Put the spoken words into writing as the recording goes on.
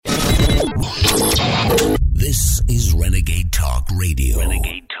Renegade Talk Radio.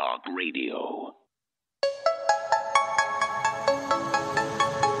 Renegade Talk Radio.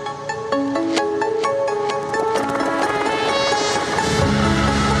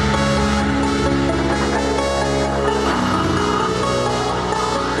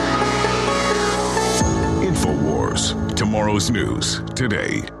 InfoWars. Tomorrow's news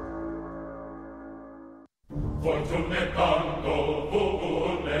today.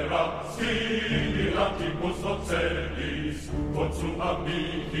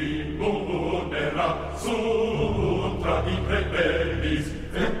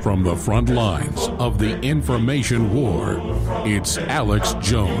 From the front lines of the information war, it's Alex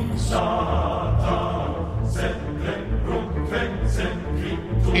Jones.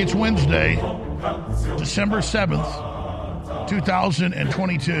 It's Wednesday, December 7th,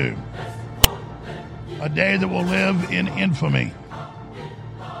 2022. A day that will live in infamy.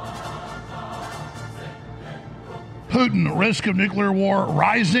 Putin, risk of nuclear war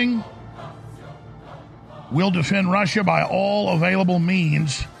rising. Will defend Russia by all available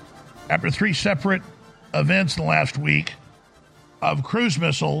means after three separate events in the last week of cruise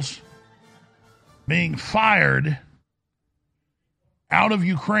missiles being fired out of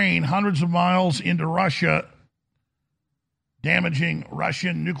Ukraine hundreds of miles into Russia, damaging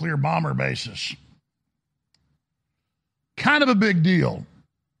Russian nuclear bomber bases. Kind of a big deal.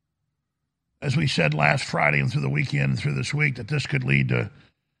 As we said last Friday and through the weekend and through this week, that this could lead to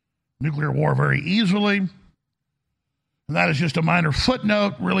nuclear war very easily. And that is just a minor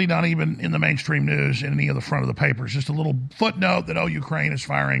footnote, really not even in the mainstream news in any of the front of the papers. Just a little footnote that, Ukraine is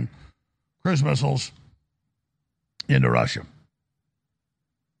firing cruise missiles into Russia.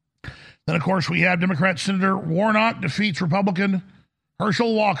 Then, of course, we have Democrat Senator Warnock defeats Republican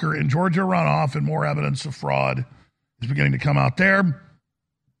Herschel Walker in Georgia runoff, and more evidence of fraud is beginning to come out there.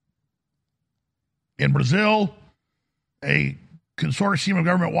 In Brazil, a consortium of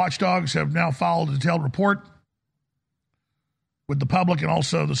government watchdogs have now filed a detailed report with the public and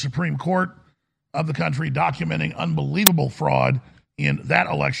also the Supreme Court of the country documenting unbelievable fraud in that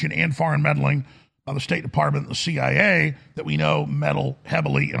election and foreign meddling by the State Department and the CIA that we know meddle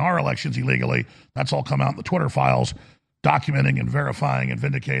heavily in our elections illegally. That's all come out in the Twitter files, documenting and verifying and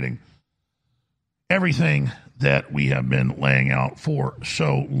vindicating everything that we have been laying out for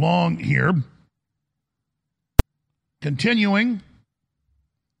so long here. Continuing,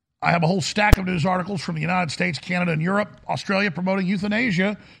 I have a whole stack of news articles from the United States, Canada, and Europe, Australia promoting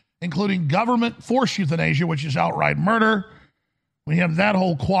euthanasia, including government-forced euthanasia, which is outright murder. We have that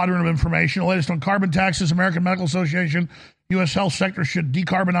whole quadrant of information. The latest on carbon taxes, American Medical Association, U.S. health sector should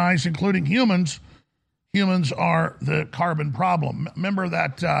decarbonize, including humans. Humans are the carbon problem. Remember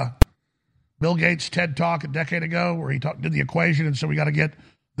that Bill Gates TED Talk a decade ago where he did the equation and said we got to get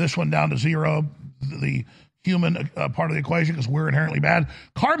this one down to zero, the human part of the equation, because we're inherently bad.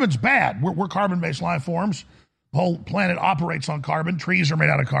 Carbon's bad. We're carbon-based life forms. The whole planet operates on carbon. Trees are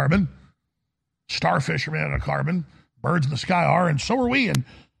made out of carbon. Starfish are made out of carbon. Birds in the sky are, and so are we. And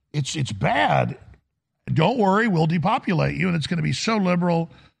it's bad. Don't worry, we'll depopulate you, and it's going to be so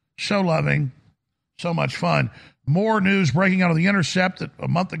liberal, so loving, so much fun. More news breaking out of The Intercept that a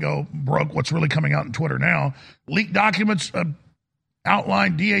month ago broke what's really coming out on Twitter now. Leaked documents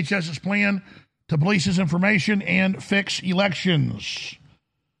outline DHS's plan to police his information and fix elections.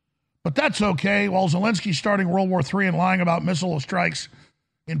 But that's okay. While Zelensky's starting World War III and lying about missile strikes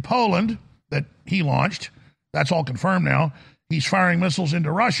in Poland that he launched, that's all confirmed now. He's firing missiles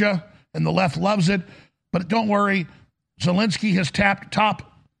into Russia, and the left loves it. But don't worry, Zelensky has tapped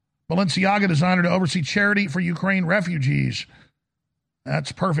top Balenciaga designer to oversee charity for Ukraine refugees.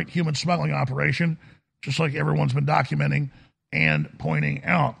 That's perfect human smuggling operation, just like everyone's been documenting and pointing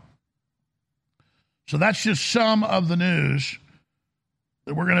out. So that's just some of the news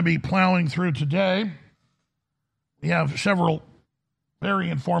that we're going to be plowing through today. We have several very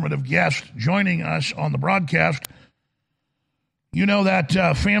informative guests joining us on the broadcast. You know that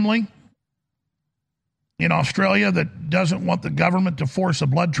family in Australia that doesn't want the government to force a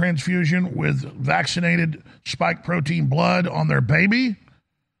blood transfusion with vaccinated spike protein blood on their baby,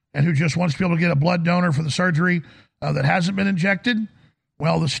 and who just wants to be able to get a blood donor for the surgery that hasn't been injected?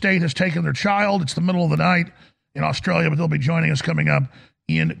 Well, the state has taken their child. It's the middle of the night in Australia, but they'll be joining us coming up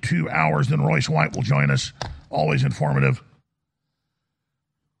in 2 hours. Then Royce White will join us, always informative,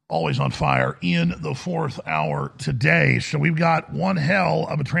 always on fire, in the fourth hour today. So we've got one hell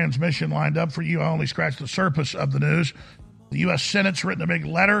of a transmission lined up for you. I only scratched the surface of the news. The U.S. Senate's written a big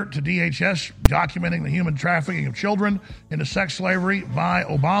letter to DHS documenting the human trafficking of children into sex slavery by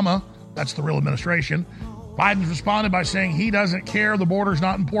Obama. That's the real administration. Biden's responded by saying he doesn't care, the border's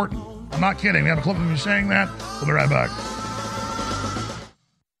not important. I'm not kidding. We have a clip of me saying that. We'll be right back.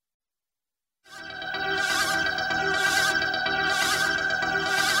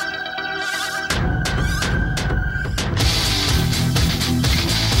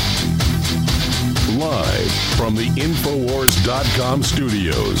 Live from the Infowars.com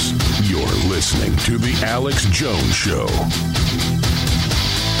studios, you're listening to The Alex Jones Show.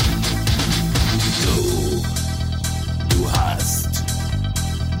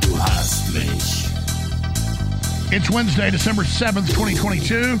 Du hast mich. It's Wednesday, December 7th,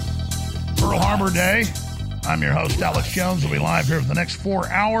 2022, Pearl Harbor Day. I'm your host, Alex Jones. We'll be live here for the next 4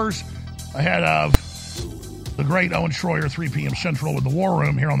 hours ahead of the great Owen Schroyer, 3 p.m. Central with the War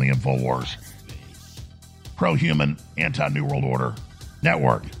Room here on the InfoWars Pro-Human Anti-New World Order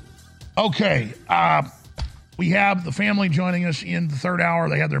Network. Okay, we have the family joining us in the third hour.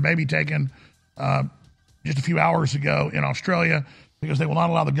 They had their baby taken just a few hours ago in Australia because they will not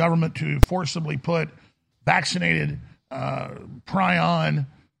allow the government to forcibly put vaccinated prion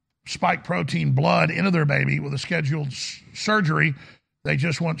spike protein blood into their baby with a scheduled surgery. They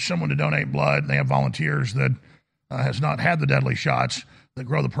just want someone to donate blood. They have volunteers that has not had the deadly shots that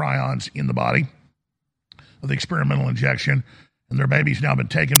grow the prions in the body of the experimental injection, and their baby's now been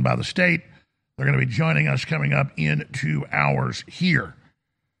taken by the state. They're going to be joining us coming up in 2 hours here.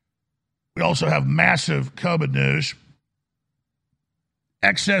 We also have massive COVID news.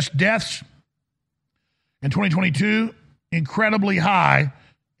 Excess deaths in 2022, incredibly high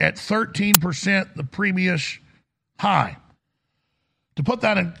at 13% the previous high. To put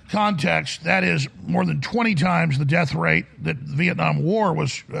that in context, that is more than 20 times the death rate that the Vietnam War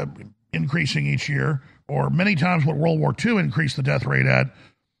was increasing each year, or many times what World War II increased the death rate at.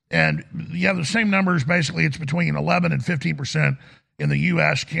 And you have the same numbers. Basically, it's between 11 and 15% in the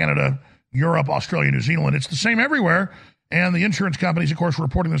U.S., Canada, Europe, Australia, New Zealand. It's the same everywhere. And the insurance companies, of course, were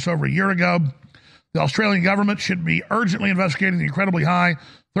reporting this over a year ago. The Australian government should be urgently investigating the incredibly high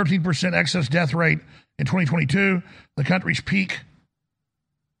 13% excess death rate in 2022. The country's peak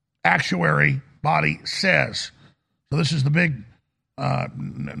actuary body says. So this is the big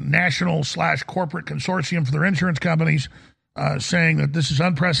national/corporate consortium for their insurance companies saying that this is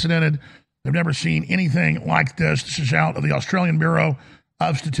unprecedented. They've never seen anything like this. This is out of the Australian Bureau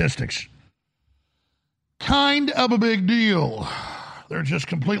of Statistics. Kind of a big deal. They're just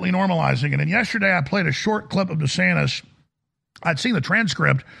completely normalizing it. And yesterday I played a short clip of DeSantis. I'd seen the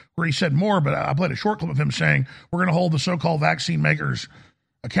transcript where he said more, but I played a short clip of him saying, we're going to hold the so-called vaccine makers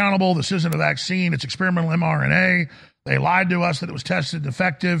accountable. This isn't a vaccine. It's experimental mRNA. They lied to us that it was tested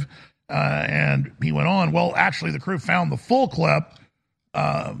effective. And he went on. Well, actually, the crew found the full clip,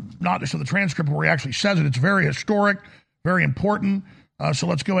 not just of the transcript where he actually says it. It's very historic, very important. So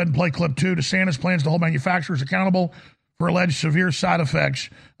let's go ahead and play clip 2. DeSantis plans to hold manufacturers accountable for alleged severe side effects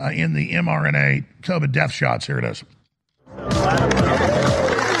in the mRNA COVID death shots. Here it is.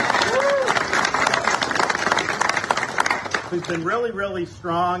 We've been really, really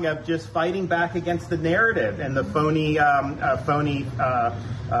strong of just fighting back against the narrative and the phony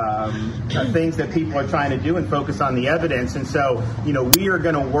things that people are trying to do and focus on the evidence. And so, we are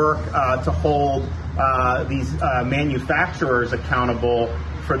going to work to hold these manufacturers accountable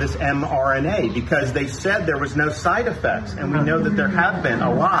for this mRNA because they said there was no side effects, and we know that there have been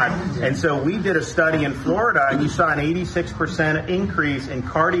a lot. And so we did a study in Florida, and you saw an 86% increase in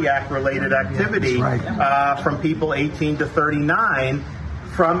cardiac-related activity from people 18 to 39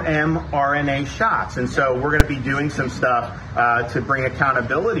 from mRNA shots. And so we're going to be doing some stuff to bring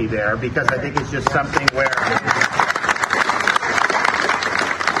accountability there because I think it's just something where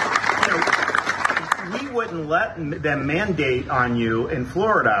wouldn't let them mandate on you in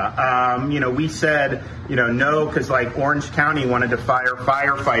Florida. We said, no, because like Orange County wanted to fire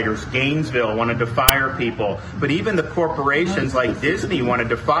firefighters, Gainesville wanted to fire people, but even the corporations like Disney wanted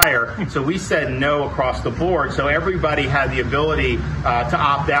to fire. So we said no across the board. So everybody had the ability to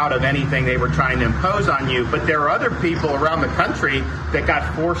opt out of anything they were trying to impose on you. But there are other people around the country that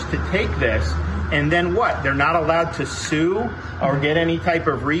got forced to take this. And then what? They're not allowed to sue or get any type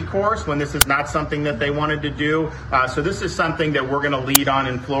of recourse when this is not something that they wanted to do. So this is something that we're going to lead on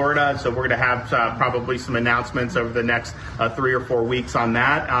in Florida. So we're going to have probably some announcements over the next 3 or 4 weeks on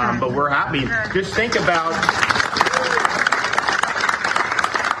that. But we're happy. Just think about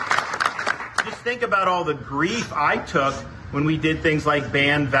all the grief I took when we did things like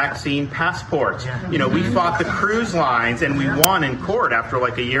ban vaccine passports. You know, we fought the cruise lines and we won in court after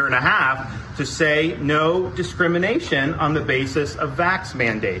like a year and a half to say no discrimination on the basis of vax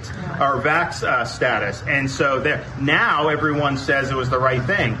mandates or vax status. And so now everyone says it was the right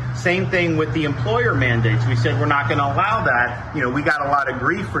thing. Same thing with the employer mandates. We said we're not going to allow that. You know, we got a lot of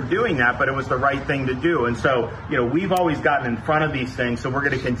grief for doing that, but it was the right thing to do. And so, you know, we've always gotten in front of these things, so we're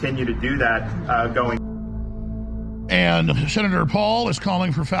going to continue to do that going. And Senator Paul is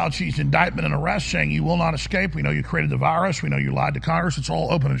calling for Fauci's indictment and arrest, saying you will not escape. We know you created the virus. We know you lied to Congress. It's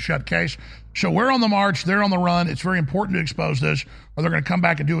all open and shut case. So we're on the march. They're on the run. It's very important to expose this, or they're going to come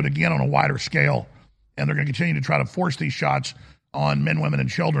back and do it again on a wider scale. And they're going to continue to try to force these shots on men, women, and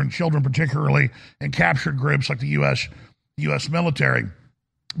children particularly, and captured groups like the U.S. military.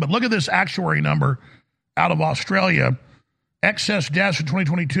 But look at this actuary number out of Australia. Excess deaths in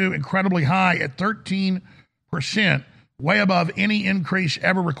 2022, incredibly high at 13%, way above any increase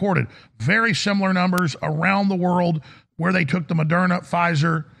ever recorded. Very similar numbers around the world where they took the Moderna,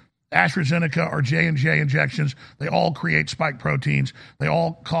 Pfizer, AstraZeneca, or J&J injections. They all create spike proteins. They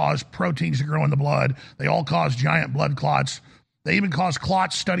all cause proteins to grow in the blood. They all cause giant blood clots. They even cause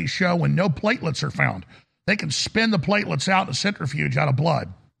clots, studies show, when no platelets are found. They can spin the platelets out in a centrifuge out of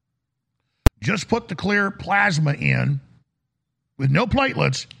blood. Just put the clear plasma in with no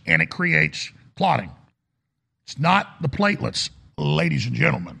platelets, and it creates clotting. It's not the platelets, ladies and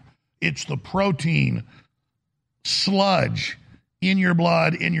gentlemen. It's the protein sludge in your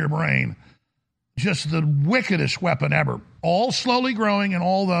blood, in your brain. Just the wickedest weapon ever. All slowly growing in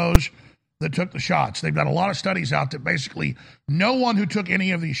all those that took the shots. They've got a lot of studies out that basically no one who took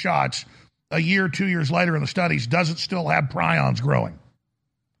any of these shots a year, 2 years later in the studies doesn't still have prions growing.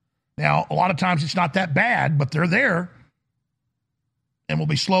 Now, a lot of times it's not that bad, but they're there and will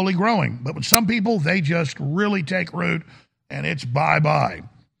be slowly growing. But with some people, they just really take root, and it's bye-bye.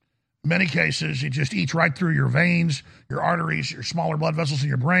 In many cases, it just eats right through your veins, your arteries, your smaller blood vessels in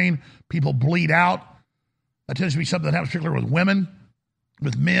your brain. People bleed out. That tends to be something that happens particularly with women.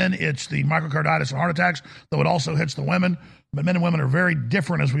 With men, it's the myocarditis and heart attacks, though it also hits the women. But men and women are very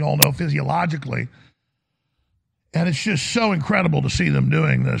different, as we all know, physiologically. And it's just so incredible to see them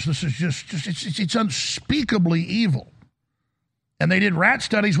doing this. This is it's unspeakably evil. And they did rat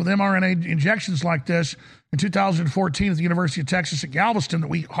studies with mRNA injections like this in 2014 at the University of Texas at Galveston that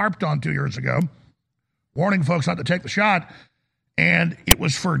we harped on 2 years ago, warning folks not to take the shot. And it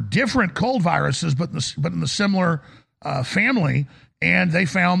was for different cold viruses, but in the similar family. And they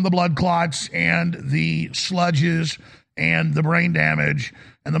found the blood clots and the sludges and the brain damage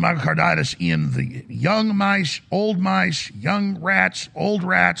and the myocarditis in the young mice, young rats, old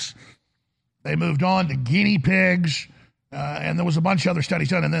rats. They moved on to guinea pigs. And there was a bunch of other studies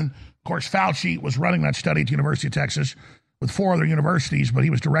done. And then, of course, Fauci was running that study at the University of Texas with 4 other universities, but he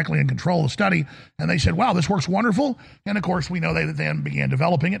was directly in control of the study. And they said, wow, this works wonderful. And, of course, we know they then began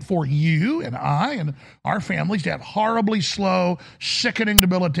developing it for you and I and our families to have horribly slow, sickening,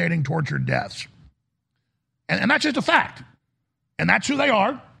 debilitating, tortured deaths. And that's just a fact. And that's who they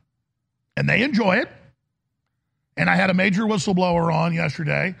are. And they enjoy it. And I had a major whistleblower on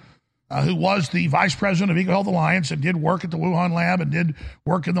yesterday who was the vice president of EcoHealth Alliance and did work at the Wuhan lab and did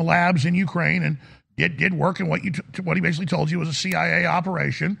work in the labs in Ukraine and did work in what he basically told you was a CIA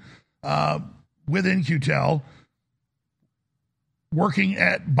operation within QTEL, working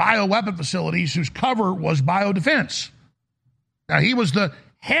at bioweapon facilities whose cover was biodefense. Now, he was the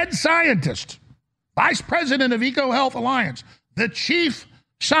head scientist, vice president of EcoHealth Alliance, the chief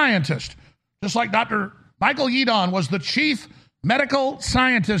scientist, just like Dr. Michael Yeadon was the chief medical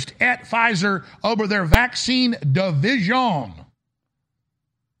scientist at Pfizer over their vaccine division.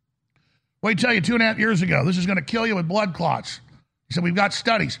 Wait, tell you 2.5 years ago, this is going to kill you with blood clots. He said, we've got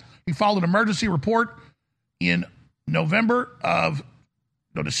studies. He filed an emergency report in December of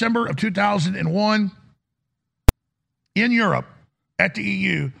 2001 in Europe at the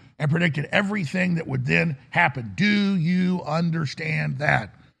EU and predicted everything that would then happen. Do you understand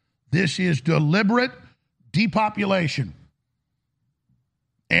that? This is deliberate depopulation.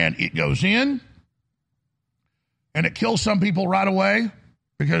 And it goes in, and it kills some people right away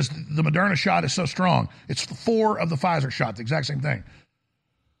because the Moderna shot is so strong. It's 4 of the Pfizer shot, the exact same thing.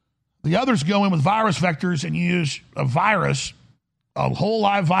 The others go in with virus vectors and use a virus, a whole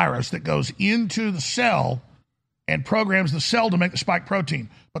live virus that goes into the cell and programs the cell to make the spike protein.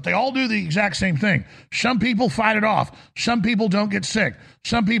 But they all do the exact same thing. Some people fight it off. Some people don't get sick.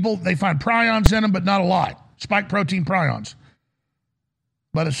 Some people, they find prions in them, but not a lot. Spike protein prions.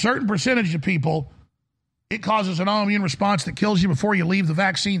 But a certain percentage of people, it causes an autoimmune response that kills you before you leave the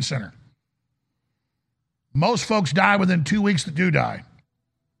vaccine center. Most folks die within 2 weeks that do die,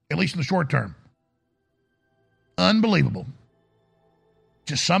 at least in the short term. Unbelievable.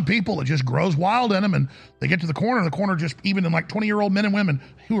 Just some people, it just grows wild in them, and they get to the corner just, even in like 20-year-old men and women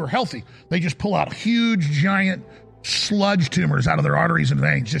who are healthy, they just pull out huge, giant sludge tumors out of their arteries and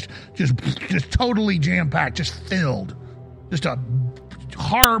veins, just totally jam-packed, just filled. Just a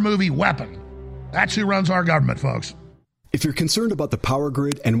horror movie weapon. That's who runs our government, folks. If you're concerned about the power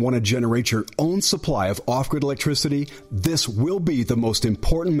grid and want to generate your own supply of off-grid electricity, this will be the most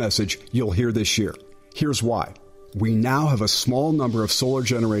important message you'll hear this year. Here's why. We now have a small number of solar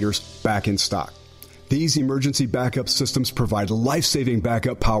generators back in stock. These emergency backup systems provide life-saving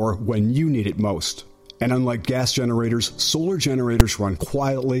backup power when you need it most. And unlike gas generators, solar generators run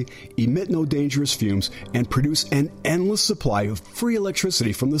quietly, emit no dangerous fumes, and produce an endless supply of free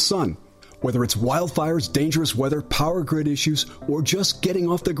electricity from the sun. Whether it's wildfires, dangerous weather, power grid issues, or just getting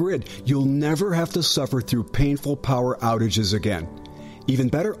off the grid, you'll never have to suffer through painful power outages again. Even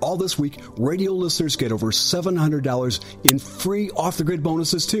better, all this week, radio listeners get over $700 in free off-the-grid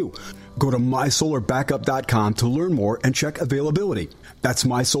bonuses, too. Go to mysolarbackup.com to learn more and check availability. That's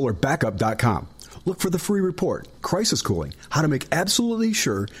mysolarbackup.com. Look for the free report, Crisis Cooling, how to make absolutely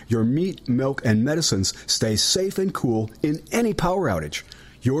sure your meat, milk, and medicines stay safe and cool in any power outage.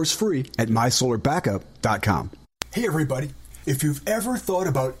 Yours free at mysolarbackup.com. Hey, everybody. If you've ever thought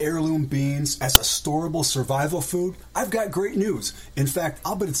about heirloom beans as a storable survival food, I've got great news. In fact,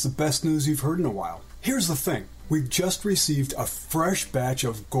 I'll bet it's the best news you've heard in a while. Here's the thing. We've just received a fresh batch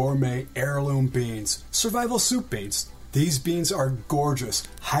of gourmet heirloom beans, survival soup beans. These beans are gorgeous,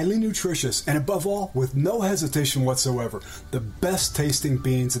 highly nutritious, and above all, with no hesitation whatsoever, the best tasting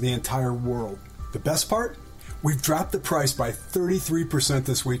beans in the entire world. The best part? We've dropped the price by 33%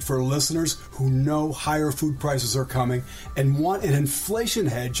 this week for listeners who know higher food prices are coming and want an inflation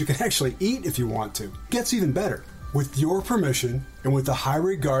hedge you can actually eat if you want to. Gets even better. With your permission, and with a high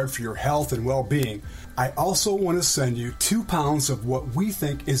regard for your health and well-being, I also want to send you 2 pounds of what we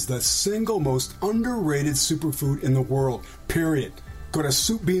think is the single most underrated superfood in the world, period. Go to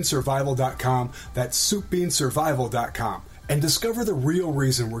soupbeansurvival.com, that's soupbeansurvival.com, and discover the real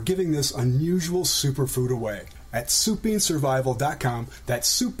reason we're giving this unusual superfood away at soupbeansurvival.com,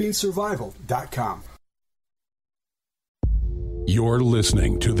 that's soupbeansurvival.com. You're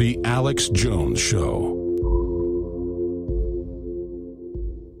listening to The Alex Jones Show.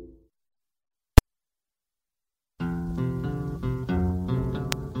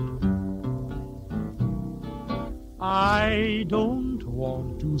 I don't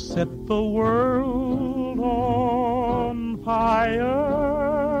want to set the world on fire.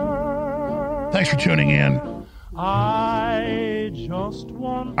 Thanks for tuning in. I just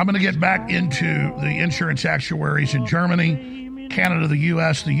want. I'm going to get back into the insurance actuaries in Germany, Canada, the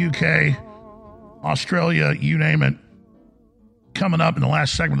U.S., the U.K., Australia, you name it, coming up in the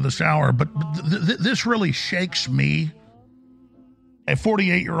last segment of this hour. But this really shakes me. A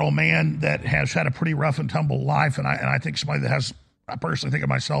 48-year-old man that has had a pretty rough and tumble life, and I think somebody that has, I personally think of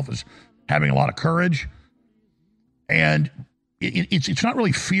myself as having a lot of courage. And it's not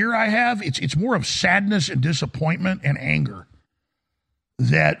really fear I have, it's more of sadness and disappointment and anger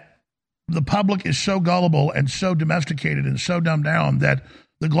that the public is so gullible and so domesticated and so dumbed down that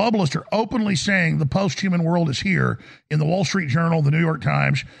the globalists are openly saying the post-human world is here in the Wall Street Journal, the New York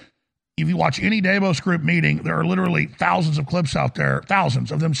Times. If you watch any Davos group meeting, there are literally thousands of clips out there,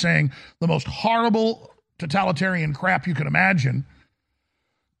 thousands of them saying the most horrible totalitarian crap you can imagine.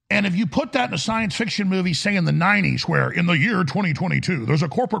 And if you put that in a science fiction movie, say in the 90s, where in the year 2022, there's a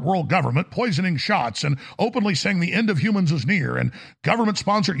corporate world government poisoning shots and openly saying the end of humans is near and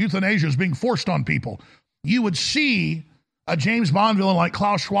government-sponsored euthanasia is being forced on people, you would see a James Bond villain like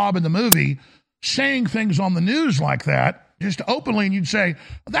Klaus Schwab in the movie saying things on the news like that, just openly, and you'd say,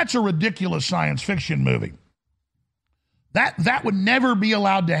 that's a ridiculous science fiction movie. That would never be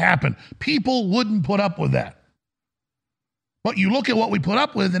allowed to happen. People wouldn't put up with that. But you look at what we put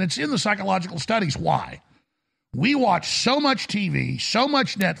up with, and it's in the psychological studies. Why? We watch so much TV, so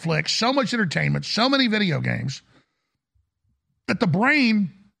much Netflix, so much entertainment, so many video games, that the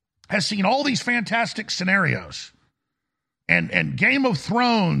brain has seen all these fantastic scenarios. And Game of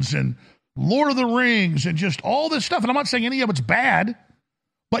Thrones and Lord of the Rings and just all this stuff. And I'm not saying any of it's bad,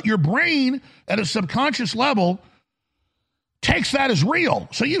 but your brain at a subconscious level takes that as real.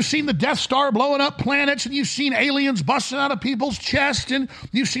 So you've seen the Death Star blowing up planets, and you've seen aliens busting out of people's chests, and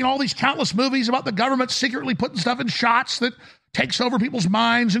you've seen all these countless movies about the government secretly putting stuff in shots that takes over people's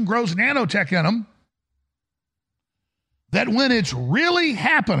minds and grows nanotech in them. That when it's really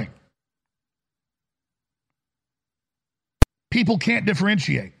happening, people can't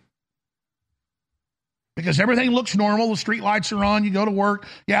differentiate. because everything looks normal. The street lights are on. You go to work.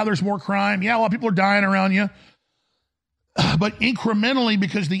 Yeah, there's more crime. Yeah, a lot of people are dying around you. But incrementally,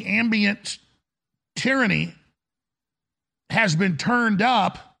 because the ambient tyranny has been turned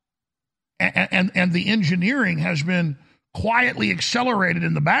up and the engineering has been quietly accelerated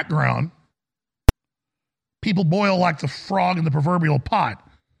in the background, people boil like the frog in the proverbial pot.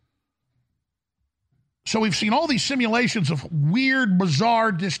 So we've seen all these simulations of weird,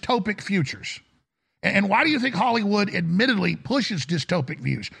 bizarre, dystopic futures. And why do you think Hollywood admittedly pushes dystopic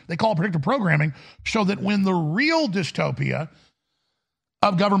views? They call it predictive programming, so that when the real dystopia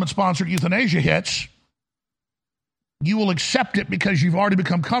of government-sponsored euthanasia hits, you will accept it because you've already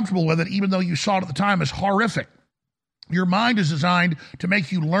become comfortable with it, even though you saw it at the time as horrific. Your mind is designed to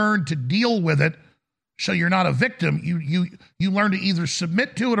make you learn to deal with it, so you're not a victim. You learn to either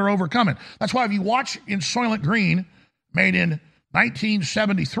submit to it or overcome it. That's why if you watch in Soylent Green, made in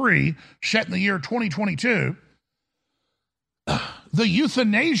 1973, set in the year 2022, the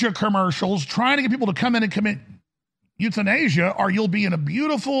euthanasia commercials trying to get people to come in and commit euthanasia are you'll be in a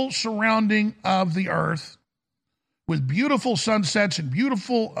beautiful surrounding of the earth with beautiful sunsets and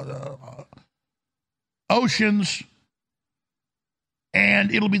beautiful oceans,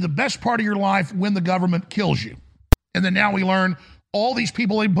 and it'll be the best part of your life when the government kills you. And then now we learn all these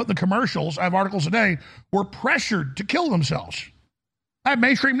people they put in the commercials, I have articles today, were pressured to kill themselves. I have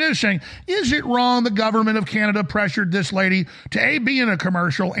mainstream news saying, is it wrong the government of Canada pressured this lady to A, be in a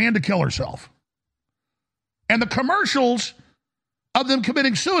commercial and to kill herself? And the commercials of them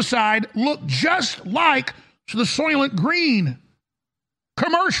committing suicide look just like the Soylent Green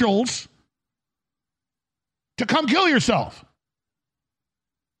commercials to come kill yourself.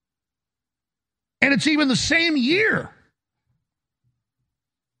 And it's even the same year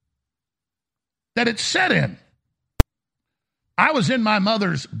that it's set in. I was in my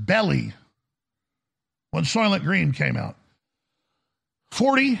mother's belly when Soylent Green came out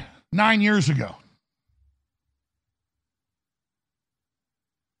 49 years ago.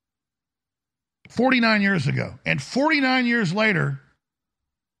 And 49 years later,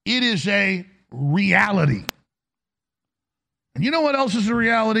 it is a reality. And you know what else is a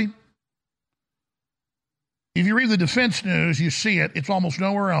reality? If you read the defense news, you see it. It's almost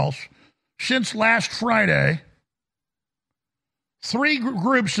nowhere else. Since last Friday, 3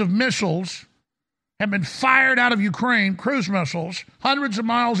 groups of missiles have been fired out of Ukraine, cruise missiles, hundreds of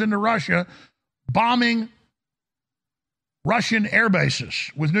miles into Russia, bombing Russian air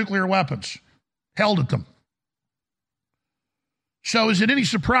bases with nuclear weapons held at them. So is it any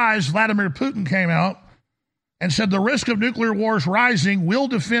surprise Vladimir Putin came out and said the risk of nuclear war is rising, will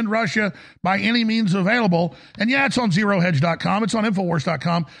defend Russia by any means available. And yeah, it's on ZeroHedge.com, it's on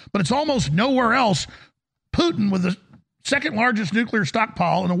Infowars.com, but it's almost nowhere else. Putin, with the second largest nuclear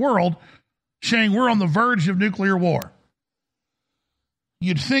stockpile in the world, saying we're on the verge of nuclear war.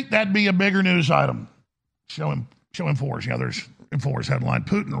 You'd think that'd be a bigger news item. Show Infowars. Yeah, there's Infowars headline.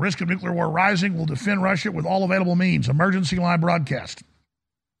 Putin, the risk of nuclear war rising, will defend Russia with all available means. Emergency live broadcast.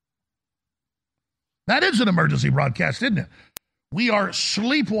 That is an emergency broadcast, isn't it? We are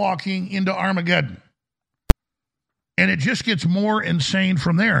sleepwalking into Armageddon. And it just gets more insane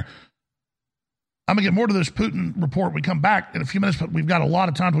from there. I'm going to get more to this Putin report when we come back in a few minutes, but we've got a lot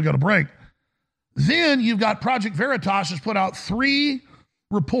of time till we go to break. Then you've got Project Veritas has put out 3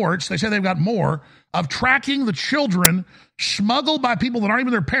 reports, they say they've got more, of tracking the children smuggled by people that aren't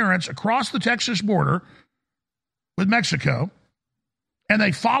even their parents across the Texas border with Mexico. And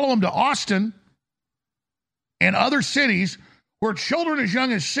they follow them to Austin and other cities where children as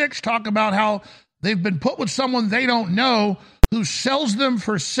young as 6 talk about how they've been put with someone they don't know who sells them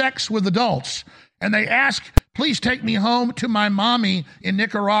for sex with adults. And they ask, please take me home to my mommy in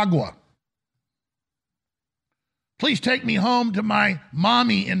Nicaragua. Please take me home to my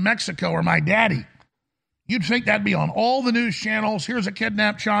mommy in Mexico or my daddy. You'd think that'd be on all the news channels. Here's a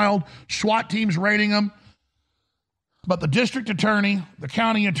kidnapped child. SWAT teams raiding them. But the district attorney, the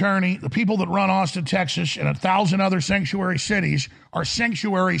county attorney, the people that run Austin, Texas, and 1,000 other sanctuary cities are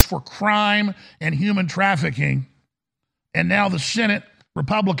sanctuaries for crime and human trafficking. And now the Senate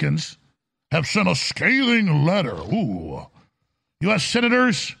Republicans have sent a scathing letter. Ooh. U.S.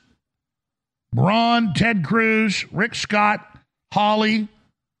 Senators Braun, Ted Cruz, Rick Scott, Hawley,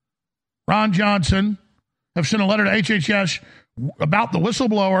 Ron Johnson have sent a letter to HHS about the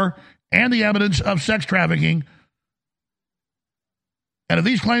whistleblower and the evidence of sex trafficking. And if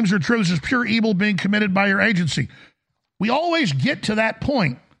these claims are true, this is pure evil being committed by your agency. We always get to that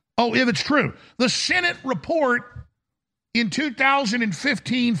point. Oh, if it's true. The Senate report in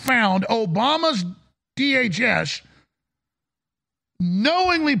 2015 found Obama's DHS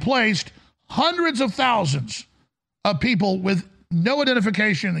knowingly placed hundreds of thousands of people with no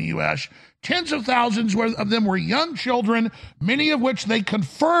identification in the U.S., tens of thousands of them were young children, many of which they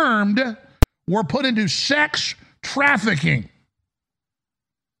confirmed were put into sex trafficking.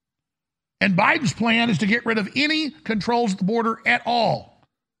 And Biden's plan is to get rid of any controls at the border at all.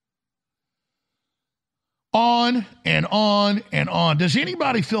 On and on and on. Does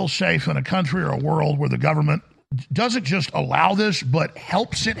anybody feel safe in a country or a world where the government doesn't just allow this, but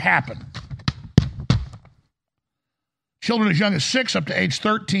helps it happen? Children as young as 6 up to age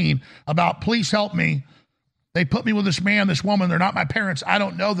 13 about, please help me. They put me with this man, this woman. They're not my parents. I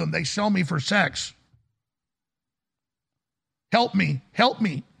don't know them. They sell me for sex. Help me, help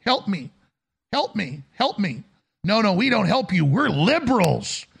me, help me. Help me, help me. No, we don't help you. We're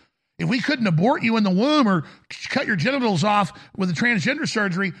liberals. If we couldn't abort you in the womb or cut your genitals off with a transgender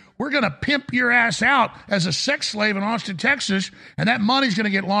surgery, we're going to pimp your ass out as a sex slave in Austin, Texas, and that money's going to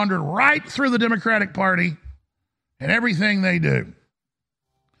get laundered right through the Democratic Party and everything they do.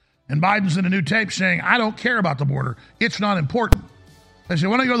 And Biden's in a new tape saying, I don't care about the border. It's not important. They say,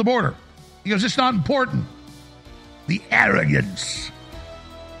 why don't you go to the border? He goes, it's not important. The arrogance.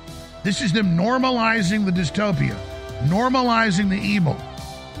 This is them normalizing the dystopia, normalizing the evil.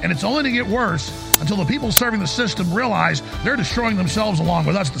 And it's only to get worse until the people serving the system realize they're destroying themselves along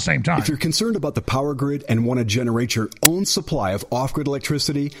with us at the same time. If you're concerned about the power grid and want to generate your own supply of off-grid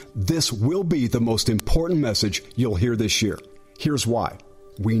electricity, this will be the most important message you'll hear this year. Here's why.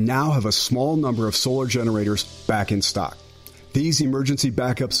 We now have a small number of solar generators back in stock. These emergency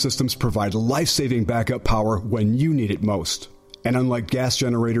backup systems provide life-saving backup power when you need it most. And unlike gas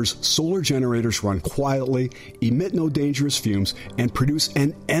generators, solar generators run quietly, emit no dangerous fumes, and produce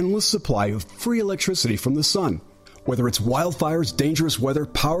an endless supply of free electricity from the sun. Whether it's wildfires, dangerous weather,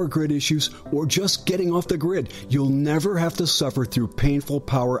 power grid issues, or just getting off the grid, you'll never have to suffer through painful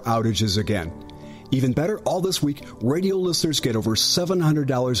power outages again. Even better, all this week, radio listeners get over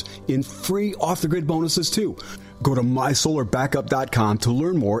 $700 in free off-the-grid bonuses too. Go to mysolarbackup.com to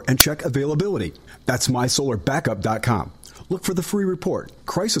learn more and check availability. That's mysolarbackup.com. Look for the free report,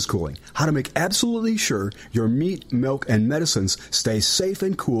 Crisis Cooling, how to make absolutely sure your meat, milk, and medicines stay safe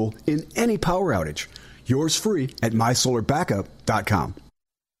and cool in any power outage. Yours free at mysolarbackup.com.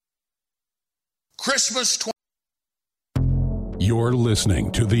 Christmas. You're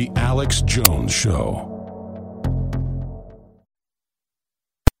listening to The Alex Jones Show.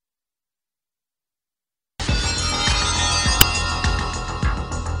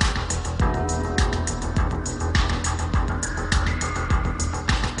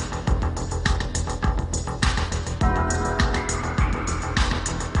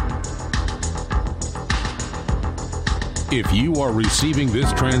 If you are receiving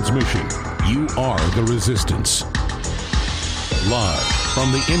this transmission, you are the resistance. Live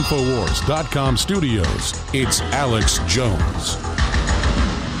from the Infowars.com studios, it's Alex Jones.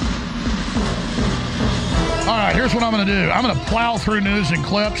 All right, here's what I'm going to do. I'm going to plow through news and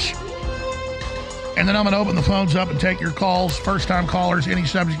clips, and then I'm going to open the phones up and take your calls, first-time callers, any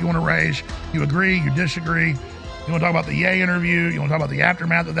subject you want to raise. You agree, you disagree. You want to talk about the Ye interview. You want to talk about the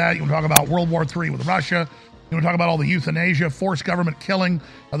aftermath of that. You want to talk about World War III with Russia. You want to talk about all the euthanasia, forced government killing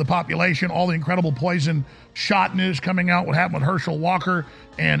of the population, all the incredible poison shot news coming out, what happened with Herschel Walker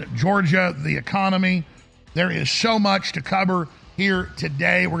and Georgia, the economy. There is so much to cover here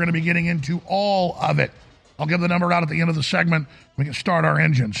today. We're going to be getting into all of it. I'll give the number out at the end of the segment. We can start our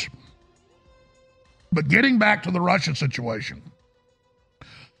engines. But getting back to the Russia situation,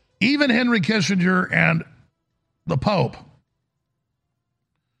 even Henry Kissinger and the Pope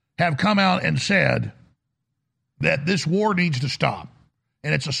have come out and said that this war needs to stop.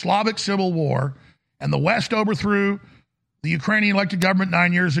 And it's a Slavic civil war. And the West overthrew the Ukrainian elected government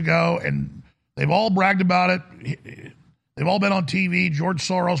 9 years ago, and they've all bragged about it. They've all been on TV, George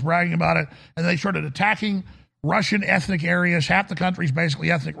Soros bragging about it. And they started attacking Russian ethnic areas. Half the country is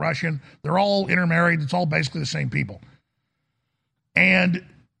basically ethnic Russian. They're all intermarried. It's all basically the same people. And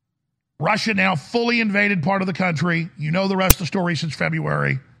Russia now fully invaded part of the country. You know the rest of the story since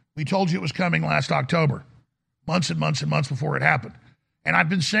February. We told you it was coming last October. Months and months and months before it happened. And I've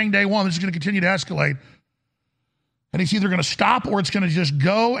been saying day one, this is going to continue to escalate. And it's either going to stop or it's going to just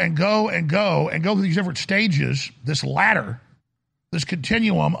go and go and go and go through these different stages, this ladder, this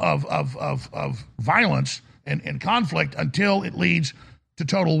continuum of violence and conflict until it leads to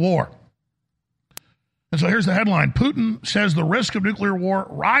total war. And so here's the headline. Putin says the risk of nuclear war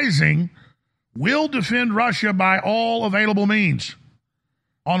rising, will defend Russia by all available means.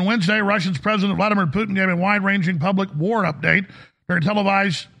 On Wednesday, Russia's President Vladimir Putin gave a wide-ranging public war update during a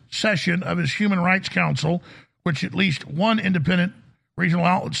televised session of his Human Rights Council, which at least one independent regional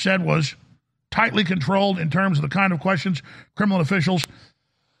outlet said was tightly controlled in terms of the kind of questions criminal officials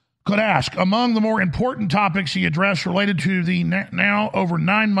could ask. Among the more important topics he addressed related to the now over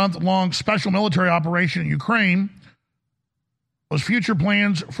 9-month-long special military operation in Ukraine was future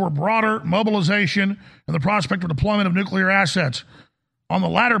plans for broader mobilization and the prospect of deployment of nuclear assets. On the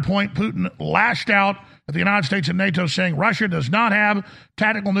latter point, Putin lashed out at the United States and NATO, saying Russia does not have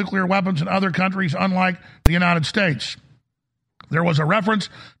tactical nuclear weapons in other countries, unlike the United States. There was a reference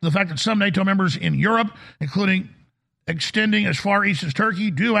to the fact that some NATO members in Europe, including extending as far east as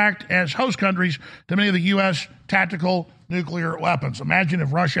Turkey, do act as host countries to many of the U.S. tactical nuclear weapons. Imagine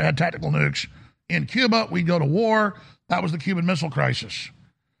if Russia had tactical nukes in Cuba, we'd go to war. That was the Cuban Missile Crisis.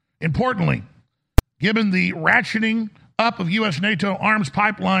 Importantly, given the ratcheting up of U.S. NATO arms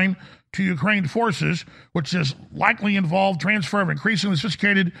pipeline to Ukraine forces, which has likely involved transfer of increasingly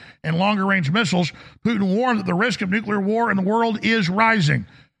sophisticated and longer-range missiles, Putin warned that the risk of nuclear war in the world is rising.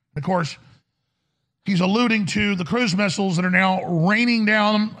 Of course, he's alluding to the cruise missiles that are now raining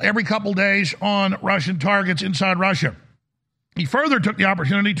down every couple days on Russian targets inside Russia. He further took the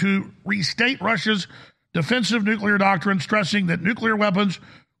opportunity to restate Russia's defensive nuclear doctrine, stressing that nuclear weapons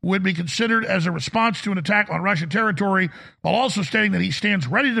would be considered as a response to an attack on Russian territory, while also stating that he stands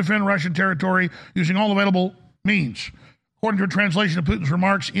ready to defend Russian territory using all available means. According to a translation of Putin's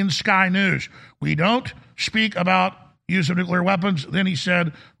remarks in Sky News, we don't speak about use of nuclear weapons. Then he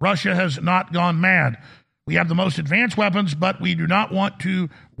said, Russia has not gone mad. We have the most advanced weapons, but we do not want to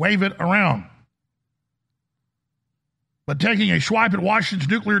wave it around. But taking a swipe at Washington's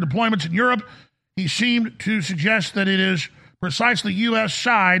nuclear deployments in Europe, he seemed to suggest that it is precisely U.S.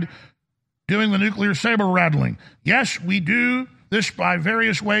 side doing the nuclear saber rattling. Yes, we do this by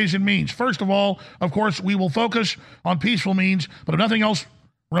various ways and means. First of all, of course, we will focus on peaceful means, but if nothing else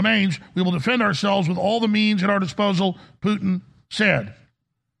remains, we will defend ourselves with all the means at our disposal, Putin said.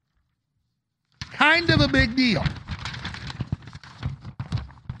 Kind of a big deal.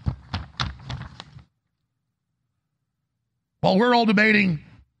 While we're all debating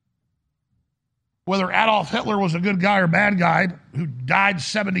whether Adolf Hitler was a good guy or bad guy who died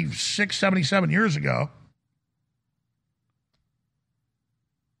 76, 77 years ago,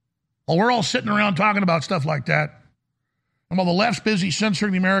 while we're all sitting around talking about stuff like that, and while the left's busy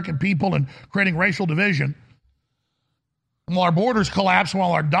censoring the American people and creating racial division, and while our borders collapse, and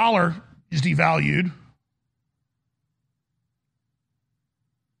while our dollar is devalued,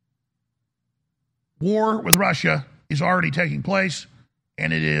 war with Russia is already taking place,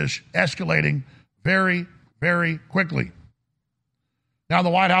 and it is escalating very, very quickly. Now the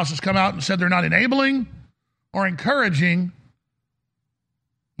White House has come out and said they're not enabling or encouraging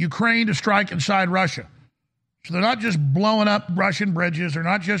Ukraine to strike inside Russia. So they're not just blowing up Russian bridges. They're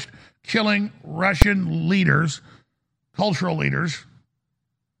not just killing Russian leaders, cultural leaders,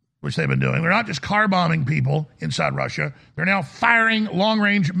 which they've been doing. They're not just car bombing people inside Russia. They're now firing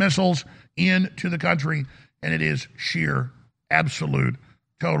long-range missiles into the country, and it is sheer, absolute,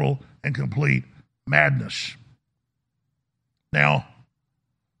 total, and complete madness. Now,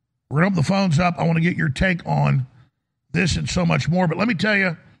 we're going to open the phones up. I want to get your take on this and so much more, but let me tell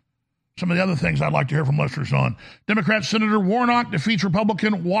you some of the other things I'd like to hear from listeners on. Democrat Senator Warnock defeats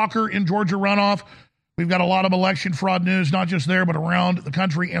Republican Walker in Georgia runoff. We've got a lot of election fraud news, not just there, but around the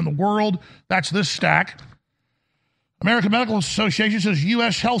country and the world. That's this stack. American Medical Association says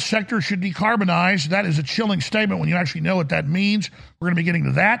U.S. health sector should decarbonize. That is a chilling statement when you actually know what that means. We're going to be getting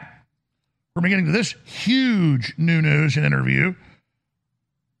to that. We're going to be getting to this huge new news and interview.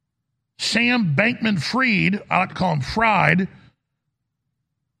 Sam Bankman-Fried, I like to call him Fried,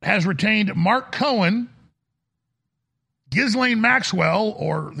 has retained Mark Cohen, Ghislaine Maxwell,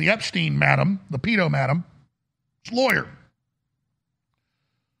 or the Epstein madam, the pedo madam, lawyer.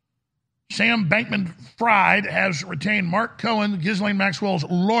 Sam Bankman-Fried has retained Mark Cohen, Ghislaine Maxwell's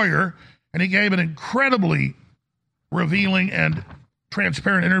lawyer, and he gave an incredibly revealing and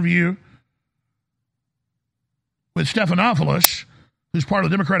transparent interview with Stephanopoulos, who's part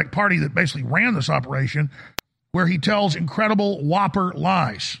of the Democratic Party that basically ran this operation, where he tells incredible whopper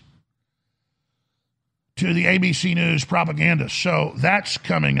lies to the ABC News propagandists. So that's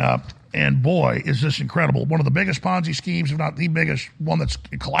coming up, and boy, is this incredible. One of the biggest Ponzi schemes, if not the biggest one that's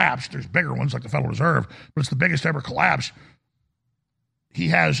collapsed. There's bigger ones like the Federal Reserve, but it's the biggest ever collapse. He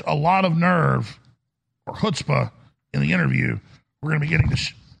has a lot of nerve, or chutzpah, in the interview. We're going to be getting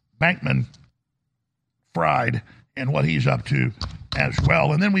this Bankman-Fried and what he's up to as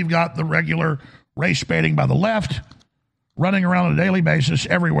well. And then we've got the regular race baiting by the left, running around on a daily basis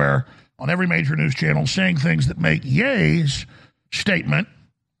everywhere on every major news channel, saying things that make Ye's statement,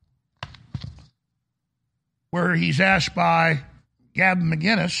 where he's asked by Gavin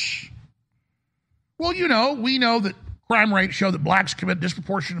McInnes Well, we know that crime rates show that blacks commit a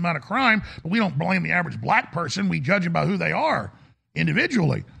disproportionate amount of crime, but we don't blame the average black person. We judge them by who they are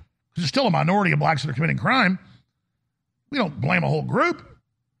individually. There's still a minority of blacks that are committing crime. We don't blame a whole group.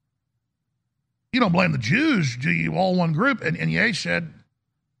 You don't blame the Jews, do you, all one group? And Ye said,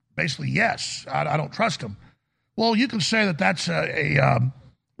 basically, yes, I don't trust them. Well, you can say that that's a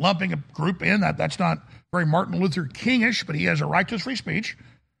lumping a group in. That's not very Martin Luther King-ish, but he has a right to free speech.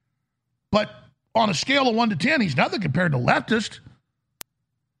 But on a scale of 1 to 10, he's nothing compared to leftists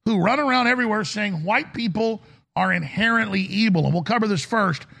who run around everywhere saying white people are inherently evil. And we'll cover this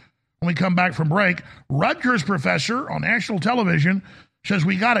first when we come back from break. Rutgers professor on national television says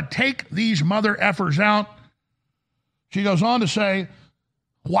we got to take these mother effers out. She goes on to say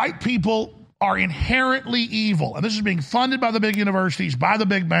white people are inherently evil. And this is being funded by the big universities, by the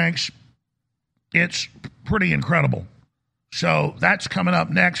big banks. It's pretty incredible. So that's coming up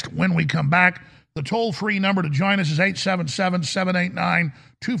next when we come back. The toll-free number to join us is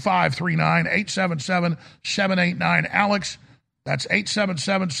 877-789-2539, 877-789-ALEX. That's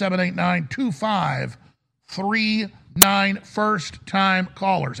 877-789-2539. First-time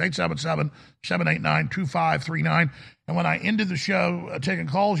callers, 877-789-2539. And when I ended the show taking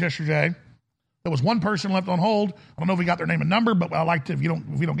calls yesterday, there was one person left on hold. I don't know if we got their name and number, but I like to, if we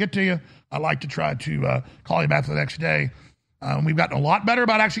don't get to you, I like to try to call you back the next day. We've gotten a lot better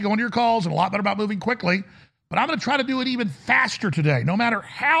about actually going to your calls and a lot better about moving quickly. But I'm going to try to do it even faster today, no matter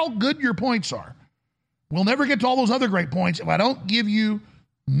how good your points are. We'll never get to all those other great points if I don't give you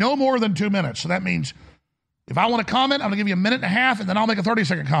no more than 2 minutes. So that means if I want to comment, I'm going to give you a minute and a half, and then I'll make a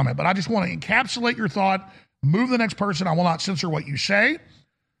 30-second comment. But I just want to encapsulate your thought, move to the next person. I will not censor what you say.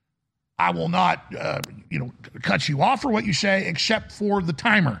 I will not, cut you off for what you say, except for the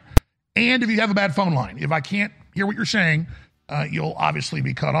timer. And if you have a bad phone line, if I can't hear what you're saying, you'll obviously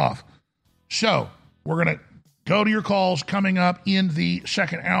be cut off. So we're going to go to your calls coming up in the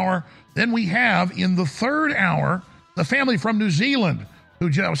second hour. Then we have in the third hour, the family from New Zealand, who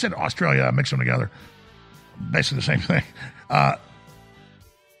I said Australia, I mixed them together. Basically the same thing.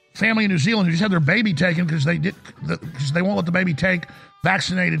 Family in New Zealand who just had their baby taken because they won't let the baby take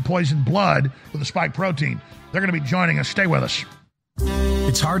vaccinated poisoned blood with a spike protein. They're going to be joining us. Stay with us.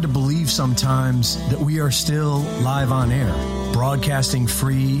 It's hard to believe sometimes that we are still live on air, broadcasting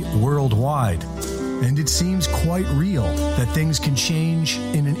free worldwide. And it seems quite real that things can change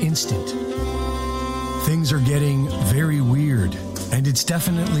in an instant. Things are getting very weird, and it's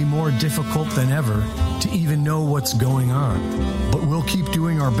definitely more difficult than ever to even know what's going on. But we'll keep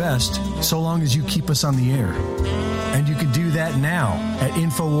doing our best so long as you keep us on the air. And you can do that now at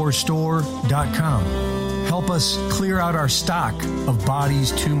InfoWarsStore.com. Help us clear out our stock of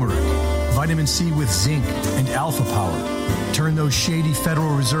Body's turmeric, vitamin C with zinc, and Alpha Power. Turn those shady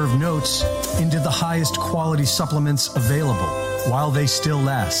Federal Reserve notes into the highest quality supplements available while they still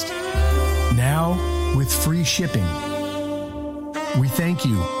last. Now, with free shipping. We thank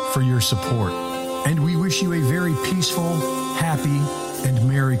you for your support, and we wish you a very peaceful, happy, and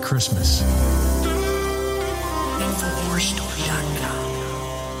Merry Christmas. InfoWarsStore.com.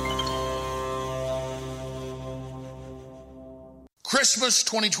 Christmas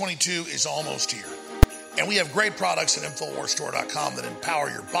 2022 is almost here, and we have great products at InfoWarsStore.com that empower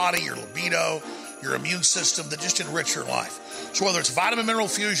your body, your libido, your immune system, that just enrich your life. So whether it's Vitamin Mineral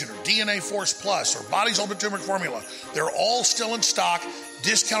Fusion or DNA Force Plus or Body's Ultimate Turmeric Formula, they're all still in stock,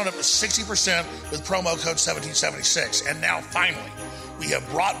 discounted up to 60% with promo code 1776. And now, finally, we have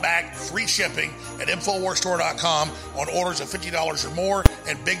brought back free shipping at InfoWarsStore.com on orders of $50 or more,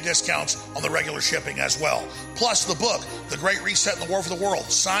 and big discounts on the regular shipping as well. Plus the book, The Great Reset and the War for the World,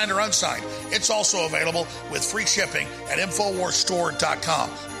 signed or unsigned. It's also available with free shipping at InfoWarsStore.com.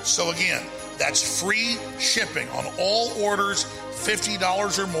 So again, that's free shipping on all orders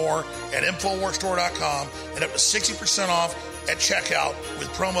 $50 or more at InfoWarsStore.com, and up to 60% off at checkout with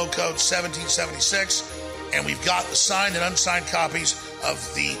promo code 1776. And we've got the signed and unsigned copies of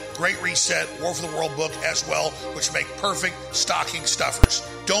the Great Reset, War for the World book as well, which make perfect stocking stuffers.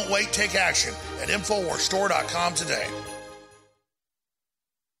 Don't wait, take action at InfoWarsStore.com today.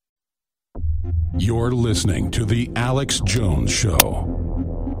 You're listening to The Alex Jones Show.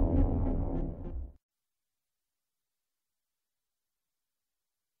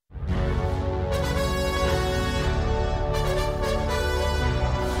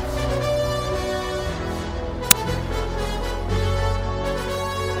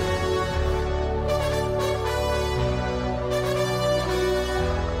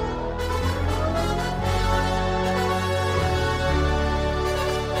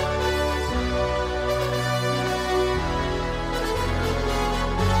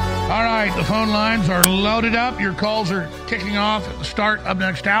 All right, the phone lines are loaded up. Your calls are kicking off at the start of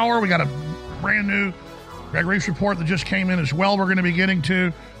next hour. We got a brand new Greg Reese report that just came in as well we're going to be getting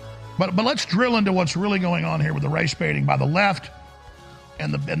to. But let's drill into what's really going on here with the race baiting by the left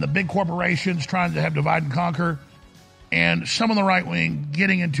and the big corporations trying to have divide and conquer, and some of the right wing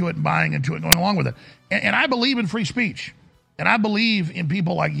getting into it and buying into it, going along with it. And I believe in free speech. And I believe in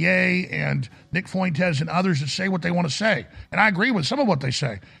people like Ye and Nick Fuentes and others that say what they want to say. And I agree with some of what they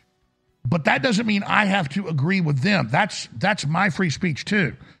say. But that doesn't mean I have to agree with them. That's my free speech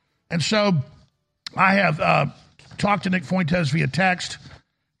too. And so I have talked to Nick Fuentes via text,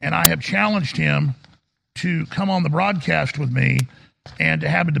 and I have challenged him to come on the broadcast with me and to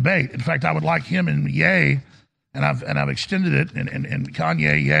have a debate. In fact, I would like him and Ye, and I've extended it, and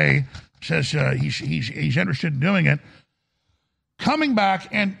Kanye Ye says he's interested in doing it, coming back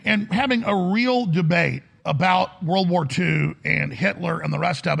and having a real debate about World War II and Hitler and the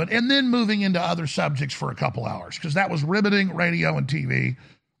rest of it, and then moving into other subjects for a couple hours, because that was riveting radio and TV,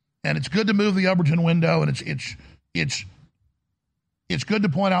 and it's good to move the Overton window, and it's good to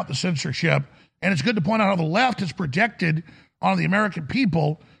point out the censorship, and it's good to point out how the left has projected on the American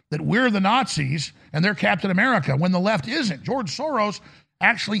people that we're the Nazis and they're Captain America, when the left isn't. George Soros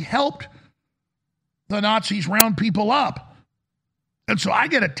actually helped the Nazis round people up. And so I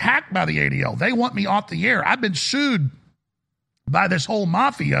get attacked by the ADL. They want me off the air. I've been sued by this whole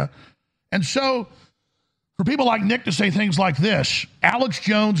mafia. And so for people like Nick to say things like this, Alex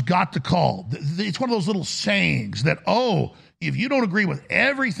Jones got the call. It's one of those little sayings that, oh, if you don't agree with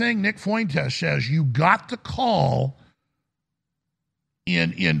everything Nick Fuentes says, you got the call,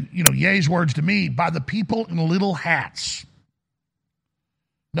 in Ye's words to me, by the people in little hats.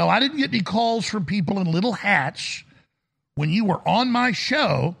 No, I didn't get any calls from people in little hats when you were on my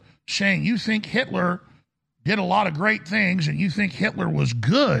show saying you think Hitler did a lot of great things and you think Hitler was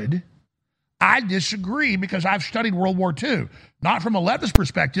good. I disagree, because I've studied World War II, not from a leftist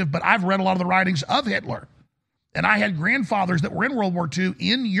perspective, but I've read a lot of the writings of Hitler. And I had grandfathers that were in World War II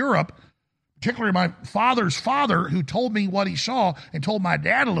in Europe, particularly my father's father, who told me what he saw and told my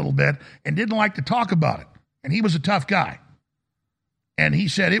dad a little bit and didn't like to talk about it. And he was a tough guy. And he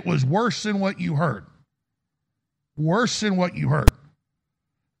said it was worse than what you heard. Worse than what you heard.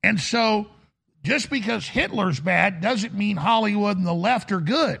 And so just because Hitler's bad doesn't mean Hollywood and the left are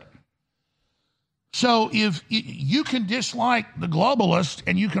good. So if you can dislike the globalists,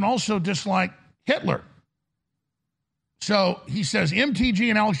 and you can also dislike Hitler. So he says, MTG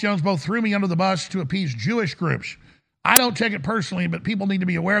and Alex Jones both threw me under the bus to appease Jewish groups. I don't take it personally, but people need to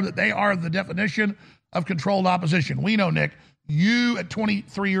be aware that they are the definition of controlled opposition. We know, Nick, you at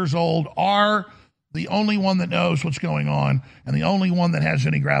 23 years old are the only one that knows what's going on and the only one that has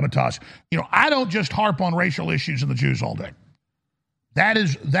any gravitas. I don't just harp on racial issues and the Jews all day. That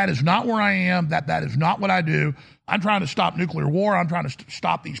is not where I am. That is not what I do. I'm trying to stop nuclear war. I'm trying to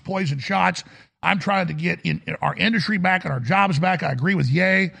stop these poison shots. I'm trying to get in our industry back and our jobs back. I agree with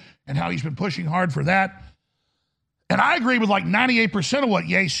Ye and how he's been pushing hard for that. And I agree with like 98% of what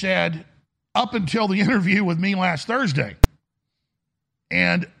Ye said up until the interview with me last Thursday.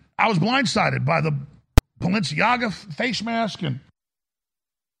 And I was blindsided by the Balenciaga face mask and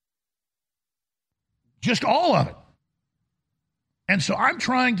just all of it. And so I'm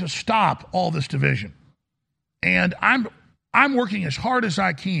trying to stop all this division. And I'm working as hard as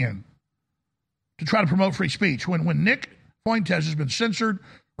I can to try to promote free speech. When Nick Fuentes has been censored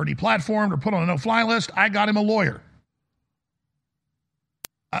or deplatformed or put on a no-fly list, I got him a lawyer.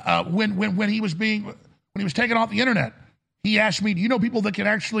 When he was taken off the internet, he asked me, do you know people that can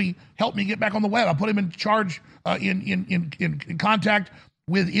actually help me get back on the web? I put him in charge, in contact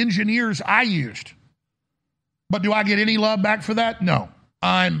with engineers I used. But do I get any love back for that? No.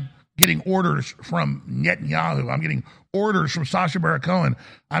 I'm getting orders from Netanyahu. I'm getting orders from Sacha Baron Cohen.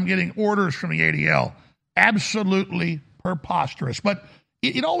 I'm getting orders from the ADL. Absolutely preposterous. But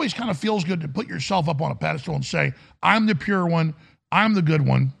it always kind of feels good to put yourself up on a pedestal and say, I'm the pure one. I'm the good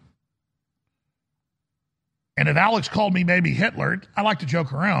one. And if Alex called me maybe Hitler, I like to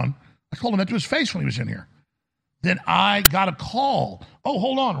joke around. I told him that to his face when he was in here. Then I got a call. Oh,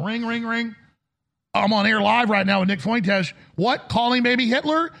 hold on. Ring, ring, ring. I'm on air live right now with Nick Fuentes. What? Calling maybe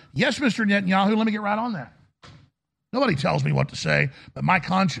Hitler? Yes, Mr. Netanyahu. Let me get right on that. Nobody tells me what to say but my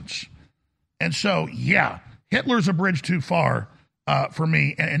conscience. And so, yeah, Hitler's a bridge too far for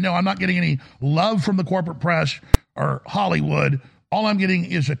me. And no, I'm not getting any love from the corporate press or Hollywood. All I'm getting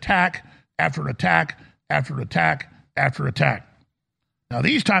is attack after attack after attack after attack. Now,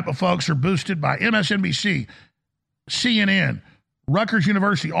 these type of folks are boosted by MSNBC, CNN, Rutgers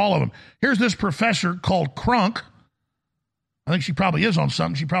University, all of them. Here's this professor called Crunk I think she probably is on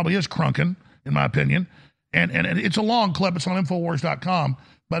something. She probably is crunking, in my opinion. And it's a long clip. It's on Infowars.com.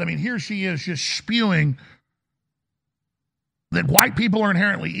 But, I mean, here she is just spewing that white people are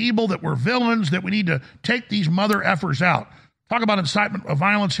inherently evil, that we're villains, that we need to take these mother effers out. Talk about incitement of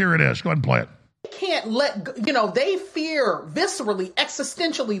violence. Here it is. Go ahead and play it. Can't let go, they fear viscerally,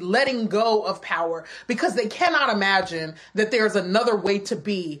 existentially letting go of power because they cannot imagine that there's another way to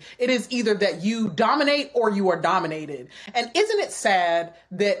be. It is either that you dominate or you are dominated. And isn't it sad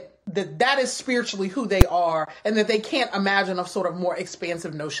that is spiritually who they are and that they can't imagine a sort of more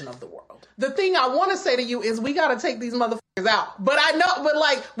expansive notion of the world? The thing I want to say to you is we got to take these motherfuckers out. But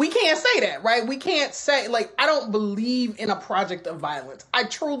we can't say that, right? We can't say, I don't believe in a project of violence. I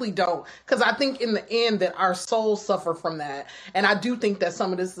truly don't. Because I think in the end that our souls suffer from that. And I do think that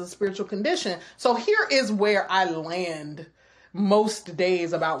some of this is a spiritual condition. So here is where I land most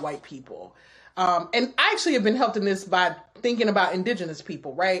days about white people. And I actually have been helped in this by thinking about indigenous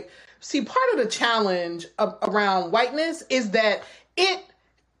people, right? See, part of the challenge around whiteness is that it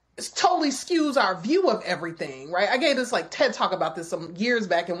totally skews our view of everything, right? I gave this TED talk about this some years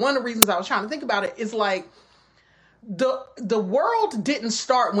back, and one of the reasons I was trying to think about it is the world didn't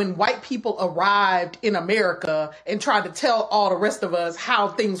start when white people arrived in America and tried to tell all the rest of us how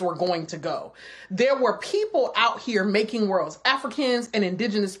things were going to go. There were people out here making worlds, Africans and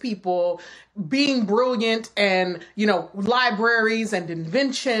indigenous people being brilliant, and, libraries and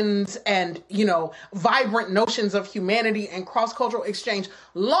inventions and, vibrant notions of humanity and cross-cultural exchange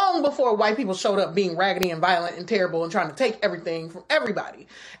long before white people showed up being raggedy and violent and terrible and trying to take everything from everybody.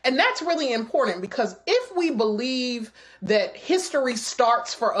 And that's really important because if we believe that history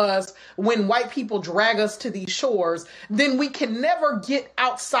starts for us when white people drag us to these shores, then we can never get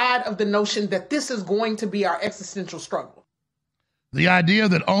outside of the notion that this is going to be our existential struggle. The idea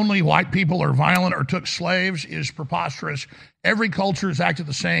that only white people are violent or took slaves is preposterous. Every culture is acted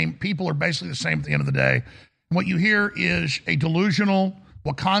the same. People are basically the same at the end of the day. What you hear is a delusional,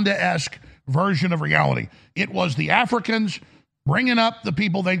 Wakanda-esque version of reality. It was the Africans bringing up the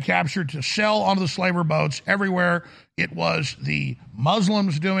people they'd captured to sell onto the slaver boats everywhere. It was the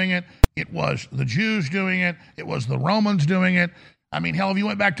Muslims doing it. It was the Jews doing it. It was the Romans doing it. I mean, hell, if you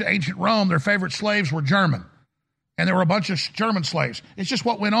went back to ancient Rome, their favorite slaves were German. And there were a bunch of German slaves. It's just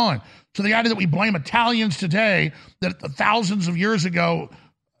what went on. So the idea that we blame Italians today, that thousands of years ago,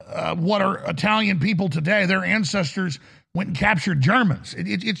 what are Italian people today, their ancestors went and captured Germans.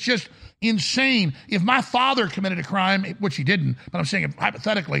 It's just insane. If my father committed a crime, which he didn't, but I'm saying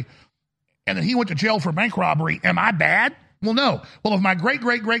hypothetically, and then he went to jail for bank robbery, am I bad? Well, no. Well, if my great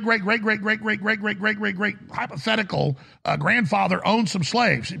hypothetical grandfather owned some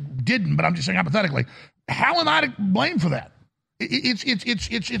slaves, it didn't, but I'm just saying hypothetically, how am I to blame for that?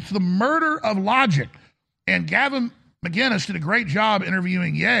 It's the murder of logic. And Gavin McInnes did a great job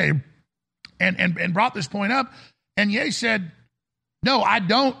interviewing Ye and brought this point up. And Ye said, no, I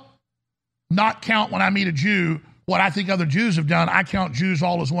don't not count when I meet a Jew what I think other Jews have done. I count Jews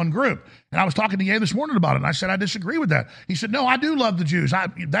all as one group. And I was talking to Ye this morning about it, and I said, I disagree with that. He said, no, I do love the Jews.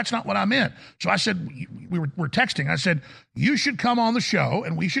 That's not what I meant. So I said, we were texting. I said, you should come on the show,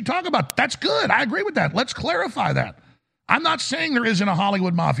 and we should talk about it. That's good. I agree with that. Let's clarify that. I'm not saying there isn't a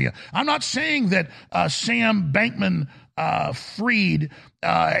Hollywood mafia. I'm not saying that Sam Bankman-Fried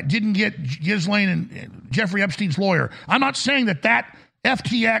didn't get Ghislaine and Jeffrey Epstein's lawyer. I'm not saying that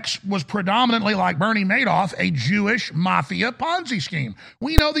FTX was predominantly, like Bernie Madoff, a Jewish mafia Ponzi scheme.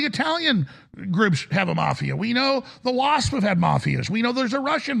 We know the Italian groups have a mafia. We know the WASP have had mafias. We know there's a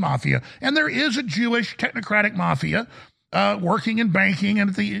Russian mafia. And there is a Jewish technocratic mafia working in banking and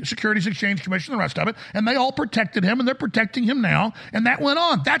at the Securities Exchange Commission and the rest of it. And they all protected him, and they're protecting him now. And that went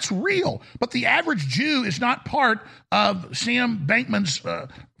on. That's real. But the average Jew is not part of Sam Bankman's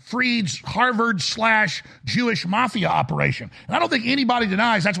Fried's Harvard/Jewish mafia operation. And I don't think anybody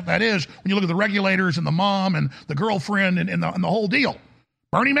denies that's what that is when you look at the regulators and the mom and the girlfriend and the whole deal.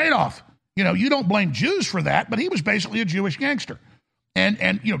 Bernie Madoff, you don't blame Jews for that, but he was basically a Jewish gangster.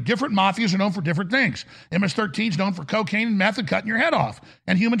 And different mafias are known for different things. MS-13 is known for cocaine and meth and cutting your head off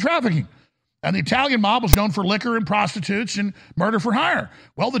and human trafficking. And the Italian mob was known for liquor and prostitutes and murder for hire.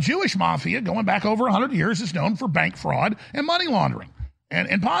 Well, the Jewish mafia, going back over 100 years, is known for bank fraud and money laundering.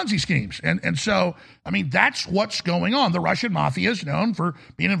 And Ponzi schemes. And so, I mean, that's what's going on. The Russian mafia is known for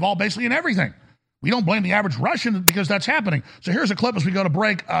being involved basically in everything. We don't blame the average Russian because that's happening. So here's a clip as we go to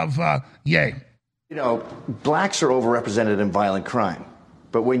break of Ye. Blacks are overrepresented in violent crime.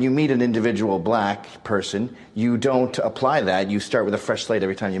 But when you meet an individual black person, you don't apply that. You start with a fresh slate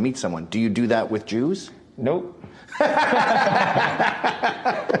every time you meet someone. Do you do that with Jews? Nope.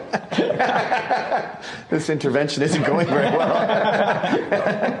 This intervention isn't going very well.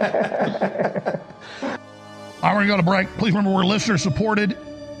 All right, we're going to go to break. Please remember we're listener-supported,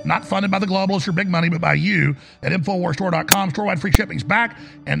 not funded by the globalists or big money, but by you at InfoWarsStore.com. Store-wide free shipping's back,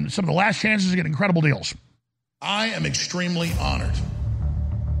 and some of the last chances to get incredible deals. I am extremely honored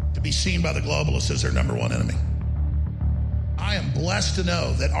to be seen by the globalists as their number one enemy. I am blessed to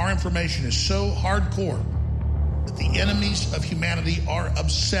know that our information is so hardcore that the enemies of humanity are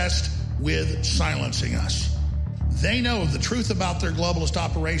obsessed with silencing us. They know if the truth about their globalist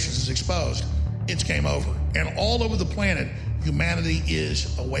operations is exposed, it's game over. And all over the planet, humanity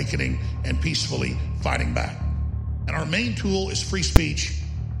is awakening and peacefully fighting back. And our main tool is free speech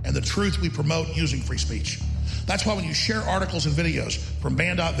and the truth we promote using free speech. That's why when you share articles and videos from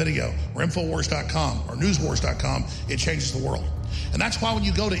Band.video or Infowars.com or Newswars.com, it changes the world. And that's why when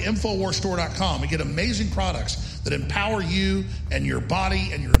you go to InfoWarsStore.com and get amazing products that empower you and your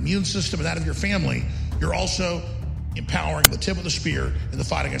body and your immune system and that of your family, you're also empowering the tip of the spear in the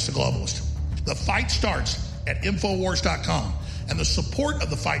fight against the globalist. The fight starts at Infowars.com, and the support of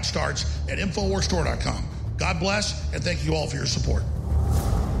the fight starts at InfoWarsStore.com. God bless, and thank you all for your support.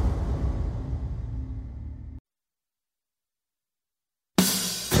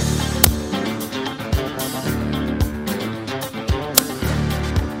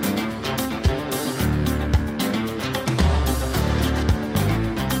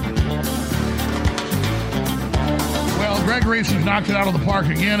 Greg Reese has knocked it out of the park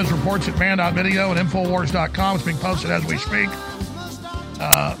again. His reports at Band.video and Infowars.com. It's being posted as we speak.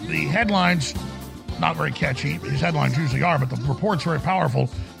 The headlines, not very catchy. His headlines usually are, but the report's very powerful.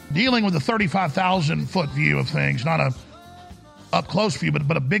 Dealing with the 35,000-foot view of things, not a up-close view,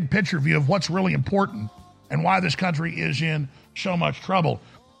 but a big picture view of what's really important and why this country is in so much trouble.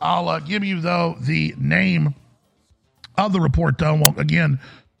 I'll give you, though, the name of the report, though. Well, again,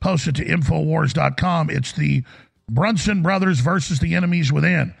 post it to Infowars.com. It's the Brunson Brothers versus the Enemies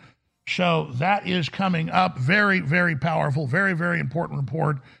Within. So that is coming up. Very, very powerful, very, very important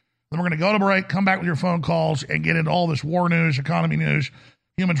report. Then we're going to go to break, come back with your phone calls, and get into all this war news, economy news,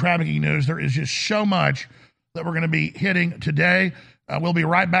 human trafficking news. There is just so much that we're going to be hitting today. We'll be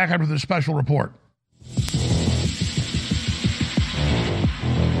right back after this special report.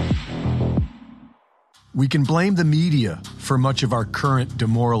 We can blame the media for much of our current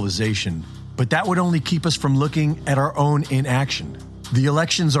demoralization, but that would only keep us from looking at our own inaction. The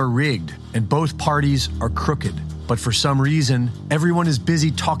elections are rigged, and both parties are crooked. But for some reason, everyone is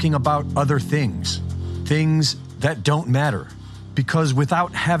busy talking about other things. Things that don't matter. Because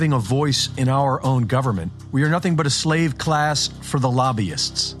without having a voice in our own government, we are nothing but a slave class for the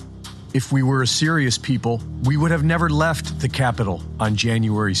lobbyists. If we were a serious people, we would have never left the Capitol on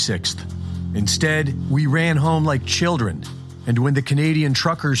January 6th. Instead, we ran home like children. And when the Canadian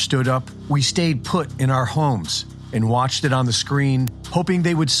truckers stood up, we stayed put in our homes and watched it on the screen, hoping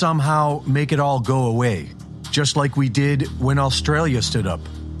they would somehow make it all go away, just like we did when Australia stood up,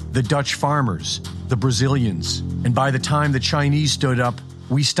 the Dutch farmers, the Brazilians, and by the time the Chinese stood up,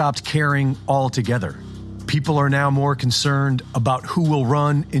 we stopped caring altogether. People are now more concerned about who will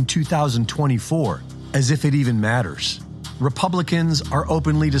run in 2024, as if it even matters. Republicans are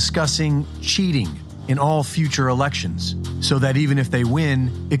openly discussing cheating in all future elections, so that even if they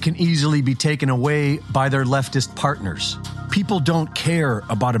win, it can easily be taken away by their leftist partners. People don't care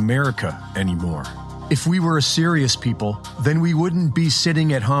about America anymore. If we were a serious people, then we wouldn't be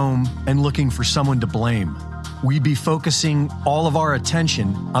sitting at home and looking for someone to blame. We'd be focusing all of our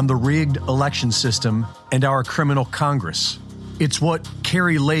attention on the rigged election system and our criminal Congress. It's what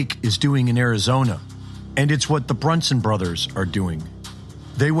Kari Lake is doing in Arizona, and it's what the Brunson brothers are doing.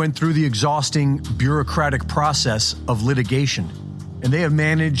 They went through the exhausting bureaucratic process of litigation, and they have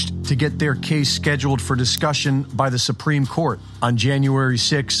managed to get their case scheduled for discussion by the Supreme Court on January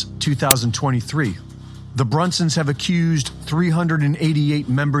 6, 2023. The Brunsons have accused 388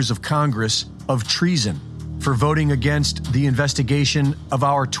 members of Congress of treason for voting against the investigation of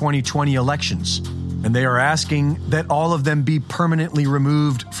our 2020 elections, and they are asking that all of them be permanently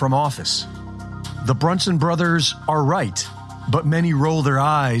removed from office. The Brunson brothers are right, but many roll their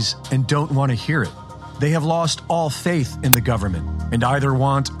eyes and don't want to hear it. They have lost all faith in the government and either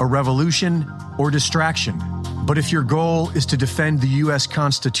want a revolution or distraction. But if your goal is to defend the U.S.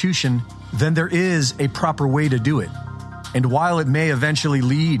 Constitution, then there is a proper way to do it. And while it may eventually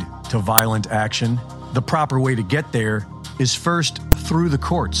lead to violent action, the proper way to get there is first through the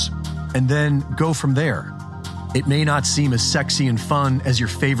courts and then go from there. It may not seem as sexy and fun as your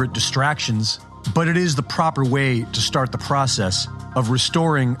favorite distractions, but it is the proper way to start the process of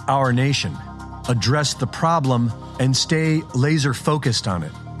restoring our nation, address the problem, and stay laser focused on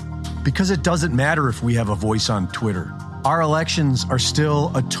it. because it doesn't matter if we have a voice on Twitter. Our elections are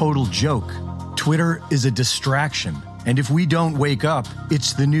still a total joke. Twitter is a distraction. And if we don't wake up,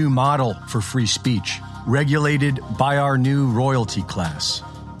 it's the new model for free speech, regulated by our new royalty class.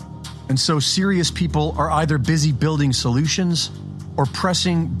 And so serious people are either busy building solutions or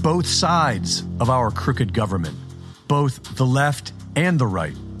pressing both sides of our crooked government, both the left and the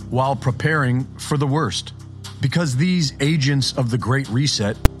right, while preparing for the worst. Because these agents of the Great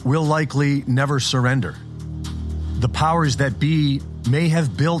Reset will likely never surrender. The powers that be may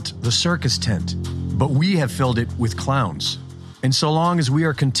have built the circus tent, but we have filled it with clowns. And so long as we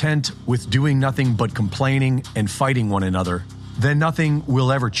are content with doing nothing but complaining and fighting one another, then nothing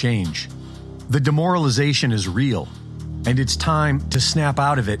will ever change. The demoralization is real, and it's time to snap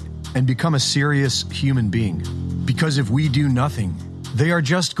out of it and become a serious human being. Because if we do nothing, they are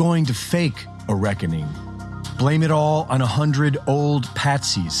just going to fake a reckoning, blame it all on 100 old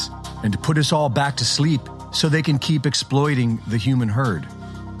patsies, and put us all back to sleep so they can keep exploiting the human herd.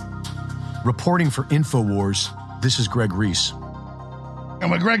 Reporting for InfoWars, this is Greg Reese. And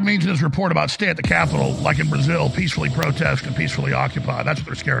what Greg means in his report about stay at the Capitol, like in Brazil, peacefully protest and peacefully occupy. That's what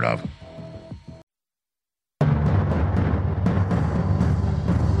they're scared of.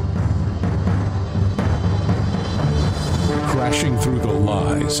 Crashing through the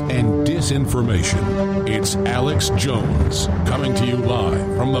lies and disinformation, it's Alex Jones coming to you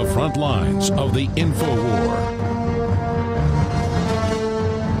live from the front lines of the InfoWar.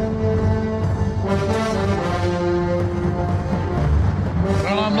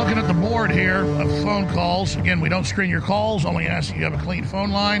 Well, I'm looking at the board here of phone calls. Again, we don't screen your calls, only ask that you have a clean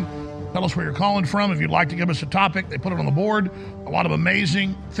phone line. Tell us where you're calling from. If you'd like to give us a topic, they put it on the board. A lot of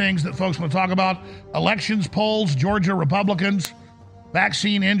amazing things that folks want to talk about. Elections, polls, Georgia Republicans,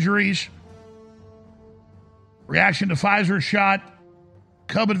 vaccine injuries, reaction to Pfizer shot,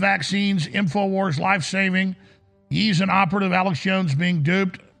 COVID vaccines, InfoWars, life-saving, Yee's an operative, Alex Jones being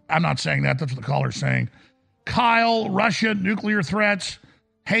duped. I'm not saying that. That's what the caller's saying. Kyle, Russia, nuclear threats,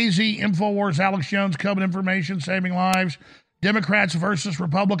 Hazy, InfoWars, Alex Jones, COVID information, saving lives, Democrats versus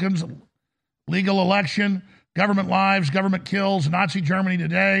Republicans, legal election, government lives, government kills, Nazi Germany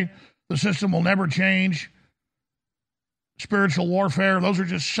today, the system will never change, spiritual warfare. Those are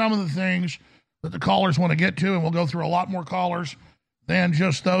just some of the things that the callers want to get to, and we'll go through a lot more callers than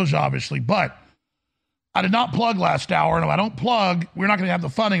just those, obviously. But I did not plug last hour, and if I don't plug, we're not going to have the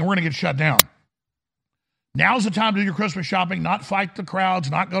funding, and we're going to get shut down. Now's the time to do your Christmas shopping, not fight the crowds,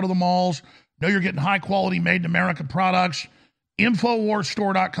 not go to the malls. Know you're getting high-quality, made-in-America products.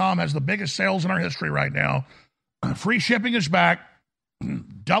 InfoWarsStore.com has the biggest sales in our history right now. Free shipping is back,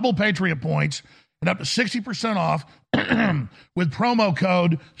 double Patriot points, and up to 60% off with promo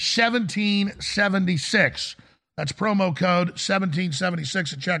code 1776. That's promo code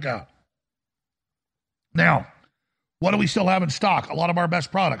 1776 at checkout. Now, what do we still have in stock? A lot of our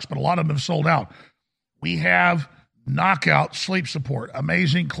best products, but a lot of them have sold out. We have Knockout Sleep Support.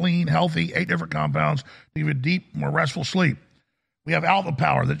 Amazing, clean, healthy, 8 different compounds to give you deep, more restful sleep. We have Alpha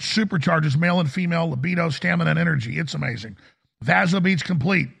Power that supercharges male and female libido, stamina, and energy. It's amazing. VasoBeats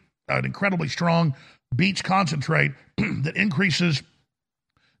Complete, an incredibly strong beats concentrate that increases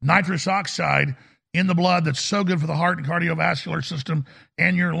nitrous oxide in the blood that's so good for the heart and cardiovascular system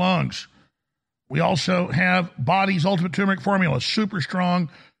and your lungs. We also have Body's Ultimate Turmeric Formula, super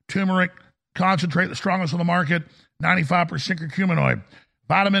strong turmeric concentrate, the strongest on the market, 95% curcuminoid.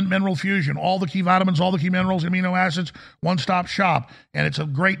 Vitamin Mineral Fusion, all the key vitamins, all the key minerals, amino acids, one-stop shop. And it's a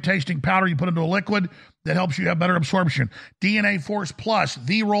great tasting powder you put into a liquid that helps you have better absorption. DNA Force Plus,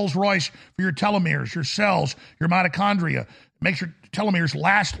 the Rolls Royce for your telomeres, your cells, your mitochondria. Makes your telomeres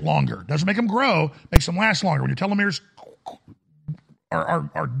last longer. Doesn't make them grow, makes them last longer. When your telomeres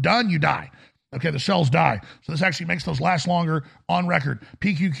are done, you die. Okay, the cells die. So this actually makes those last longer on record.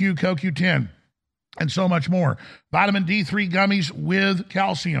 PQQ, CoQ10. And so much more. Vitamin D3 gummies with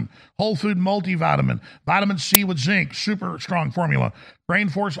calcium. Whole food multivitamin. Vitamin C with zinc. Super strong formula. Brain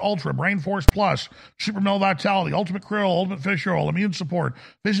Force Ultra. Brain Force Plus. Super Male Vitality. Ultimate Krill. Ultimate Fish Oil. Immune Support.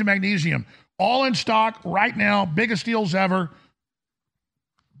 Vision Magnesium. All in stock right now. Biggest deals ever.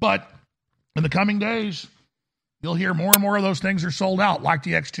 But in the coming days, you'll hear more and more of those things are sold out. Like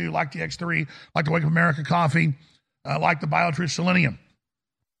the X2, like the X3, like the Wake Up America Coffee, like the BioTruth Selenium.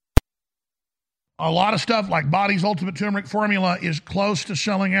 A lot of stuff like Body's Ultimate Turmeric Formula is close to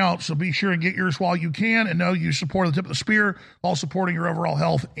selling out, so be sure and get yours while you can, and know you support the tip of the spear while supporting your overall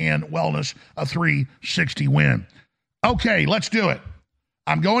health and wellness, a 360 win. Okay, let's do it.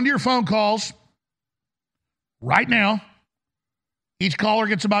 I'm going to your phone calls right now. Each caller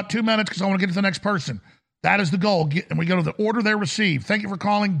gets about 2 minutes because I want to get to the next person. That is the goal. And we go to the order they receive. Thank you for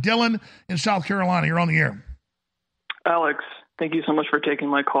calling. Dylan in South Carolina. You're on the air. Alex, thank you so much for taking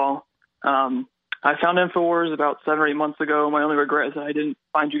my call. I found InfoWars about 7 or 8 months ago. My only regret is that I didn't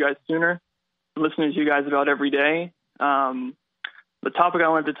find you guys sooner. I'm listening to you guys about every day. The topic I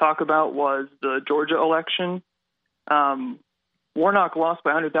wanted to talk about was the Georgia election. Warnock lost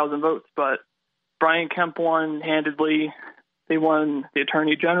by 100,000 votes, but Brian Kemp won handedly. They won. The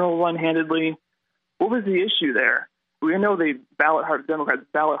Attorney General won handedly. What was the issue there? We know they Democrats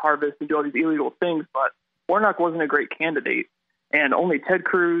ballot harvest and do all these illegal things, but Warnock wasn't a great candidate. And only Ted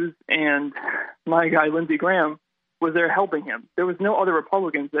Cruz and my guy, Lindsey Graham, was there helping him. There was no other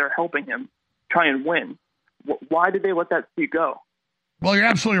Republicans there helping him try and win. Why did they let that seat go? Well, you're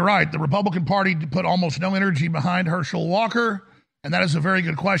absolutely right. The Republican Party put almost no energy behind Herschel Walker, and that is a very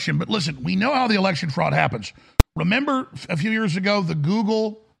good question. But listen, we know how the election fraud happens. Remember a few years ago, the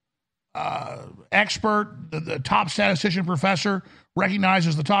Google expert, the top statistician professor, recognized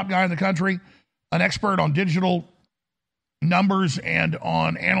as the top guy in the country, an expert on digital numbers and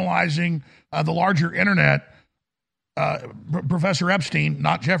on analyzing the larger internet, Professor Epstein,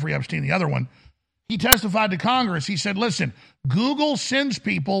 not Jeffrey Epstein, the other one. He testified to Congress. He said, listen, Google sends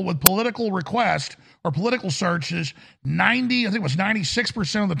people with political requests or political searches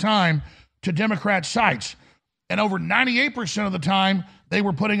 96% of the time to Democrat sites. And over 98% of the time, they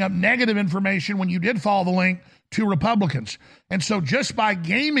were putting up negative information when you did follow the link to Republicans. And so just by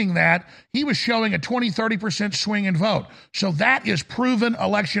gaming that, he was showing a 20-30% swing in vote. So that is proven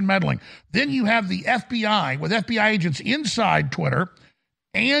election meddling. Then you have the FBI, with FBI agents inside Twitter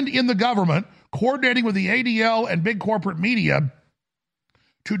and in the government, coordinating with the ADL and big corporate media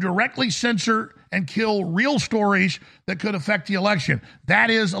to directly censor and kill real stories that could affect the election. That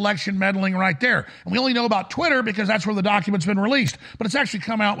is election meddling right there. And we only know about Twitter because that's where the document's been released. But it's actually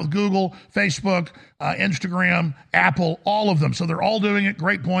come out with Google, Facebook, Instagram, Apple, all of them. So they're all doing it.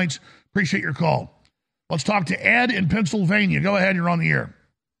 Great points. Appreciate your call. Let's talk to Ed in Pennsylvania. Go ahead. You're on the air.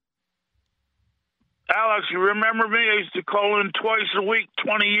 Alex, you remember me? I used to call in twice a week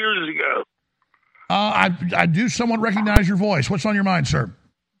 20 years ago. I do somewhat recognize your voice. What's on your mind, sir?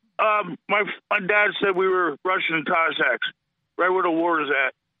 My dad said we were Russian Cossacks, right where the war is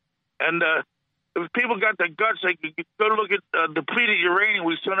at. And if people got the guts, they could go look at depleted uranium.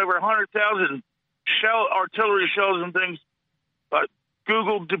 We sent over 100,000 artillery shells and things.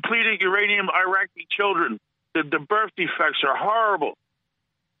 Google depleted uranium Iraqi children. The birth defects are horrible.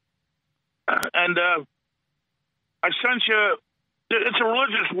 And I sent you. It's a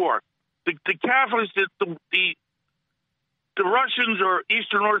religious war. The Catholics, the Russians or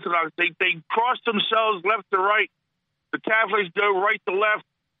Eastern Orthodox, they cross themselves left to right. The Catholics go right to left.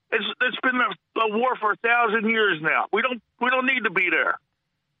 It's been a war for 1,000 years now. We don't need to be there.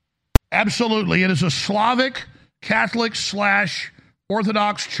 Absolutely, it is a Slavic Catholic /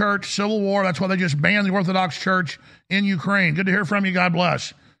 Orthodox Church civil war. That's why they just banned the Orthodox Church in Ukraine. Good to hear from you. God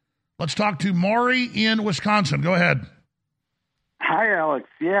bless. Let's talk to Maury in Wisconsin. Go ahead. Hi, Alex.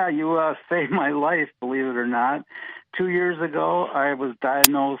 Yeah, you saved my life, believe it or not. 2 years ago, I was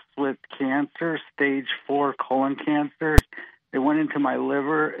diagnosed with cancer, stage 4 colon cancer. It went into my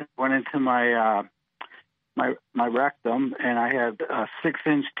liver, it went into my my rectum, and I had a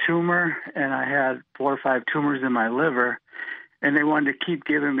 6-inch tumor, and I had 4 or 5 tumors in my liver. And they wanted to keep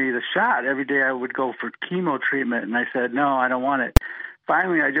giving me the shot. Every day I would go for chemo treatment, and I said, no, I don't want it.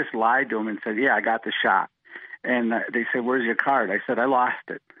 Finally, I just lied to them and said, yeah, I got the shot. And they said, where's your card? I said, I lost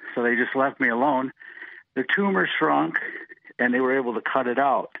it. So they just left me alone. The tumor shrunk, and they were able to cut it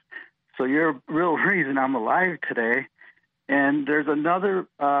out. So you're a real reason I'm alive today. And there's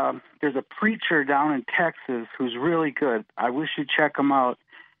there's a preacher down in Texas who's really good. I wish you'd check him out.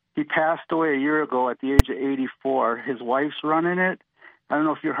 He passed away a year ago at the age of 84. His wife's running it. I don't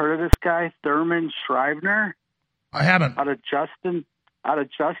know if you heard of this guy, Thurman Schreiber. I haven't. Out of Justin,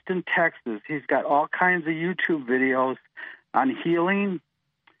 Texas. He's got all kinds of YouTube videos on healing,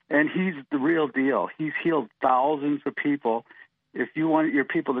 and he's the real deal. He's healed thousands of people. If you want your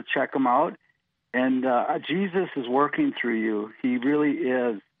people to check him out, and Jesus is working through you. He really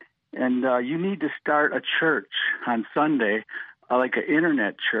is. And you need to start a church on Sunday, like an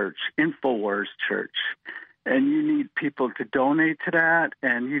internet church, InfoWars church. And you need people to donate to that,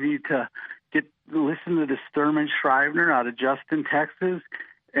 and you need to listen to this Thurman Schreiber out of Justin, Texas,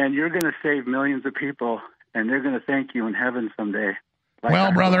 and you're going to save millions of people, and they're going to thank you in heaven someday.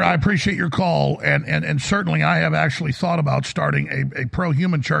 Well, brother, I appreciate your call, and certainly I have actually thought about starting a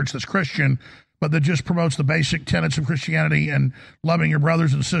pro-human church that's Christian, but that just promotes the basic tenets of Christianity and loving your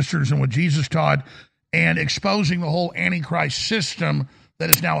brothers and sisters and what Jesus taught, and exposing the whole Antichrist system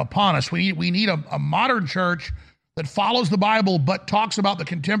that is now upon us. We need a modern church that follows the Bible but talks about the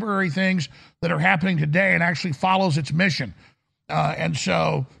contemporary things that are happening today and actually follows its mission. And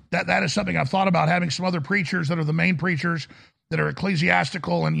so that is something I've thought about, having some other preachers that are the main preachers that are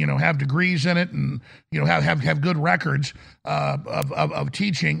ecclesiastical and, have degrees in it and, have good records of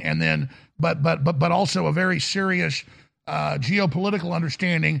teaching. And then, but also a very serious geopolitical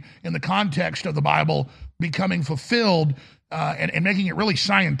understanding in the context of the Bible becoming fulfilled and making it really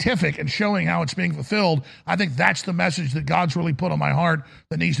scientific and showing how it's being fulfilled. I think that's the message that God's really put on my heart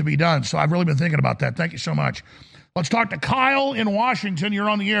that needs to be done. So I've really been thinking about that. Thank you so much. Let's talk to Kyle in Washington. You're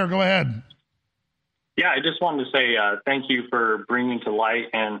on the air. Go ahead. Yeah, I just wanted to say thank you for bringing to light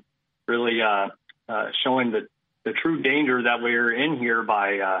and really showing the true danger that we're in here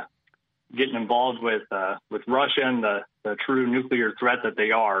by getting involved with Russia and the true nuclear threat that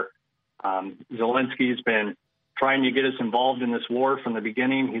they are. Zelensky's been trying to get us involved in this war from the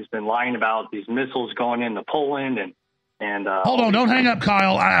beginning. He's been lying about these missiles going into Poland and hold on, don't hang up,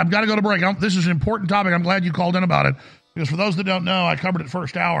 Kyle. I've got to go to break. This is an important topic. I'm glad you called in about it, because for those that don't know, I covered it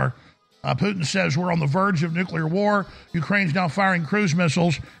first hour. Putin says we're on the verge of nuclear war. Ukraine's now firing cruise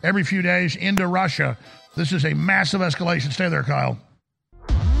missiles every few days into Russia. This is a massive escalation. Stay there, Kyle.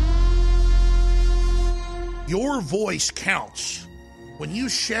 Your voice counts. When you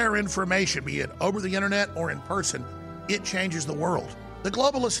share information, be it over the internet or in person, it changes the world. The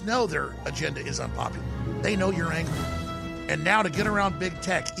globalists know their agenda is unpopular. They know you're angry. And now to get around big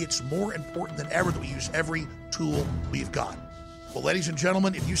tech, it's more important than ever that we use every tool we've got. Well, ladies and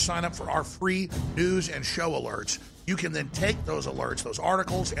gentlemen, if you sign up for our free news and show alerts, you can then take those alerts, those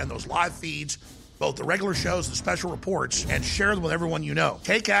articles, and those live feeds, both the regular shows and special reports, and share them with everyone you know.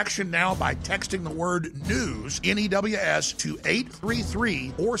 Take action now by texting the word NEWS, N-E-W-S, to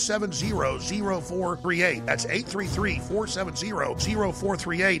 833-470-0438. That's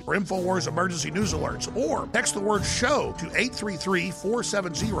 833-470-0438 for InfoWars Emergency News Alerts. Or text the word SHOW to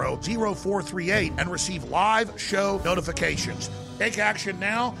 833-470-0438 and receive live show notifications. Take action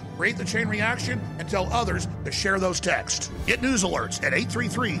now, create the chain reaction, and tell others to share those texts. Get news alerts at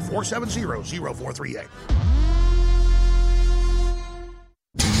 833-470-0438.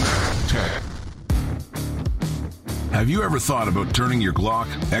 Have you ever thought about turning your Glock,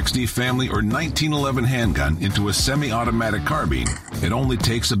 XD Family, or 1911 handgun into a semi-automatic carbine? It only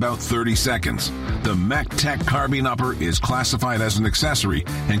takes about 30 seconds. The MacTech Carbine Upper is classified as an accessory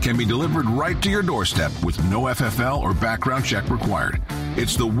and can be delivered right to your doorstep with no FFL or background check required.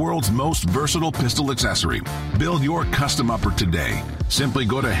 It's the world's most versatile pistol accessory. Build your custom upper today. Simply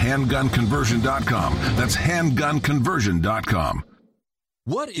go to handgunconversion.com. That's handgunconversion.com.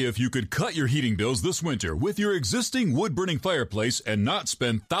 What if you could cut your heating bills this winter with your existing wood-burning fireplace and not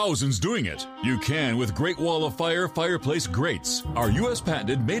spend thousands doing it? You can with Great Wall of Fire fireplace grates. Our U.S.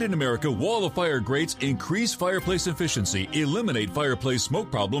 patented made-in-America Wall of Fire grates increase fireplace efficiency, eliminate fireplace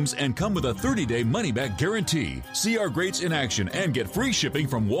smoke problems, and come with a 30-day money-back guarantee. See our grates in action and get free shipping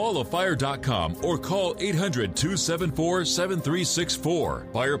from walloffire.com or call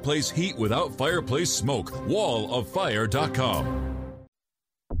 800-274-7364. Fireplace heat without fireplace smoke. walloffire.com.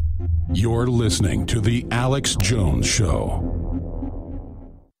 You're listening to The Alex Jones Show.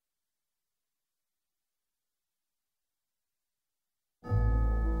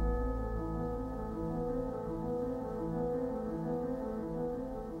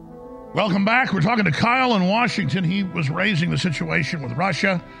 Welcome back. We're talking to Kyle in Washington. He was raising the situation with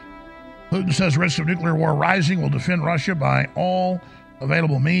Russia. Putin says risks of nuclear war rising, will defend Russia by all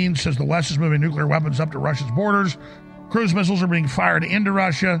available means, says the West is moving nuclear weapons up to Russia's borders. Cruise missiles are being fired into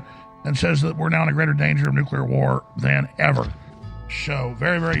Russia, and says that we're now in a greater danger of nuclear war than ever. So,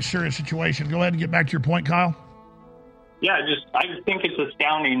 very, very serious situation. Go ahead and get back to your point, Kyle. Yeah, I just think it's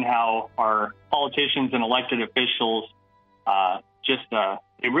astounding how our politicians and elected officials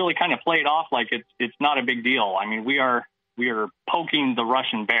they really kind of play it off like it's not a big deal. I mean, we are poking the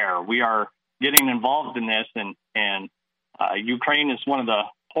Russian bear. We are getting involved in this, and Ukraine is one of the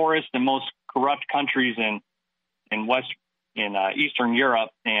poorest and most corrupt countries in Eastern Europe,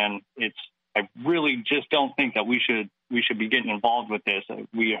 and I really just don't think that we should be getting involved with this.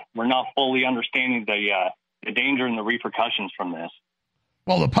 We're not fully understanding the danger and the repercussions from this.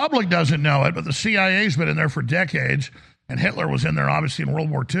 Well, the public doesn't know it, but the CIA's been in there for decades, and Hitler was in there obviously in World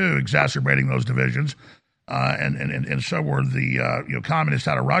War II, exacerbating those divisions, and so were the communists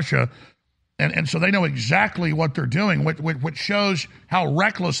out of Russia, and so they know exactly what they're doing, which shows how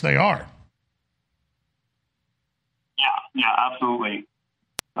reckless they are. Yeah, absolutely.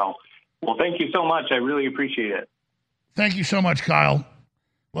 So, well, thank you so much. I really appreciate it. Thank you so much, Kyle.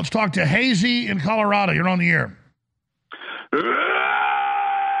 Let's talk to Hazy in Colorado. You're on the air.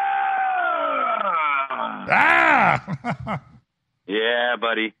 Ah! Yeah,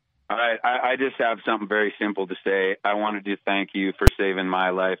 buddy. All right, I just have something very simple to say. I wanted to thank you for saving my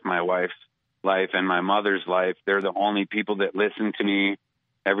life, my wife's life, and my mother's life. They're the only people that listen to me.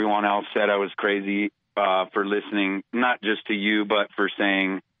 Everyone else said I was crazy for listening, not just to you, but for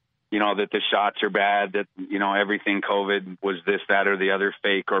saying, that the shots are bad, that, everything COVID was this, that, or the other,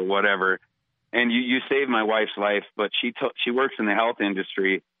 fake or whatever. And you saved my wife's life, but she works in the health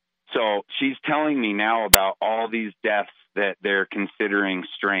industry. So she's telling me now about all these deaths that they're considering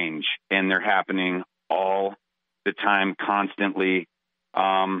strange, and they're happening all the time, constantly.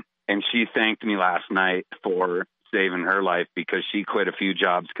 And she thanked me last night for saving her life because she quit a few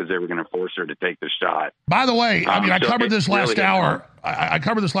jobs because they were going to force her to take the shot. By the way, I covered this last really hour. I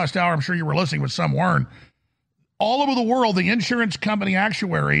covered this last hour. I'm sure you were listening, but some weren't. All over the world, the insurance company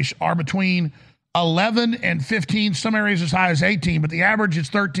actuaries are between 11 and 15, some areas as high as 18, but the average is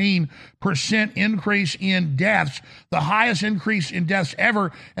 13% increase in deaths, the highest increase in deaths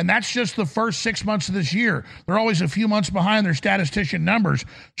ever, and that's just the first 6 months of this year. They're always a few months behind their statistician numbers.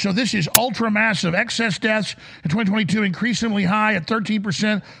 So this is ultra-massive. Excess deaths in 2022 increasingly high at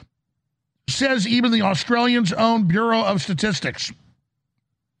 13%, says even the Australians' own Bureau of Statistics.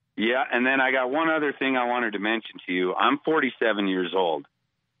 Yeah, and then I got one other thing I wanted to mention to you. I'm 47 years old,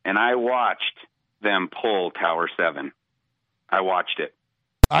 and I watched them pull Tower 7. I watched it.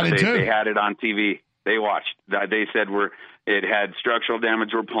 I did too. They had it on TV. They watched. They said it had structural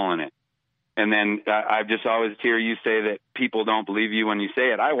damage. We're pulling it. And then I just always hear you say that people don't believe you when you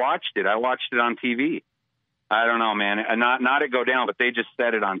say it. I watched it. I watched it on TV. I don't know, man. Not it go down, but they just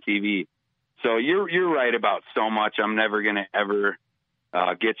said it on TV. So you're right about so much. I'm never going to ever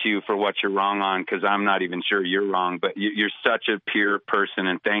get you for what you're wrong on, because I'm not even sure you're wrong. But you're such a pure person,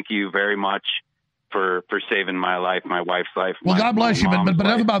 and thank you very much for saving my life, my wife's life. Well, God bless you, but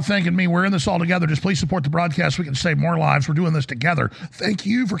enough about thanking me. We're in this all together. Just please support the broadcast. We can save more lives. We're doing this together. Thank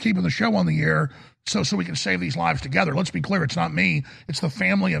you for keeping the show on the air so we can save these lives together. Let's be clear. It's not me. It's the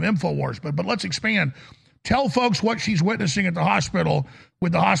family of InfoWars. But let's expand. Tell folks what she's witnessing at the hospital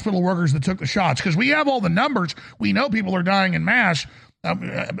with the hospital workers that took the shots, because we have all the numbers. We know people are dying en masse. I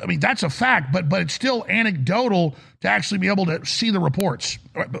mean, that's a fact, but it's still anecdotal to actually be able to see the reports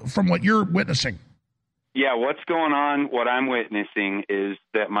from what you're witnessing. Yeah, what's going on, what I'm witnessing is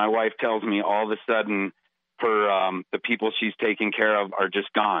that my wife tells me all of a sudden the people she's taking care of are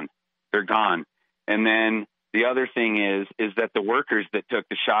just gone. They're gone. And then the other thing is that the workers that took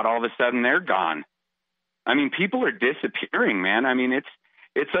the shot, all of a sudden they're gone. I mean, people are disappearing, man. I mean,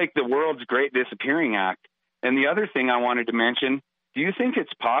 it's like the world's great disappearing act. And the other thing I wanted to mention, do you think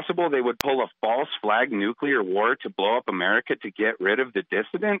it's possible they would pull a false flag nuclear war to blow up America to get rid of the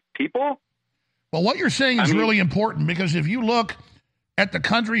dissident people? Well, what you're saying is really important, because if you look at the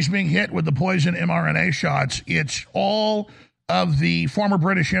countries being hit with the poison mRNA shots, it's all of the former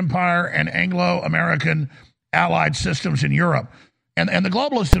British Empire and Anglo-American allied systems in Europe. And the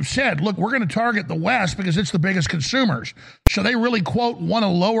globalists have said, look, we're going to target the West because it's the biggest consumers. So they really, quote, want to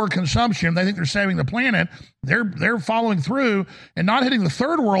lower consumption. They think they're saving the planet. They're following through and not hitting the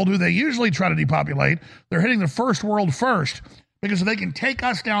third world, who they usually try to depopulate. They're hitting the first world first, because if they can take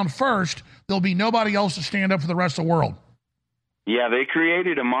us down first, there'll be nobody else to stand up for the rest of the world. Yeah, they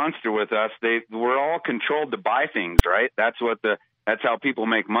created a monster with us. We're all controlled to buy things, right? That's how people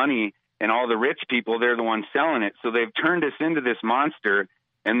make money. And all the rich people, they're the ones selling it. So they've turned us into this monster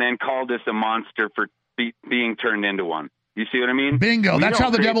and then called us a monster for being turned into one. You see what I mean? Bingo. That's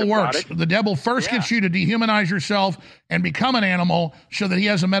how the devil works. The devil first gets you to dehumanize yourself and become an animal so that he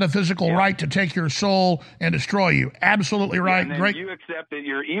has a metaphysical right to take your soul and destroy you. Absolutely right. And then Great. You accept that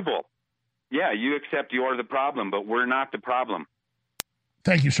you're evil. Yeah, you accept you're the problem, but we're not the problem.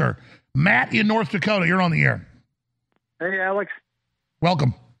 Thank you, sir. Matt in North Dakota, you're on the air. Hey, Alex.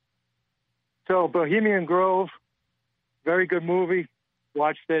 Welcome. So, Bohemian Grove, very good movie.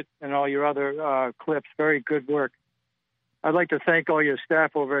 Watched it and all your other clips. Very good work. I'd like to thank all your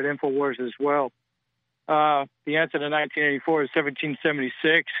staff over at InfoWars as well. The answer to 1984 is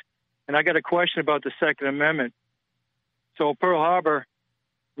 1776. And I got a question about the Second Amendment. So, Pearl Harbor,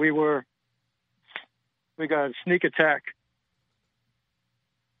 we got a sneak attack,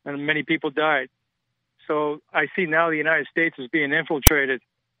 and many people died. So I see now the United States is being infiltrated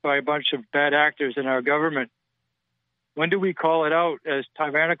by a bunch of bad actors in our government. When do we call it out as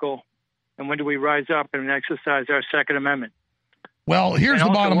tyrannical, and when do we rise up and exercise our Second Amendment? Well, here's the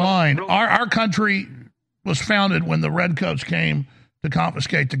bottom line. Our country was founded when the Redcoats came to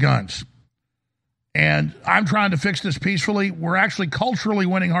confiscate the guns. And I'm trying to fix this peacefully. We're actually culturally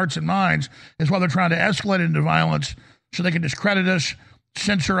winning hearts and minds. Is why they're trying to escalate into violence so they can discredit us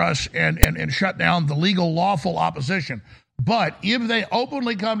censor us and shut down the legal, lawful opposition. But if they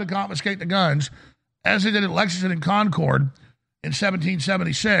openly come to confiscate the guns, as they did at Lexington and Concord in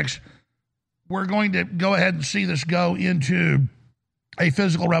 1776, we're going to go ahead and see this go into a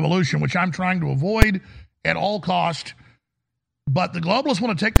physical revolution, which I'm trying to avoid at all cost. But the globalists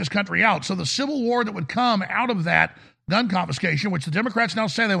want to take this country out. So the civil war that would come out of that gun confiscation, which the Democrats now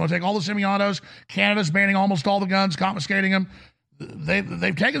say they want to take all the semi-autos, Canada's banning almost all the guns, confiscating them.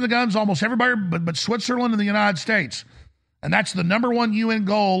 They've taken the guns, almost everybody but Switzerland and the United States. And that's the number one UN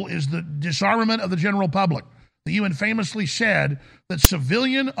goal, is the disarmament of the general public. The UN famously said that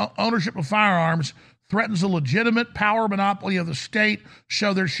civilian ownership of firearms threatens the legitimate power monopoly of the state,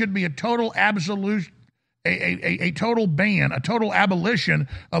 so there should be a total absolute, a total ban, a total abolition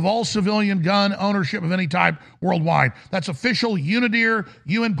of all civilian gun ownership of any type worldwide. That's official UNIDIR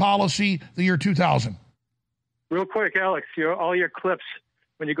UN policy, the year 2000. Real quick, Alex, all your clips,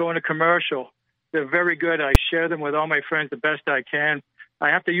 when you go into commercial, they're very good. I share them with all my friends the best I can. I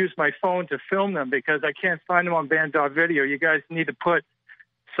have to use my phone to film them because I can't find them on Band.video. You guys need to put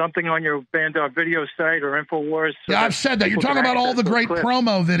something on your Band.video site or InfoWars. Yeah, I've said that. You're talking about all the great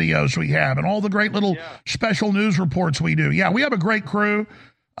promo videos we have and all the great little special news reports we do. Yeah, we have a great crew,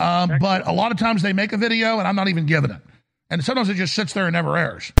 but a lot of times they make a video and I'm not even giving it. And sometimes it just sits there and never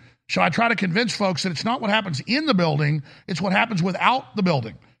airs. So I try to convince folks that it's not what happens in the building, it's what happens without the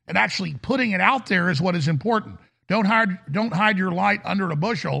building. And actually putting it out there is what is important. Don't hide your light under a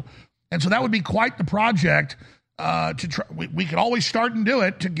bushel. And so that would be quite the project to try. We could always start and do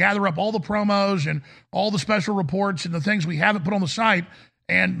it, to gather up all the promos and all the special reports and the things we haven't put on the site,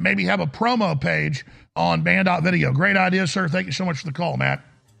 and maybe have a promo page on Band.video. Great idea, sir. Thank you so much for the call, Matt.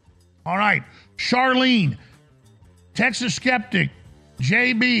 All right. Charlene, Texas Skeptic,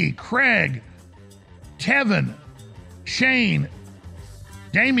 JB, Craig, Tevin, Shane,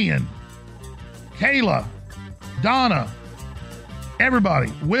 Damien, Kayla, Donna,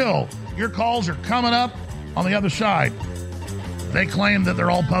 everybody, Will, your calls are coming up on the other side. They claim that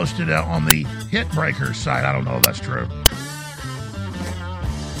they're all posted on the Hit Breakers site. I don't know if that's true.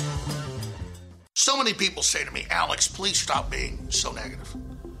 So many people say to me, Alex, please stop being so negative.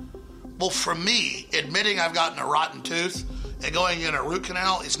 Well, for me, admitting I've gotten a rotten tooth and going in a root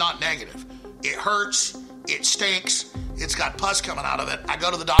canal is not negative. It hurts. It stinks. It's got pus coming out of it. I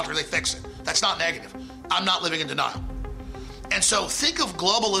go to the doctor, they fix it. That's not negative. I'm not living in denial. And so think of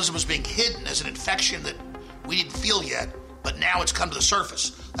globalism as being hidden as an infection that we didn't feel yet, but now it's come to the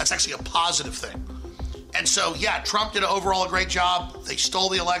surface. That's actually a positive thing. And so, yeah, Trump did overall a great job. They stole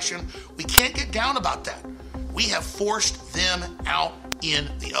the election. We can't get down about that. We have forced them out in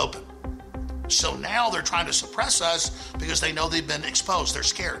the open. So now they're trying to suppress us because they know they've been exposed. They're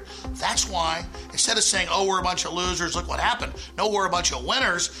scared. That's why, instead of saying, oh, we're a bunch of losers, look what happened. No, we're a bunch of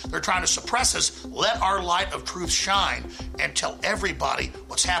winners. They're trying to suppress us. Let our light of truth shine and tell everybody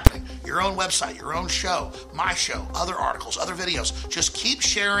what's happening. Your own website, your own show, my show, other articles, other videos. Just keep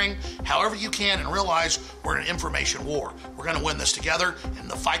sharing however you can and realize we're in an information war. We're going to win this together,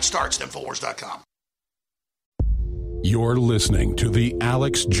 and the fight starts at Infowars.com. You're listening to The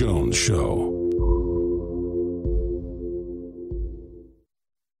Alex Jones Show.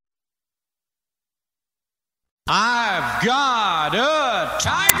 I've got a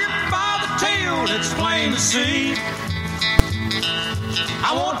tiger by the tail, it's plain to see.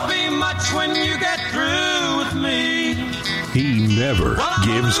 I won't be much when you get through with me. He never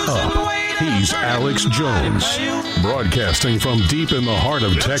gives up. He's Alex Jones, broadcasting from deep in the heart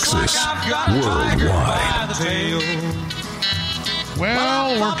of Texas, worldwide.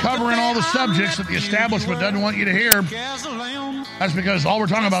 Well, we're covering all the subjects that the establishment doesn't want you to hear. That's because all we're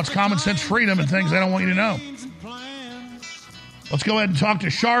talking about is common sense freedom and things they don't want you to know. Let's go ahead and talk to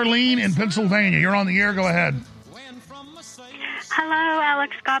Charlene in Pennsylvania. You're on the air. Go ahead. Hello,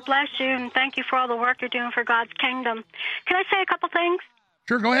 Alex. God bless you, and thank you for all the work you're doing for God's kingdom. Can I say a couple things?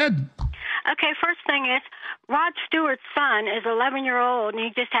 Sure, go ahead. Okay, first thing is, Rod Stewart's son is 11-year-old, and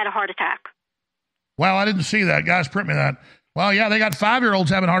he just had a heart attack. Wow, I didn't see that. Guys, print me that. Well, yeah, they got 5-year-olds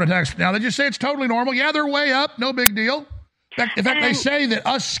having heart attacks now. They just say it's totally normal. Yeah, they're way up. No big deal. In fact, they say that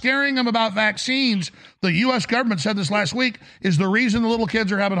us scaring them about vaccines, the U.S. government said this last week, is the reason the little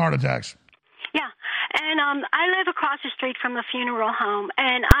kids are having heart attacks. Yeah, and I live across the street from a funeral home,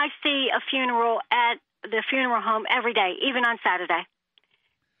 and I see a funeral at the funeral home every day, even on Saturday.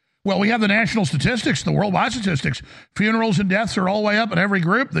 Well, we have the national statistics, the worldwide statistics. Funerals and deaths are all the way up in every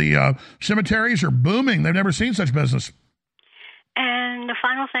group. The cemeteries are booming. They've never seen such business. And the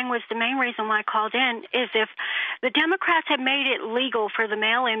final thing was the main reason why I called in is if The Democrats have made it legal for the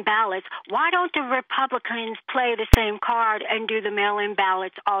mail-in ballots. Why don't the Republicans play the same card and do the mail-in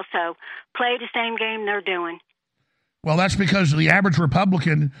ballots also? Play the same game they're doing. Well, that's because the average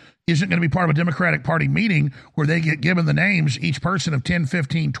Republican isn't going to be part of a Democratic Party meeting where they get given the names, each person, of 10,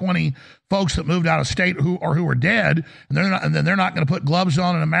 15, 20 folks that moved out of state who are dead, and then they're not going to put gloves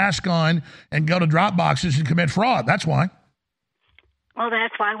on and a mask on and go to drop boxes and commit fraud. That's why. Well,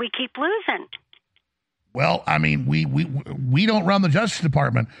 that's why we keep losing. Well, I mean, we don't run the Justice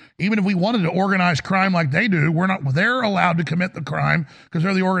Department. Even if we wanted to organize crime like they do, they're allowed to commit the crime because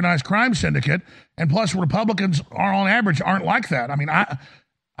they're the organized crime syndicate. And plus, Republicans on average aren't like that. I mean,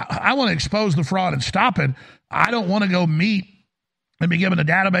 I want to expose the fraud and stop it. I don't want to go meet and be given a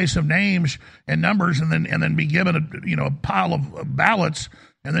database of names and numbers and then be given a pile of ballots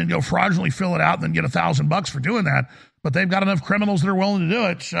and then go fraudulently fill it out and then get $1,000 for doing that. But they've got enough criminals that are willing to do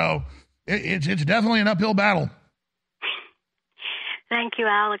it. So it's definitely an uphill battle. Thank you,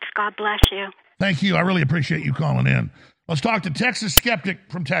 Alex. God bless you. Thank you. I really appreciate you calling in. Let's talk to Texas Skeptic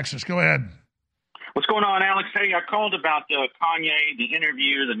from Texas. Go ahead. What's going on, Alex? Hey, I called about Kanye, the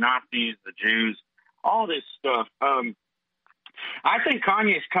interview, the Nazis, the Jews, all this stuff. I think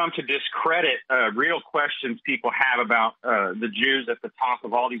Kanye's come to discredit real questions people have about the Jews at the top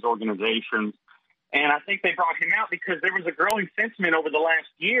of all these organizations. And I think they brought him out because there was a growing sentiment over the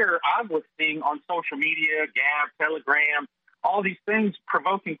last year I was seeing on social media, Gab, Telegram, all these things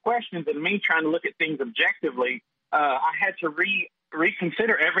provoking questions, and me trying to look at things objectively. I had to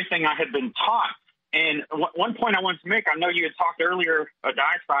reconsider everything I had been taught. And one point I wanted to make, I know you had talked earlier, a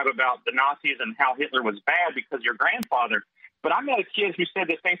diatribe about the Nazis and how Hitler was bad because your grandfather. But I met a kid who said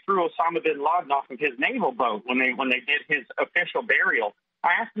that they threw Osama bin Laden off of his naval boat when they did his official burial.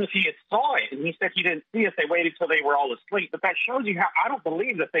 I asked him if he had saw it, and he said he didn't see it. They waited till they were all asleep. But that shows you how I don't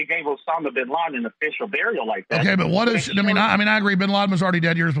believe that they gave Osama bin Laden an official burial like that. Okay, but what is? I mean, I agree. Bin Laden was already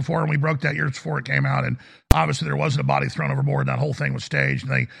dead years before, and we broke that years before it came out. And obviously, there wasn't a body thrown overboard. That whole thing was staged,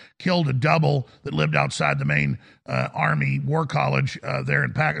 and they killed a double that lived outside the main Army War College there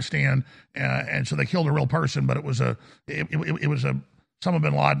in Pakistan, and so they killed a real person. But it was a Osama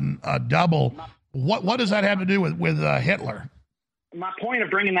bin Laden double. What does that have to do with Hitler? My point of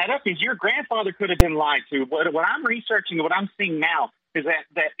bringing that up is your grandfather could have been lied to. What I'm researching and what I'm seeing now is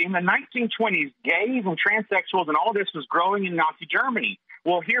that in the 1920s, gays and transsexuals and all this was growing in Nazi Germany.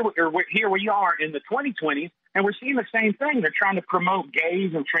 Well, here we are in the 2020s, and we're seeing the same thing. They're trying to promote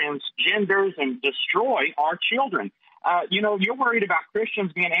gays and transgenders and destroy our children. You're worried about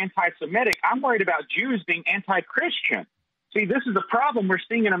Christians being anti-Semitic. I'm worried about Jews being anti-Christian. See, this is the problem we're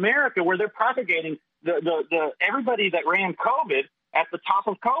seeing in America, where they're propagating the everybody that ran COVID. At the top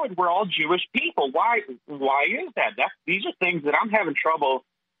of COVID, we're all Jewish people. Why is that? These are things that I'm having trouble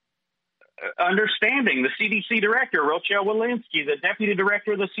understanding. The CDC director, Rochelle Walensky, the deputy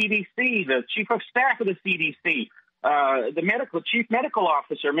director of the CDC, the chief of staff of the CDC, the chief medical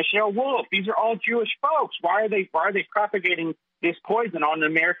officer, Michelle Wolf. These are all Jewish folks. Why are they propagating this poison on the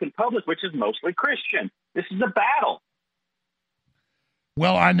American public, which is mostly Christian? This is a battle.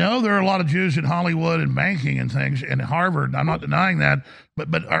 Well, I know there are a lot of Jews in Hollywood and banking and things, and Harvard. I'm not denying that.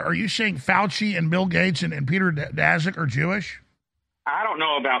 But are you saying Fauci and Bill Gates and Peter Daszak are Jewish? I don't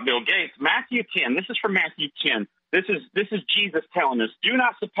know about Bill Gates. Matthew 10. This is from Matthew 10. This is Jesus telling us, "Do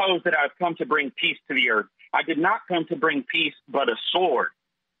not suppose that I have come to bring peace to the earth. I did not come to bring peace, but a sword."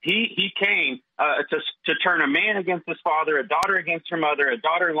 He came to turn a man against his father, a daughter against her mother, a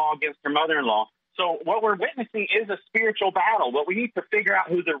daughter-in-law against her mother-in-law. So what we're witnessing is a spiritual battle. What we need to figure out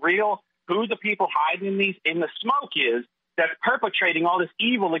who the people hiding in the smoke is that's perpetrating all this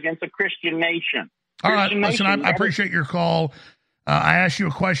evil against a Christian nation. All right, listen, I appreciate your call. I asked you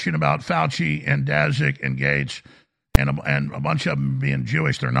a question about Fauci and Daszak and Gates and a bunch of them being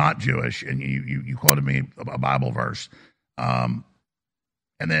Jewish. They're not Jewish, and you quoted me a Bible verse. And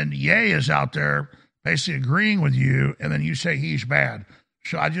then Ye is out there basically agreeing with you, and then you say he's bad.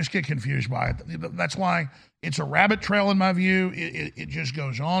 So I just get confused by it. That's why it's a rabbit trail in my view. It just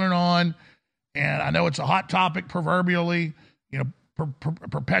goes on. And I know it's a hot topic proverbially,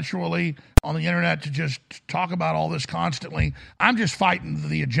 perpetually on the internet to just talk about all this constantly. I'm just fighting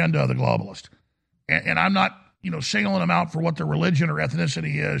the agenda of the globalist. And I'm not, singling them out for what their religion or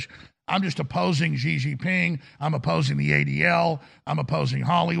ethnicity is. I'm just opposing Xi Jinping. I'm opposing the ADL. I'm opposing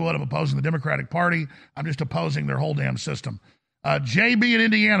Hollywood. I'm opposing the Democratic Party. I'm just opposing their whole damn system. JB in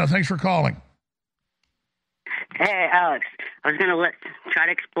Indiana, thanks for calling. Hey, Alex. I was going to try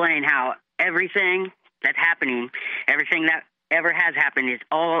to explain how everything that's happening, everything that ever has happened is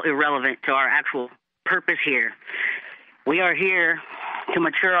all irrelevant to our actual purpose here. We are here to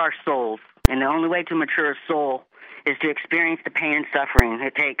mature our souls, and the only way to mature a soul is to experience the pain and suffering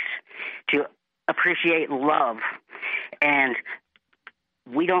it takes to appreciate love. And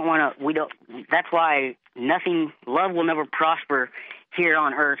that's why love will never prosper here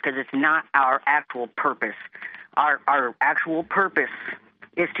on earth, because it's not our actual purpose. Our actual purpose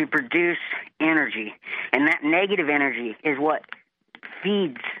is to produce energy, and that negative energy is what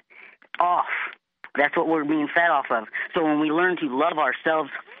feeds off. That's what we're being fed off of. So when we learn to love ourselves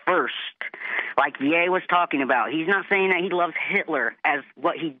first, like Ye was talking about, he's not saying that he loves Hitler as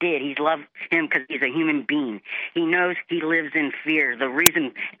what he did. He loves him because he's a human being. He knows he lives in fear. The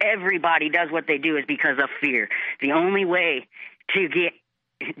reason everybody does what they do is because of fear. The only way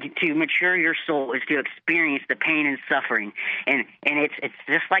to mature your soul is to experience the pain and suffering, and it's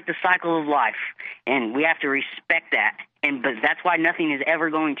just like the cycle of life, and we have to respect that. But that's why nothing is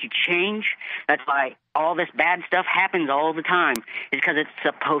ever going to change. That's why all this bad stuff happens all the time, is because it's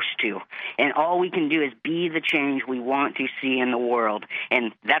supposed to. And all we can do is be the change we want to see in the world,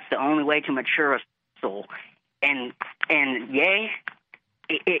 and that's the only way to mature a soul. And Ye,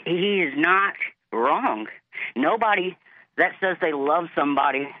 he is not wrong. Nobody that says they love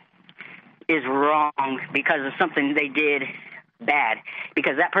somebody is wrong because of something they did bad,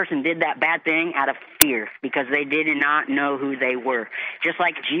 because that person did that bad thing out of fear, because they did not know who they were. Just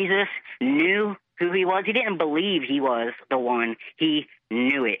like Jesus knew who he was. He didn't believe he was the one. He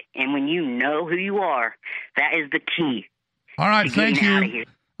knew it. And when you know who you are, that is the key. All right, thank you.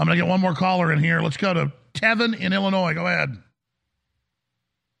 I'm going to get one more caller in here. Let's go to Kevin in Illinois. Go ahead.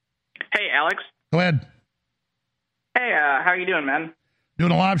 Hey, Alex. Go ahead. Hey, how are you doing, man?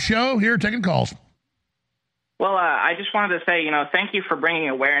 Doing a live show here, taking calls. Well, I just wanted to say, thank you for bringing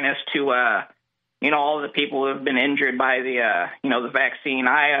awareness to, all the people who have been injured by the, the vaccine.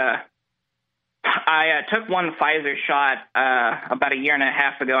 I took one Pfizer shot about a year and a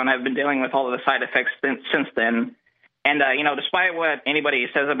half ago, and I've been dealing with all of the side effects since then. And, despite what anybody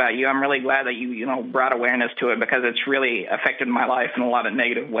says about you, I'm really glad that you brought awareness to it, because it's really affected my life in a lot of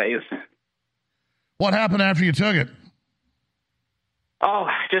negative ways. What happened after you took it? Oh,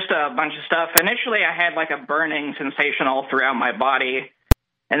 just a bunch of stuff. Initially, I had like a burning sensation all throughout my body.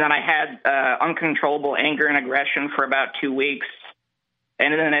 And then I had uncontrollable anger and aggression for about 2 weeks.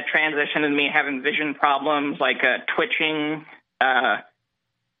 And then it transitioned to me having vision problems, like twitching.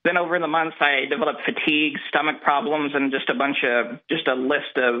 Then over the months, I developed fatigue, stomach problems, and just a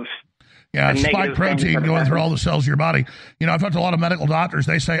list of spike protein going through all the cells of your body. I've talked to a lot of medical doctors.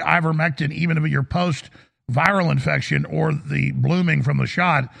 They say ivermectin, even if you're post-viral infection or the blooming from the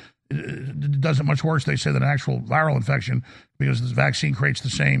shot, it doesn't much worse, they say, than an actual viral infection, because this vaccine creates the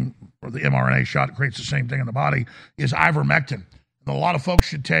same, or the mRNA shot creates the same thing in the body, is ivermectin. And a lot of folks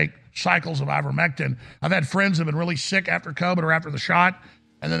should take cycles of ivermectin. I've had friends who have been really sick after COVID or after the shot,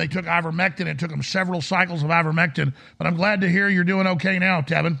 and then they took ivermectin. It took them several cycles of ivermectin. But I'm glad to hear you're doing okay now,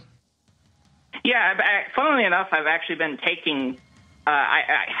 Kevin. Yeah, funnily enough, I've actually been taking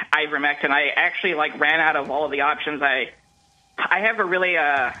ivermectin. I actually ran out of all of the options. I have a really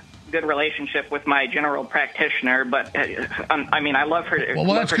good relationship with my general practitioner, but I love her.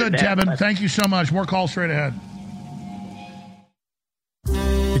 Well, that's good, Kevin. Thank you so much. More calls straight ahead.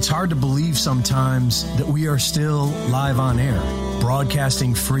 It's hard to believe sometimes that we are still live on air,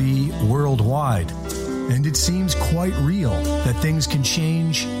 broadcasting free worldwide. And it seems quite real that things can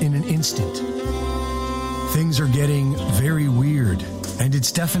change in an instant. Things are getting very weird, and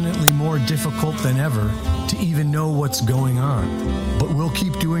it's definitely more difficult than ever to even know what's going on. But we'll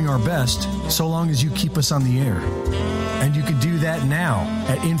keep doing our best so long as you keep us on the air. And you can do that now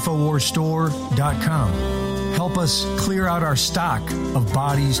at InfoWarsStore.com. Help us clear out our stock of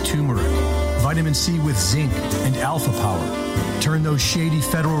Body's turmeric, vitamin C with zinc, and alpha power. Turn those shady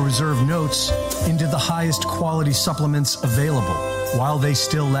Federal Reserve notes into the highest quality supplements available while they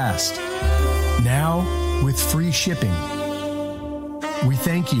still last. Now, with free shipping. We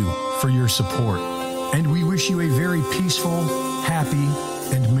thank you for your support, and we wish you a very peaceful, happy,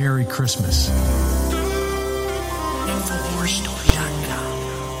 and Merry Christmas.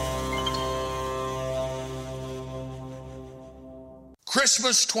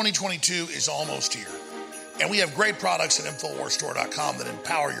 Christmas 2022 is almost here, and we have great products at InfoWarsStore.com that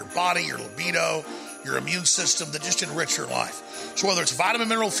empower your body, your libido, your immune system, that just enrich your life. So whether it's Vitamin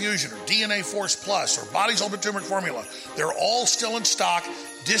Mineral Fusion or DNA Force Plus or Body's Ultimate Turmeric Formula, they're all still in stock,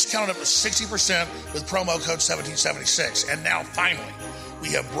 discounted up to 60% with promo code 1776. And now, finally, we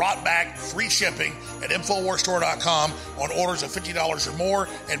have brought back free shipping at InfoWarsStore.com on orders of $50 or more,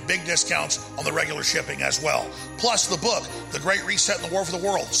 and big discounts on the regular shipping as well. Plus the book, The Great Reset and the War for the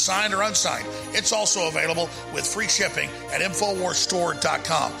World, signed or unsigned. It's also available with free shipping at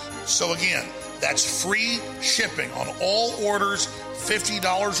InfoWarsStore.com. So again, That's free shipping on all orders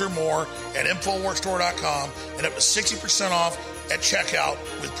 $50 or more at InfoWarsStore.com and up to 60% off at checkout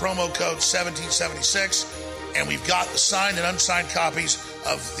with promo code 1776. And we've got the signed and unsigned copies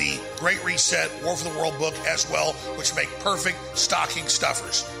of the Great Reset War for the World book as well, which make perfect stocking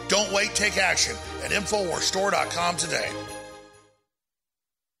stuffers. Don't wait, take action at InfoWarsStore.com today.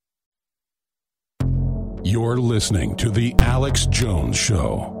 You're listening to The Alex Jones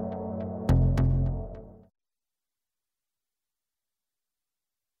Show.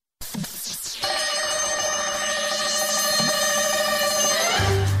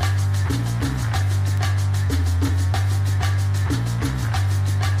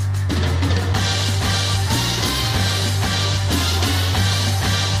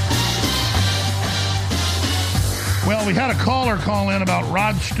 Well, we had a caller call in about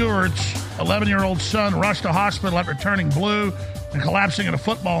Rod Stewart's 11-year-old son rushed to hospital after turning blue and collapsing in a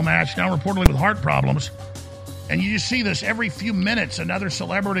football match, now reportedly with heart problems. And you just see this every few minutes, another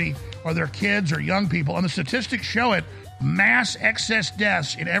celebrity or their kids or young people. And the statistics show it, mass excess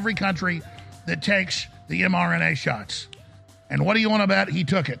deaths in every country that takes the mRNA shots. And what do you want to bet? He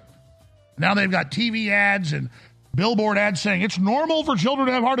took it. Now they've got TV ads and billboard ads saying it's normal for children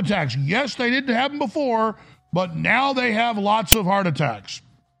to have heart attacks. Yes, they didn't have them before, but now they have lots of heart attacks.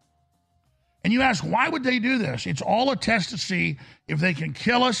 And you ask, why would they do this? It's all a test to see if they can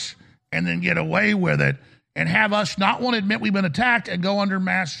kill us and then get away with it and have us not want to admit we've been attacked and go under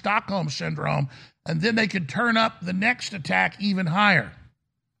mass Stockholm syndrome, and then they can turn up the next attack even higher.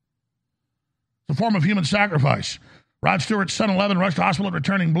 It's a form of human sacrifice. Rod Stewart's son, 11, rushed to hospital after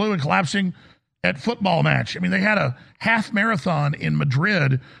turning blue and collapsing at football match. I mean, they had a half marathon in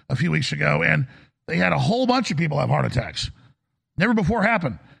Madrid a few weeks ago, and they had a whole bunch of people have heart attacks. Never before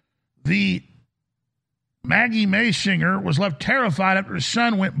happened. The Maggie May singer was left terrified after his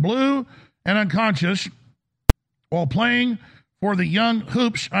son went blue and unconscious while playing for the Young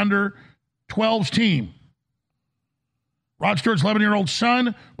Hoops under 12s team. Rod Stewart's 11-year-old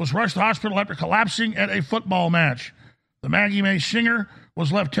son was rushed to hospital after collapsing at a football match. The Maggie May singer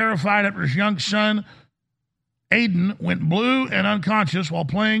was left terrified after his young son, Aiden, went blue and unconscious while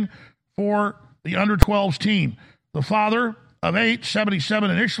playing for the under 12s team. The father of 8,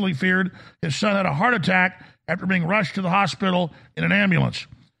 77, initially feared his son had a heart attack after being rushed to the hospital in an ambulance.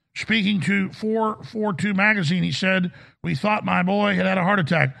 Speaking to 442 magazine, he said, "We thought my boy had a heart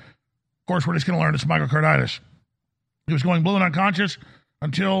attack." Of course, we're just going to learn it's myocarditis. He was going blue and unconscious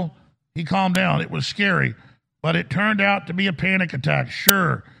until he calmed down. It was scary, but it turned out to be a panic attack.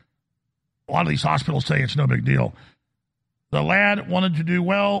 Sure, a lot of these hospitals say it's no big deal. The lad wanted to do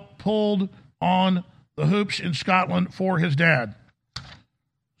well, pulled on the hoops in Scotland for his dad.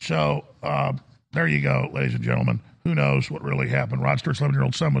 So there you go, ladies and gentlemen. Who knows what really happened? Rod Stewart's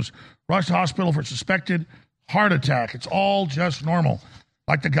 11-year-old son was rushed to hospital for a suspected heart attack. It's all just normal.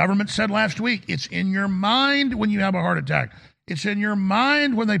 Like the government said last week, it's in your mind when you have a heart attack. It's in your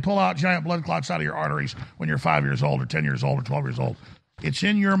mind when they pull out giant blood clots out of your arteries when you're 5 years old or 10 years old or 12 years old. It's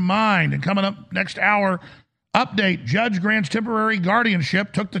in your mind. And coming up next hour, update, judge grants temporary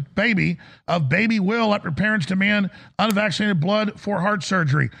guardianship, took the baby of baby Will after parents demand unvaccinated blood for heart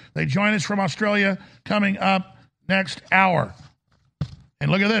surgery. They join us from Australia coming up next hour.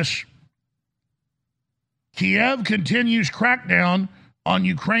 And look at this. Kiev continues crackdown on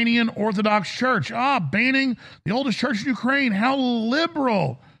Ukrainian Orthodox Church. Banning the oldest church in Ukraine. How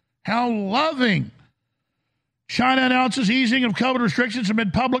liberal. How loving. China announces easing of COVID restrictions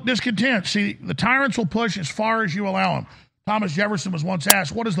amid public discontent. See, the tyrants will push as far as you allow them. Thomas Jefferson was once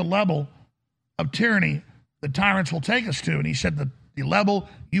asked, what is the level of tyranny the tyrants will take us to? And he said the level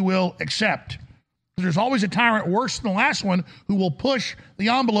you will accept. Because there's always a tyrant worse than the last one who will push the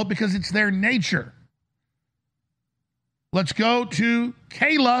envelope because it's their nature. Let's go to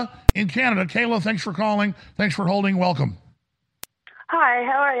Kayla in Canada. Kayla, thanks for calling. Thanks for holding. Welcome. Hi,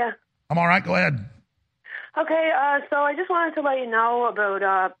 how are you? I'm all right. Go ahead. Okay, so I just wanted to let you know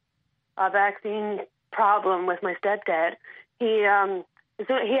about a vaccine problem with my stepdad. He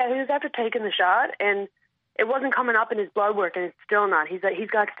was after taking the shot, and it wasn't coming up in his blood work, and it's still not. He's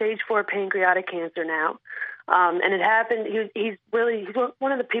got stage 4 pancreatic cancer now, and it happened. He's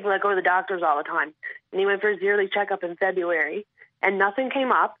one of the people that go to the doctors all the time, and he went for his yearly checkup in February, and nothing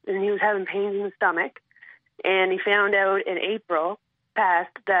came up, and he was having pains in the stomach, and he found out in April past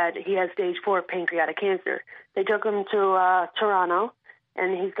that he has stage 4 pancreatic cancer. They took him to Toronto,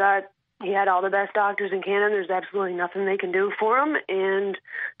 and he had all the best doctors in Canada. There's absolutely nothing they can do for him, and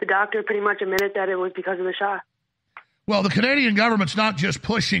the doctor pretty much admitted that it was because of the shot. Well, the Canadian government's not just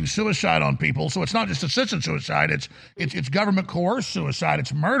pushing suicide on people, so it's not just assisted suicide. It's government coerced suicide.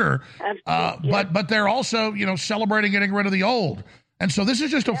 It's murder. But they're also, celebrating getting rid of the old. And so this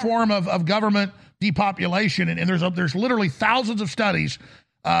is just a form of government depopulation. And there's literally thousands of studies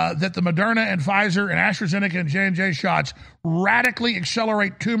that the Moderna and Pfizer and AstraZeneca and J&J shots radically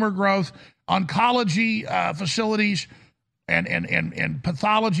accelerate tumor growth, oncology facilities, and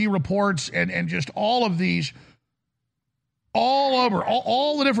pathology reports, and just all of these. All over,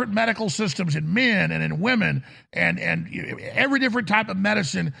 all the different medical systems in men and in women and every different type of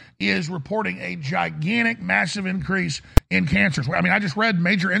medicine is reporting a gigantic, massive increase in cancers. I mean, I just read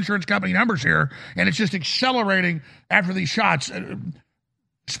major insurance company numbers here, and it's just accelerating after these shots.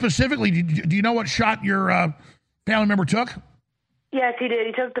 Specifically, do you know what shot your family member took? Yes, he did.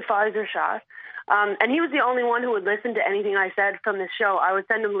 He took the Pfizer shot. And he was the only one who would listen to anything I said from the show. I would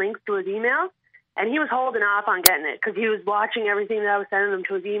send him links to his email. And he was holding off on getting it because he was watching everything that I was sending him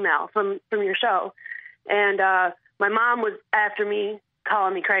to his email from your show. And my mom was after me,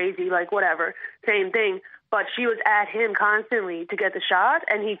 calling me crazy, like whatever, same thing. But she was at him constantly to get the shot,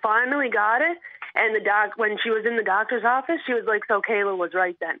 and he finally got it. And when she was in the doctor's office, she was like, so Kayla was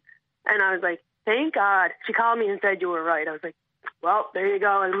right then. And I was like, thank God. She called me and said you were right. I was like, well, there you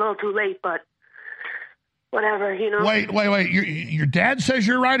go. It's a little too late, but whatever, Wait. Your dad says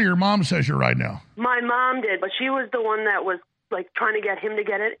you're right, or your mom says you're right now? My mom did, but she was the one that was like trying to get him to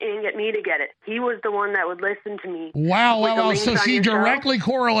get it and get me to get it. He was the one that would listen to me. Wow. So she directly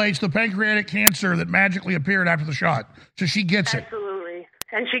correlates the pancreatic cancer that magically appeared after the shot. So she gets it. Absolutely.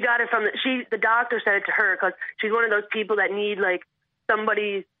 And she got it from the doctor said it to her because she's one of those people that need like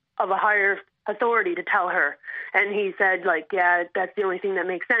somebody of a higher authority to tell her. And he said like, yeah, that's the only thing that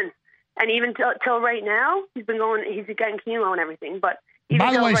makes sense. And even till right now, he's getting chemo and everything. But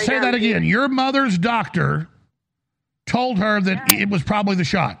by the way, say that again. Your mother's doctor told her that it was probably the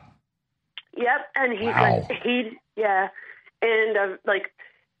shot. Yep, and he's and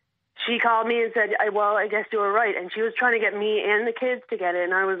she called me and said, "Well, I guess you were right." And she was trying to get me and the kids to get it,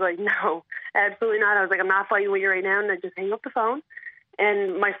 and I was like, "No, absolutely not." I was like, "I'm not fighting with you right now," and I just hang up the phone.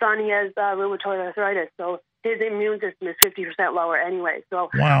 And my son, he has rheumatoid arthritis, so his immune system is 50% lower anyway. So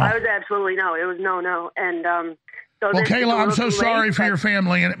I was absolutely no. It was no. And so well, Kayla, I'm so sorry for your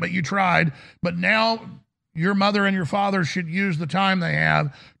family, but you tried. But now your mother and your father should use the time they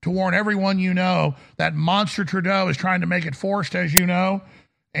have to warn everyone that monster Trudeau is trying to make it forced, as you know.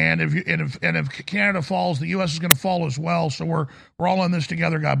 And if Canada falls, the U.S. is going to fall as well. So we're all in this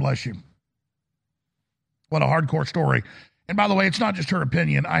together. God bless you. What a hardcore story. And by the way, it's not just her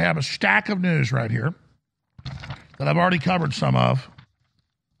opinion. I have a stack of news right here that I've already covered some of,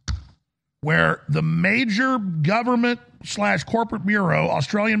 where the major government/corporate bureau,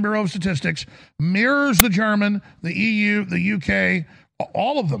 Australian Bureau of Statistics, mirrors the German, the EU, the UK.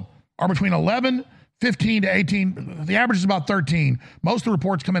 All of them are between 11, 15 to 18. The average is about 13. Most of the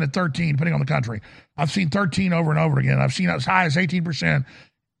reports come in at 13, depending on the country. I've seen 13 over and over again. I've seen as high as 18%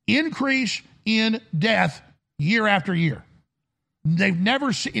 increase in death year after year. They've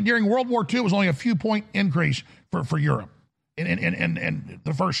never seen, during World War II, it was only a few point increase for Europe in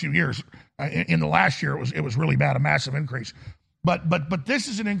the first few years. In the last year, it was really bad, a massive increase. But this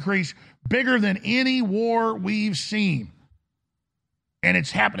is an increase bigger than any war we've seen. And it's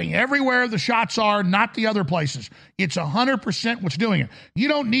happening everywhere the shots are, not the other places. It's 100% what's doing it. You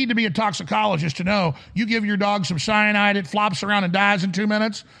don't need to be a toxicologist to know you give your dog some cyanide, it flops around and dies in 2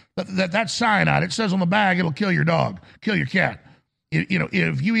 minutes. That's cyanide. It says on the bag it'll kill your dog, kill your cat.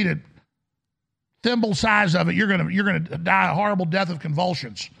 If you eat a thimble size of it, you're gonna die a horrible death of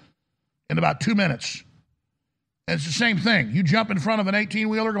convulsions in about 2 minutes. And it's the same thing. You jump in front of an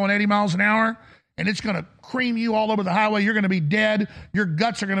 18-wheeler going 80 miles an hour, and it's going to cream you all over the highway. You're going to be dead. Your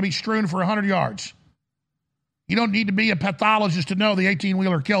guts are going to be strewn for 100 yards. You don't need to be a pathologist to know the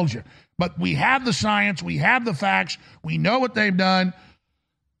 18-wheeler killed you. But we have the science. We have the facts. We know what they've done.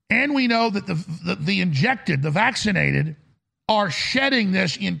 And we know that the injected, the vaccinated, are shedding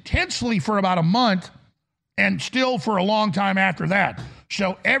this intensely for about a month and still for a long time after that.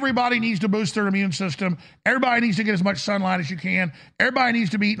 So everybody needs to boost their immune system. Everybody needs to get as much sunlight as you can. Everybody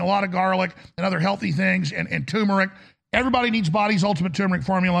needs to be eating a lot of garlic and other healthy things and turmeric. Everybody needs Body's Ultimate Turmeric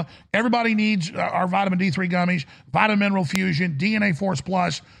Formula. Everybody needs our vitamin D3 gummies, Vitamin Mineral Fusion, DNA Force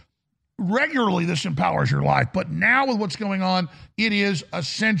Plus. Regularly, this empowers your life. But now with what's going on, it is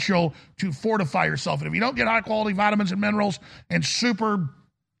essential to fortify yourself. And if you don't get high-quality vitamins and minerals and super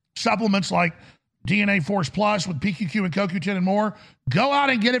supplements like DNA Force Plus with PQQ and CoQ10 and more, go out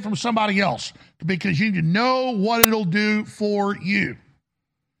and get it from somebody else because you need to know what it'll do for you.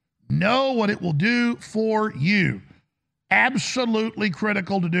 Know what it will do for you. Absolutely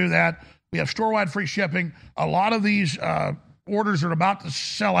critical to do that. We have store-wide free shipping. A lot of these orders are about to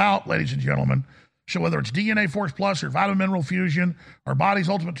sell out, ladies and gentlemen. So whether it's DNA Force Plus or Vitamin Mineral Fusion or Body's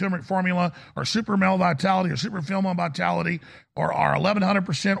Ultimate Turmeric Formula or Super Male Vitality or Super Film Vitality or our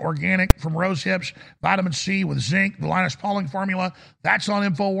 1100% organic from Rose Hips, Vitamin C with zinc, the Linus Pauling Formula, that's on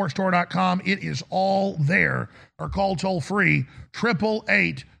InfoWarsStore.com. It is all there. Or call toll-free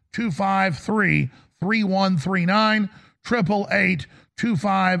 888-253-3139,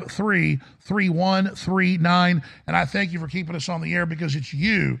 888-253-3139. And I thank you for keeping us on the air because it's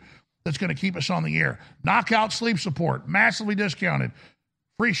you that's going to keep us on the air. Knockout Sleep Support, massively discounted.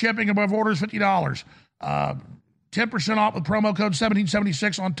 Free shipping above orders, $50. 10% off with promo code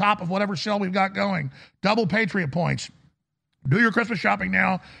 1776 on top of whatever sale we've got going. Double Patriot points. Do your Christmas shopping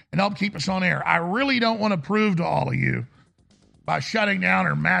now and help keep us on air. I really don't want to prove to all of you by shutting down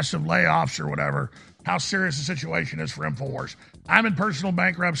or massive layoffs or whatever how serious the situation is for InfoWars. I'm in personal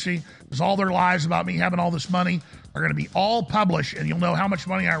bankruptcy because all their lies about me having all this money are going to be all published, and you'll know how much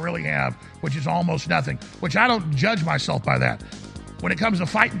money I really have, which is almost nothing, which I don't judge myself by that. When it comes to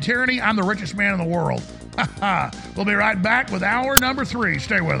fighting tyranny, I'm the richest man in the world. We'll be right back with hour number 3.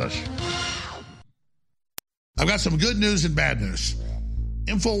 Stay with us. I've got some good news and bad news.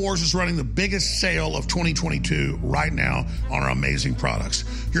 InfoWars is running the biggest sale of 2022 right now on our amazing products.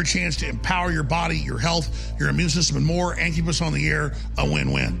 Your chance to empower your body, your health, your immune system, and more, and keep us on the air, a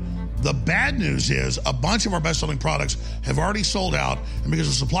win-win. The bad news is a bunch of our best-selling products have already sold out, and because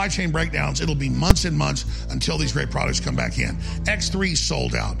of supply chain breakdowns, it'll be months and months until these great products come back in. X3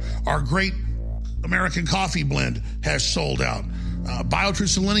 sold out. Our great American coffee blend has sold out. BioTrue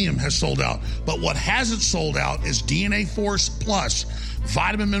Selenium has sold out. But what hasn't sold out is DNA Force Plus,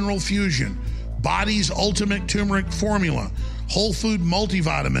 Vitamin Mineral Fusion, Body's Ultimate Turmeric Formula, Whole Food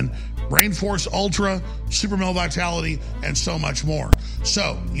Multivitamin, Brain Force Ultra, Super Male Vitality, and so much more.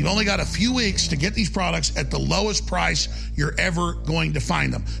 So you've only got a few weeks to get these products at the lowest price you're ever going to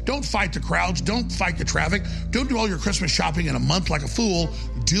find them. Don't fight the crowds. Don't fight the traffic. Don't do all your Christmas shopping in a month like a fool.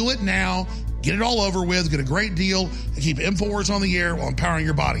 Do it now. Get it all over with. Get a great deal. And keep InfoWars on the air while empowering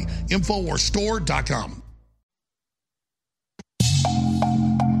your body. InfoWarsStore.com.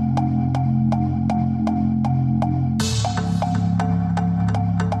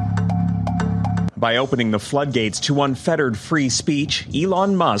 By opening the floodgates to unfettered free speech,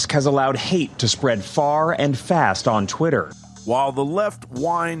 Elon Musk has allowed hate to spread far and fast on Twitter. While the left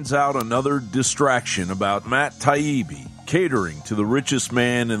whines out another distraction about Matt Taibbi catering to the richest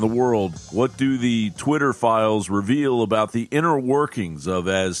man in the world, what do the Twitter files reveal about the inner workings of,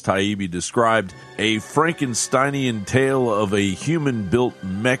 as Taibbi described, a Frankensteinian tale of a human-built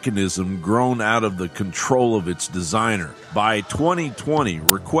mechanism grown out of the control of its designer? By 2020,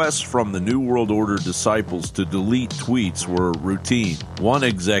 requests from the New World Order disciples to delete tweets were routine. One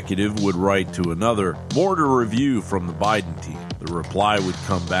executive would write to another, more to review from the Biden team. The reply would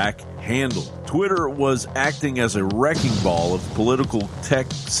come back, handled. Twitter was acting as a wrecking ball of political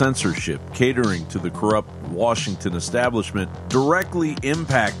tech censorship, catering to the corrupt Washington establishment, directly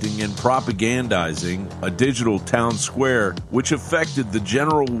impacting and propagandizing a digital town square which affected the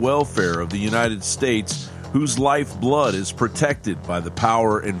general welfare of the United States, whose lifeblood is protected by the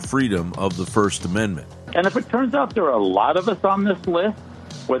power and freedom of the First Amendment. And if it turns out there are a lot of us on this list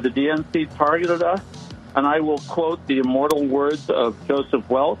where the DNC targeted us, and I will quote the immortal words of Joseph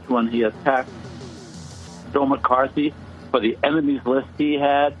Welch when he attacked Joe McCarthy for the enemies list he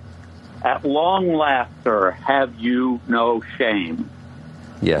had, "At long last, sir, have you no shame?"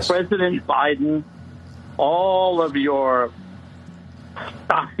 Yes. President Biden, all of your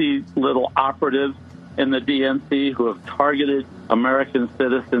stocky little operatives in the DNC who have targeted American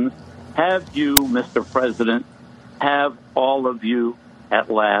citizens, have you, Mr. President, have all of you at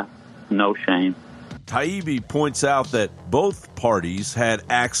last no shame? Taibbi points out that both parties had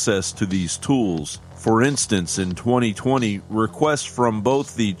access to these tools. For instance, in 2020, requests from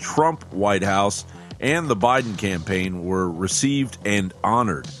both the Trump White House and the Biden campaign were received and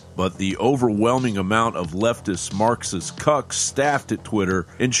honored. But the overwhelming amount of leftist Marxist cucks staffed at Twitter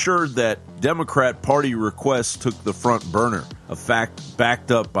ensured that Democrat Party requests took the front burner, a fact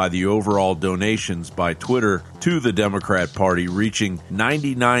backed up by the overall donations by Twitter to the Democrat Party reaching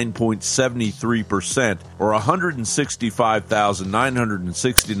 99.73%, or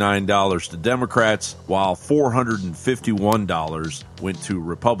 $165,969 to Democrats, while $451 went to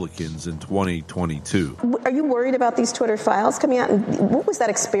Republicans in 2022. Are you worried about these Twitter files coming out? And what was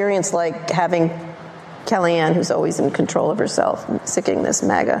that experience like, having Kellyanne, who's always in control of herself, sicking this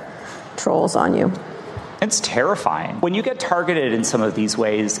MAGA trolls on you? It's terrifying. When you get targeted in some of these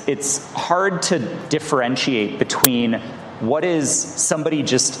ways, it's hard to differentiate between what is somebody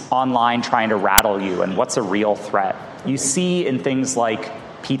just online trying to rattle you and what's a real threat? You see in things like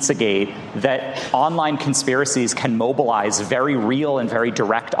Pizzagate that online conspiracies can mobilize very real and very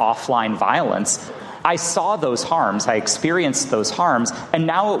direct offline violence. I saw those harms, I experienced those harms, and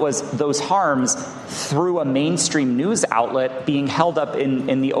now it was those harms through a mainstream news outlet being held up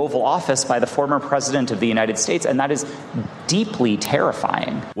in the Oval Office by the former president of the United States, and that is deeply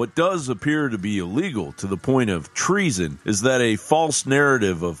terrifying. What does appear to be illegal to the point of treason is that a false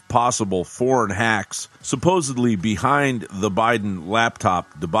narrative of possible foreign hacks supposedly behind the Biden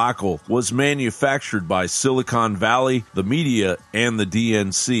laptop debacle was manufactured by Silicon Valley, the media, and the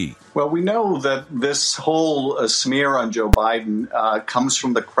DNC. Well, we know that this whole smear on Joe Biden comes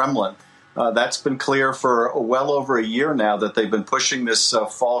from the Kremlin. That's been clear for well over a year now that they've been pushing this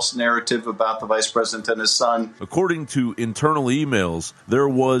false narrative about the vice president and his son. According to internal emails, there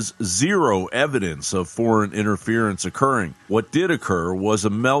was zero evidence of foreign interference occurring. What did occur was a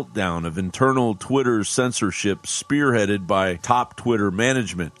meltdown of internal Twitter censorship spearheaded by top Twitter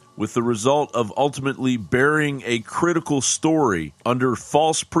management, with the result of ultimately burying a critical story under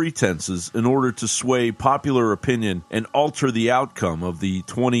false pretenses in order to sway popular opinion and alter the outcome of the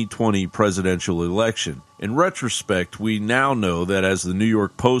 2020 presidential election. In retrospect, we now know that, as the New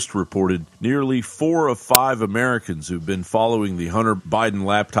York Post reported, nearly 4 of 5 Americans who've been following the Hunter Biden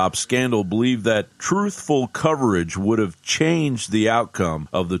laptop scandal believe that truthful coverage would have changed the outcome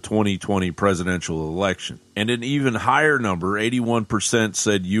of the 2020 presidential election. And an even higher number, 81%,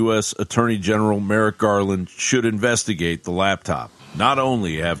 said U.S. Attorney General Merrick Garland should investigate the laptop. Not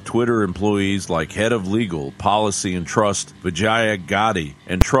only have Twitter employees like Head of Legal, Policy and Trust Vijaya Gadde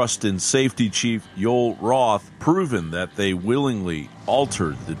and Trust and Safety Chief Yoel Roth proven that they willingly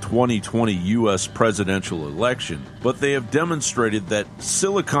altered the 2020 U.S. presidential election, but they have demonstrated that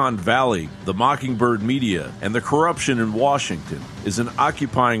Silicon Valley, the Mockingbird media, and the corruption in Washington is an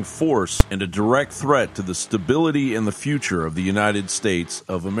occupying force and a direct threat to the stability and the future of the United States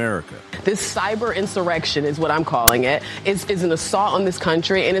of America. This cyber insurrection is what I'm calling it. Is an assault on this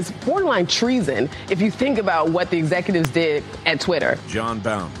country, and it's borderline treason if you think about what the executives did at Twitter. John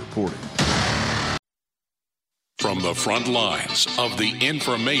Bound reporting. From the front lines of the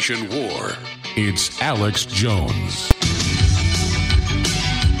information war, it's Alex Jones.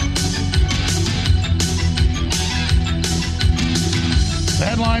 The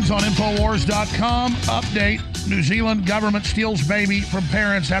headlines on Infowars.com. Update: New Zealand government steals baby from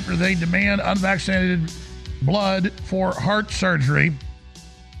parents after they demand unvaccinated blood for heart surgery.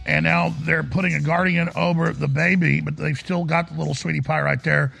 And now they're putting a guardian over the baby, but they've still got the little sweetie pie right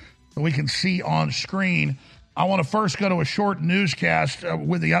there that we can see on screen. I want to first go to a short newscast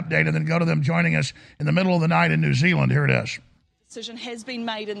with the update and then go to them joining us in the middle of the night in New Zealand. Here it is. Decision has been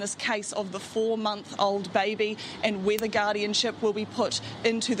made in this case of the 4-month-old baby and whether guardianship will be put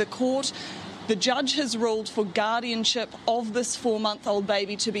into the court. The judge has ruled for guardianship of this 4-month-old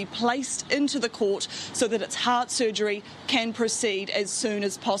baby to be placed into the court so that its heart surgery can proceed as soon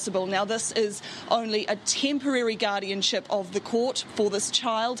as possible. Now, this is only a temporary guardianship of the court for this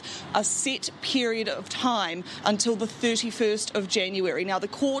child, a set period of time until the 31st of January. Now, the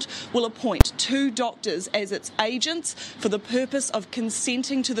court will appoint 2 doctors as its agents for the purpose of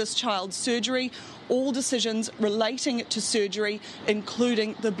consenting to this child's surgery. All decisions relating to surgery,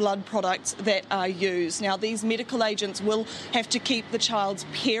 including the blood products that are used. Now, these medical agents will have to keep the child's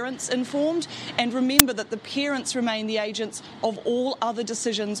parents informed, and remember that the parents remain the agents of all other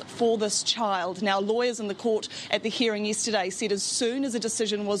decisions for this child. Now, lawyers in the court at the hearing yesterday said as soon as a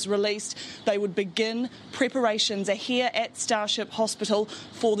decision was released, they would begin preparations here at Starship Hospital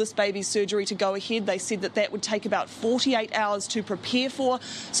for this baby's surgery to go ahead. They said that that would take about 48 hours to prepare for,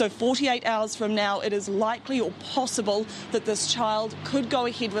 so 48 hours from now, it is likely or possible that this child could go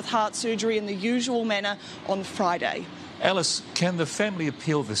ahead with heart surgery in the usual manner on Friday. Alice, can the family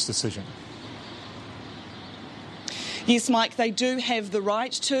appeal this decision? Yes, Mike, they do have the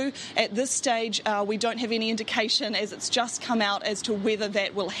right to. At this stage, we don't have any indication, as it's just come out, as to whether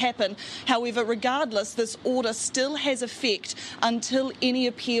that will happen. However, regardless, this order still has effect until any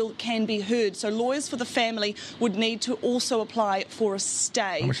appeal can be heard. So lawyers for the family would need to also apply for a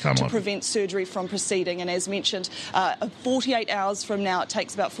stay to prevent surgery from proceeding. And as mentioned, 48 hours from now, it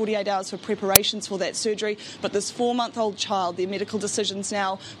takes about 48 hours for preparations for that surgery. But this 4-month-old child, their medical decisions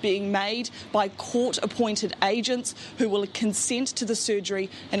now being made by court-appointed agents who will consent to the surgery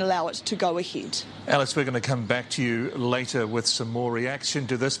and allow it to go ahead. Alice, we're going to come back to you later with some more reaction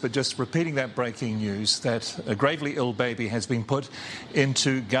to this, but just repeating that breaking news that a gravely ill baby has been put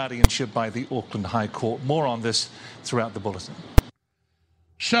into guardianship by the Auckland High Court. More on this throughout the bulletin.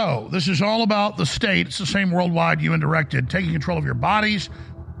 So this is all about the state. It's the same worldwide, UN directed, taking control of your bodies,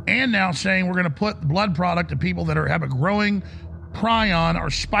 and now saying we're going to put the blood product to people that have a growing prion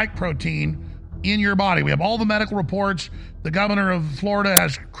or spike protein in your body. We have all the medical reports. The governor of Florida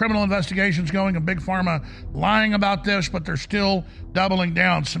has criminal investigations going, and Big Pharma lying about this, but they're still doubling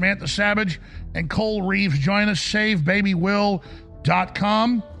down. Samantha Savage and Cole Reeves join us.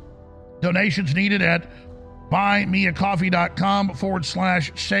 SaveBabyWill.com. Donations needed at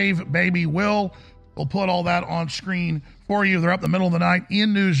buymeacoffee.com/SaveBabyWill. We'll put all that on screen for you. They're up in the middle of the night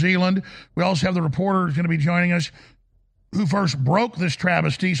in New Zealand. We also have the reporter who's going to be joining us who first broke this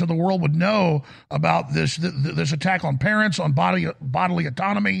travesty so the world would know about this attack on parents, on bodily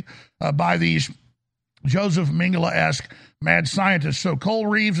autonomy by these Joseph Mengele-esque mad scientists. So Cole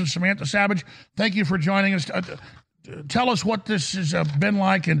Reeves and Samantha Savage, thank you for joining us. Tell us what this has been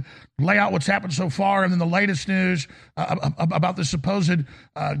like and lay out what's happened so far, and then the latest news about the supposed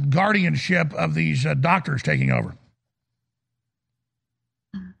guardianship of these doctors taking over.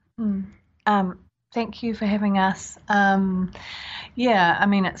 Thank you for having us. Yeah, I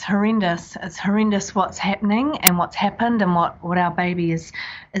mean, it's horrendous. It's horrendous what's happening and what's happened and what our baby is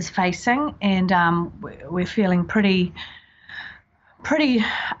facing. And we're feeling pretty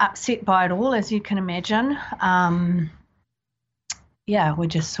upset by it all, as you can imagine. Yeah, we're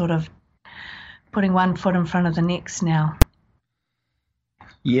just sort of putting one foot in front of the next now.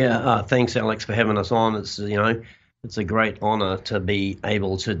 Yeah, thanks, Alex, for having us on. It's it's a great honor to be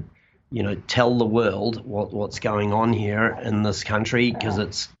able to tell the world what's going on here in this country, because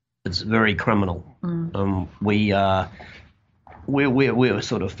it's very criminal. We're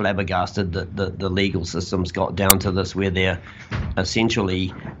sort of flabbergasted that the legal system's got down to this, where they're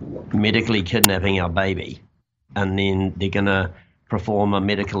essentially medically kidnapping our baby, and then they're going to perform a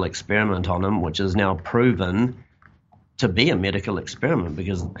medical experiment on him, which is now proven to be a medical experiment,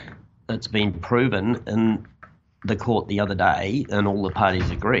 because it's been proven in the court the other day, and all the parties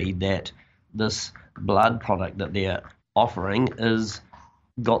agreed that this blood product that they're offering is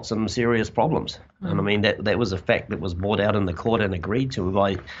got some serious problems. And I mean, that was a fact that was brought out in the court and agreed to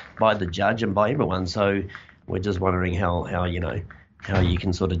by the judge and by everyone. So we're just wondering how you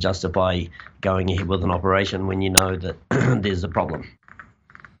can sort of justify going ahead with an operation when you know that there's a problem.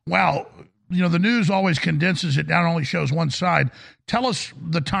 Wow. The news always condenses it down, only shows one side. Tell us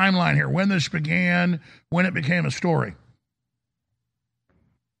the timeline here, when this began, when it became a story.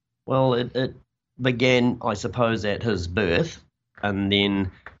 Well, it began, I suppose, at his birth, and then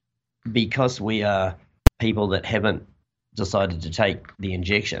because we are people that haven't decided to take the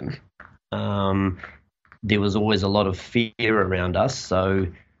injection, there was always a lot of fear around us. So,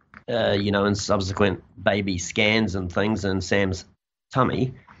 in subsequent baby scans and things in Sam's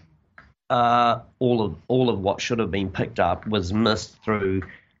tummy, all of what should have been picked up was missed through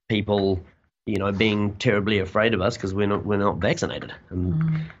people, being terribly afraid of us because we're not vaccinated.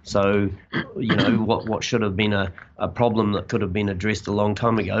 And so, what should have been a problem that could have been addressed a long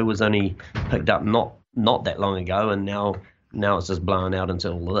time ago was only picked up not that long ago, and now it's just blown out into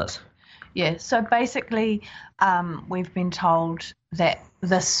all of this. Yeah, so basically we've been told that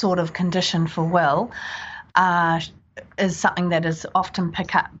this sort of condition for Will is something that is often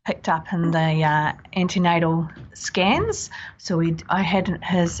picked up in the antenatal scans. So I had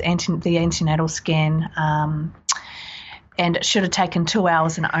the antenatal scan, and it should have taken 2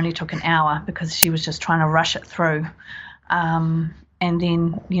 hours, and it only took an hour because she was just trying to rush it through. And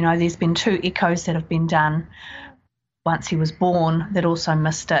then, there's been 2 echoes that have been done once he was born that also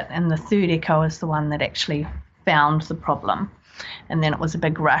missed it, and the 3rd echo is the one that actually found the problem. And then it was a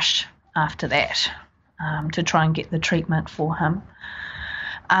big rush after that to try and get the treatment for him.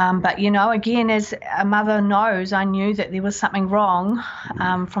 But, again, as a mother knows, I knew that there was something wrong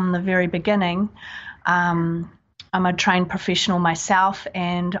from the very beginning. I'm a trained professional myself,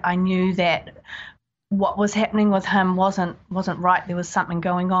 and I knew that what was happening with him wasn't right. There was something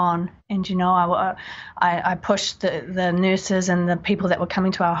going on. And, I pushed the nurses and the people that were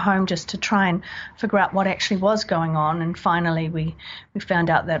coming to our home just to try and figure out what actually was going on. And finally, we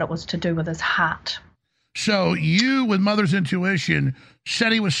found out that it was to do with his heart. So you, with Mother's Intuition,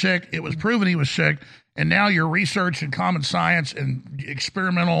 said he was sick. It was proven he was sick. And now your research and common science and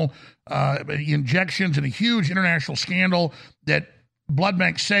experimental injections and a huge international scandal that blood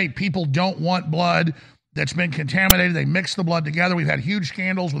banks say people don't want blood that's been contaminated. They mix the blood together. We've had huge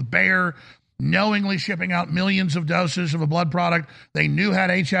scandals with Bayer knowingly shipping out millions of doses of a blood product they knew had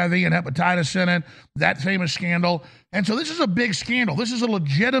HIV and hepatitis in it, that famous scandal. And so this is a big scandal. This is a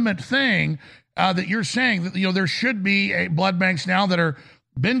legitimate thing that you're saying that, there should be blood banks now that are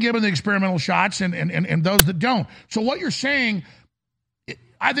been given the experimental shots and those that don't. So what you're saying,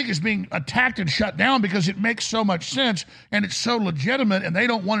 I think is being attacked and shut down because it makes so much sense and it's so legitimate, and they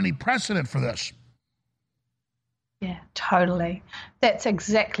don't want any precedent for this. Yeah, totally. That's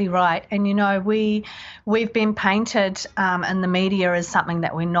exactly right. And, you know, we've been painted in the media as something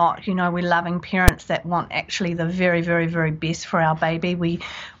that we're not. You know, we're loving parents that want actually the very, very, very best for our baby.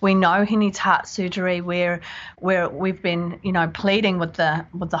 We know he needs heart surgery. We've been, you know, pleading with the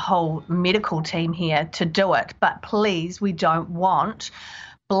whole medical team here to do it. But please, we don't want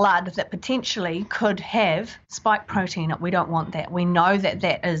blood that potentially could have spike protein. We don't want that. We know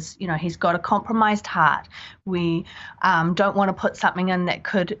that is, you know, he's got a compromised heart. We don't want to put something in that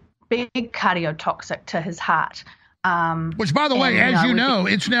could be cardiotoxic to his heart. Which, by the way, as you know,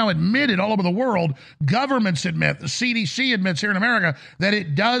 it's now admitted all over the world. Governments admit, the CDC admits here in America, that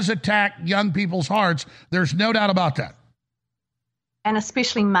it does attack young people's hearts. There's no doubt about that. And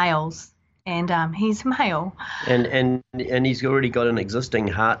especially males. And he's male. And he's already got an existing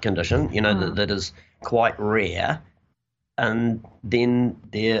heart condition, you know, that is quite rare. And then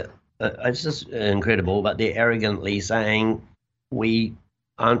it's just incredible, but they're arrogantly saying we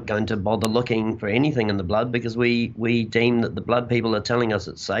aren't going to bother looking for anything in the blood because we deem that the blood people are telling us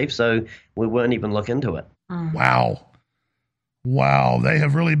it's safe, so we won't even look into it. Wow, they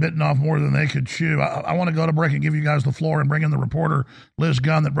have really bitten off more than they could chew. I want to go to break and give you guys the floor and bring in the reporter, Liz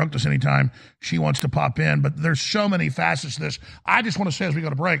Gunn, that broke this anytime she wants to pop in. But there's so many facets to this. I just want to say as we go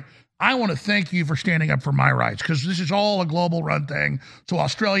to break, I want to thank you for standing up for my rights, because this is all a global run thing. So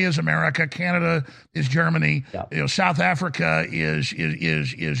Australia is America, Canada is Germany, you know, South Africa is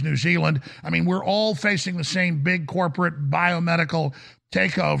New Zealand. I mean, we're all facing the same big corporate biomedical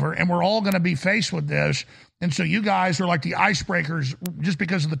takeover, and we're all going to be faced with this. And so you guys are like the icebreakers just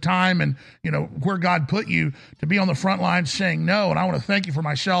because of the time and, you know, where God put you to be on the front lines saying no. And I want to thank you for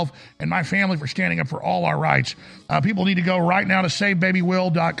myself and my family for standing up for all our rights. People need to go right now to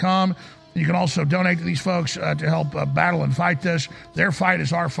SaveBabyWill.com. You can also donate to these folks to help battle and fight this. Their fight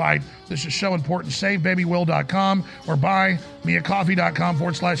is our fight. This is so important. SaveBabyWill.com or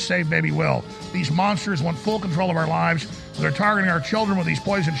buymeacoffe.com/SaveBabyWill. These monsters want full control of our lives. They're targeting our children with these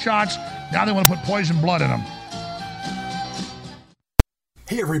poison shots. Now they want to put poison blood in them.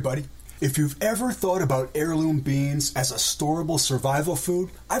 Hey, everybody. If you've ever thought about heirloom beans as a storable survival food,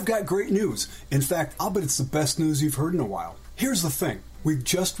 I've got great news. In fact, I'll bet it's the best news you've heard in a while. Here's the thing. We've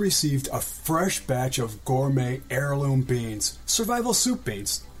just received a fresh batch of gourmet heirloom beans, survival soup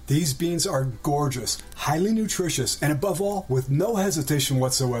beans. These beans are gorgeous, highly nutritious, and above all, with no hesitation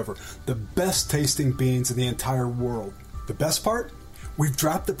whatsoever, the best tasting beans in the entire world. The best part? We've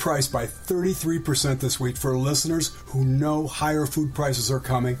dropped the price by 33% this week for listeners who know higher food prices are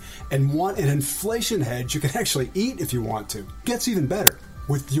coming and want an inflation hedge you can actually eat if you want to. Gets even better.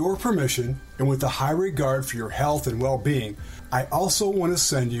 With your permission and with a high regard for your health and well-being, I also want to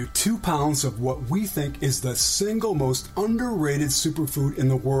send you 2 pounds of what we think is the single most underrated superfood in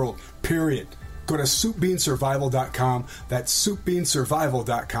the world, period. Go to SoupBeanSurvival.com, that's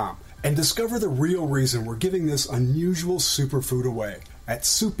SoupBeanSurvival.com, and discover the real reason we're giving this unusual superfood away at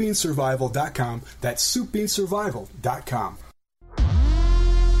SoupBeanSurvival.com, that's SoupBeanSurvival.com.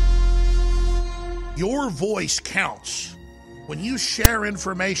 Your voice counts. When you share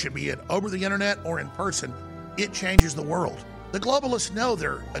information, be it over the internet or in person, it changes the world. The globalists know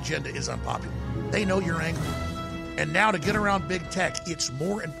their agenda is unpopular. They know you're angry. And now to get around big tech, it's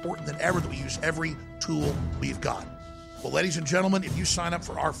more important than ever that we use every tool we've got. Well, ladies and gentlemen, if you sign up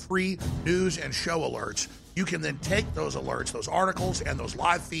for our free news and show alerts, you can then take those alerts, those articles, and those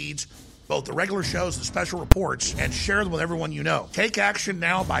live feeds, both the regular shows and special reports, and share them with everyone you know. Take action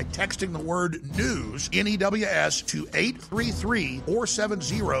now by texting the word NEWS, N-E-W-S, to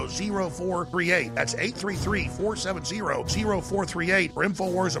 833-470-0438. That's 833-470-0438 for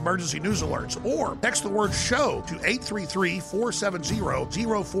InfoWars Emergency News Alerts. Or text the word SHOW to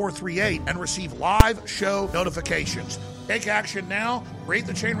 833-470-0438 and receive live show notifications. Take action now, create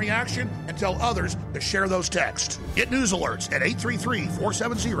the chain reaction, and tell others to share those texts. Get news alerts at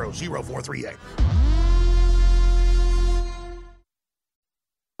 833-470-0438.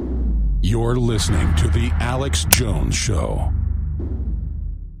 You're listening to The Alex Jones Show.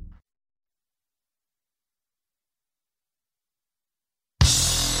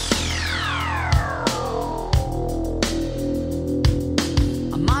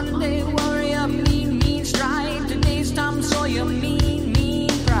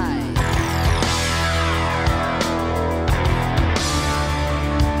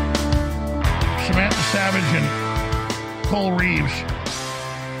 Savage and Cole Reeves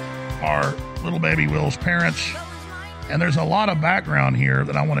are little baby Will's parents. And there's a lot of background here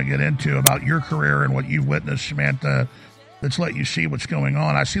that I want to get into about your career and what you've witnessed, Samantha that's let you see what's going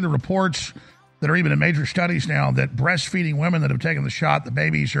on. I see the reports that are even in major studies now that breastfeeding women that have taken the shot, the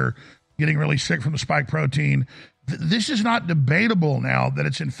babies are getting really sick from the spike protein. This is not debatable now that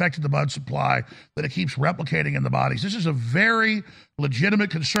it's infected the blood supply, that it keeps replicating in the bodies. This is a very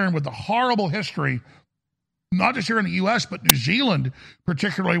legitimate concern with the horrible history, not just here in the U.S., but New Zealand,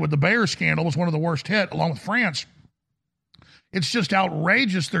 particularly with the Bayer scandal, was one of the worst hit, along with France. It's just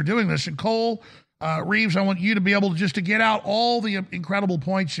outrageous they're doing this. And Cole Reeves, I want you to be able to get out all the incredible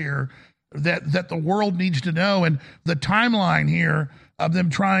points here that the world needs to know, and the timeline here of them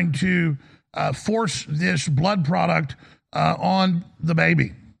trying to force this blood product on the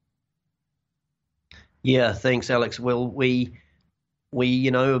baby. Yeah, thanks, Alex. Well, we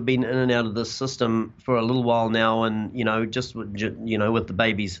have been in and out of this system for a little while now, and just with the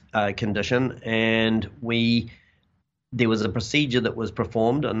baby's condition, and there was a procedure that was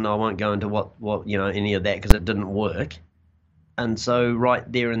performed, and I won't go into what any of that because it didn't work. And so right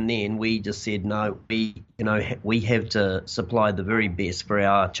there and then we just said, no, we have to supply the very best for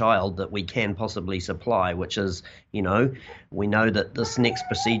our child that we can possibly supply, which is, we know that this next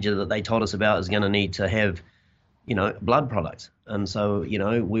procedure that they told us about is going to need to have, blood products. And so,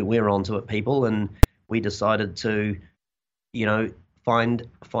 we're onto it, people, and we decided to, find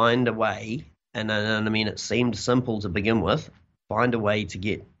a way, and I mean, it seemed simple to begin with, find a way to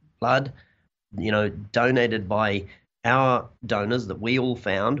get blood, donated by our donors that we all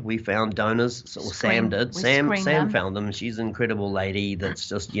found. We found donors, or Sam did. Sam found them. She's an incredible lady that's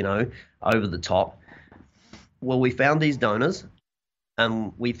just, over the top. Well, we found these donors,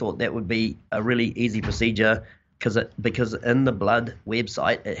 and we thought that would be a really easy procedure because in the blood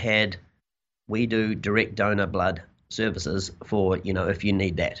website it had, we do direct donor blood services for, if you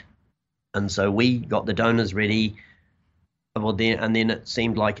need that. And so we got the donors ready. Well, then it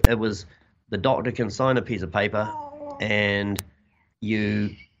seemed like it was the doctor can sign a piece of paper and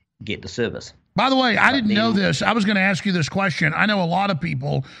you get the service. By the way, I didn't know this. I was going to ask you this question. I know a lot of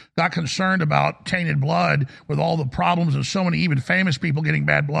people got concerned about tainted blood with all the problems of so many even famous people getting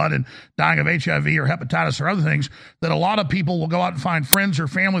bad blood and dying of HIV or hepatitis or other things, that a lot of people will go out and find friends or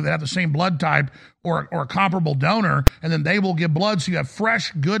family that have the same blood type or a comparable donor, and then they will give blood so you have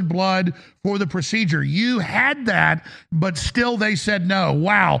fresh, good blood for the procedure. You had that, but still they said no.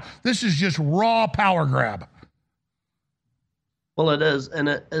 Wow, this is just raw power grab. Well, it is, and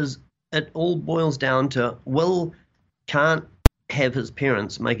it all boils down to Will can't have his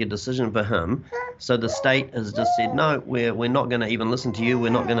parents make a decision for him, so the state has just said, no, we're not going to even listen to you, we're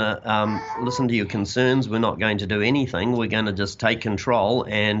not going to listen to your concerns, we're not going to do anything, we're going to just take control,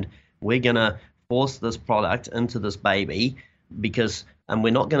 and we're going to force this product into this baby and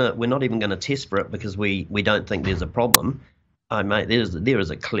we're not even going to test for it because we don't think there's a problem. Mate, there is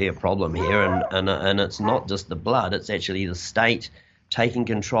a clear problem here, and it's not just the blood, it's actually the state taking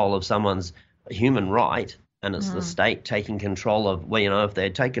control of someone's human right, and it's the state taking control of, if they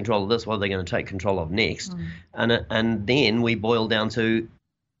take control of this, what are they going to take control of next? And then we boil down to,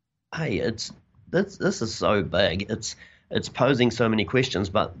 hey, this is so big, it's posing so many questions,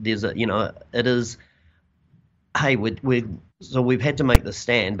 but there's it is, hey, so we've had to make the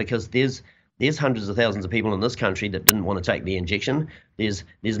stand because there's hundreds of thousands of people in this country that didn't want to take the injection. There's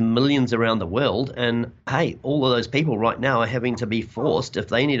millions around the world, and hey, all of those people right now are having to be forced. If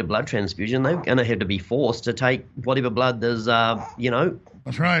they need a blood transfusion, they're going to have to be forced to take whatever blood there's,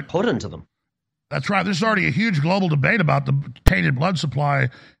 that's right, put into them. That's right. There's already a huge global debate about the tainted blood supply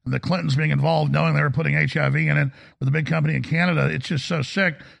and the Clintons being involved, knowing they were putting HIV in it with a big company in Canada. It's just so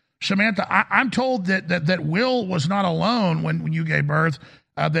sick. Samantha, I'm told that Will was not alone when you gave birth.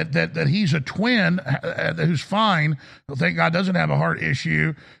 That he's a twin who's fine, thank God doesn't have a heart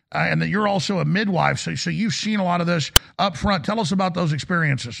issue, and that you're also a midwife. So you've seen a lot of this up front. Tell us about those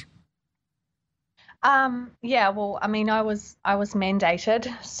experiences. Yeah, well, I mean, I was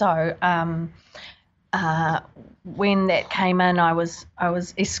mandated, so when that came in, I was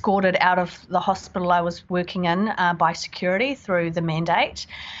escorted out of the hospital I was working in by security through the mandate,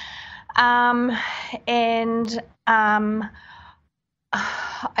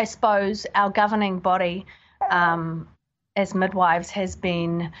 I suppose our governing body as midwives has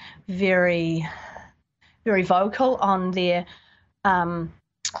been very, very vocal on their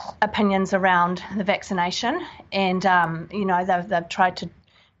opinions around the vaccination, and they've tried to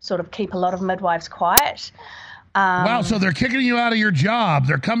sort of keep a lot of midwives quiet. Wow, so they're kicking you out of your job.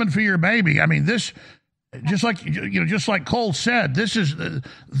 They're coming for your baby. I mean, this, just like Cole said, this is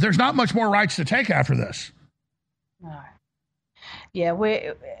there's not much more rights to take after this. No. Yeah,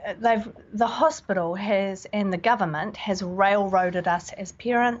 the hospital has and the government has railroaded us as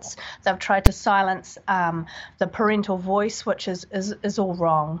parents. They've tried to silence the parental voice, which is all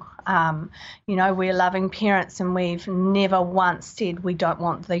wrong. We're loving parents, and we've never once said we don't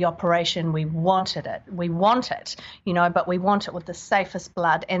want the operation. We wanted it. We want it, but we want it with the safest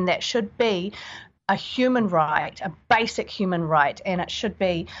blood, and that should be a human right, a basic human right, and it should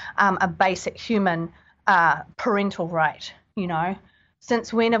be a basic human parental right.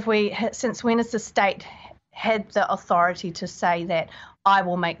 Since when has the state had the authority to say that I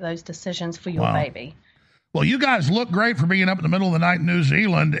will make those decisions for your baby? Well, you guys look great for being up in the middle of the night in New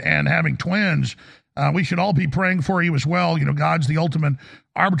Zealand and having twins. We should all be praying for you as well. God's the ultimate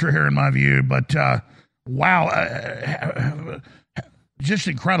arbiter here in my view, but wow, just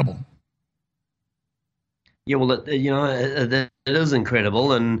incredible. Yeah, well, it is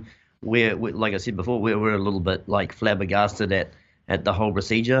incredible, and we're like I said before, we're a little bit like flabbergasted at the whole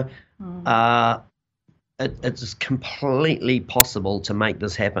procedure. It's completely possible to make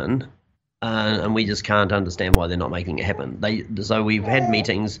this happen, and we just can't understand why they're not making it happen. So we've had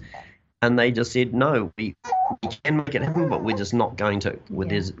meetings, and they just said, no, we can make it happen, but we're just not going to.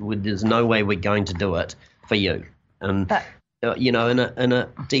 There's no way we're going to do it for you. And in a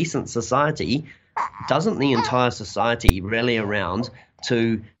decent society, doesn't the entire society rally around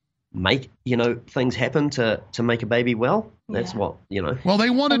to make things happen to make a baby well? That's what Well, they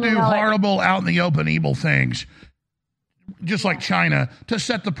want to do horrible out in the open evil things, just like China, to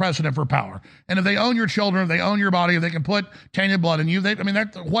set the precedent for power. And if they own your children, if they own your body, if they can put tainted blood in you,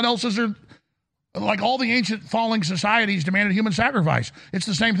 what else is there? Like all the ancient falling societies demanded human sacrifice. It's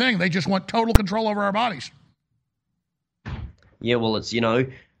the same thing. They just want total control over our bodies. Yeah, well, it's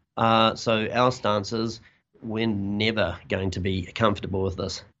so our stance is we're never going to be comfortable with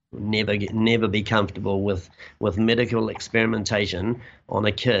this. Never be comfortable with medical experimentation on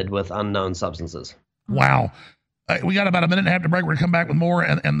a kid with unknown substances. Wow. We got about a minute and a half to break. We're going to come back with more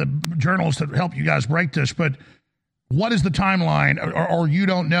and the journalists that help you guys break this. But what is the timeline? Or you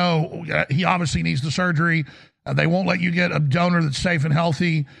don't know. He obviously needs the surgery. They won't let you get a donor that's safe and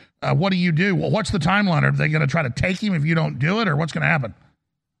healthy. What do you do? Well, what's the timeline? Are they going to try to take him if you don't do it, or what's going to happen?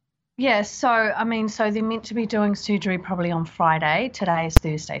 Yeah, so they're meant to be doing surgery probably on Friday. Today is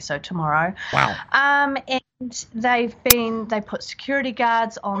Thursday, so tomorrow. Wow. And they put security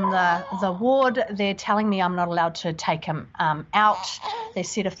guards on the ward. They're telling me I'm not allowed to take him out. They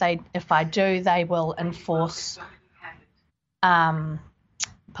said if I do, they will enforce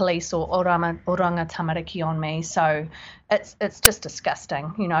police or oranga tamariki on me. So it's just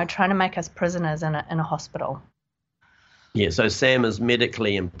disgusting, trying to make us prisoners in a hospital. Yeah, so Sam is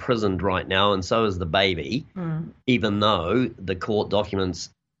medically imprisoned right now, and so is the baby, even though the court documents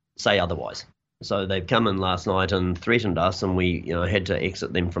say otherwise. So they've come in last night and threatened us, and we, had to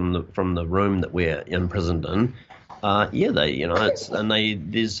exit them from the room that we're imprisoned in.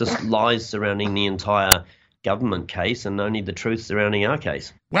 There's just lies surrounding the entire government case, and only the truth surrounding our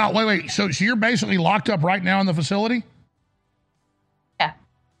case. Wow, wait. So you're basically locked up right now in the facility? Yeah.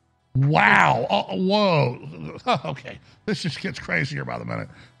 Wow. Whoa. Okay. This just gets crazier by the minute.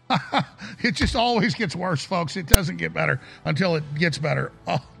 It just always gets worse, folks. It doesn't get better until it gets better.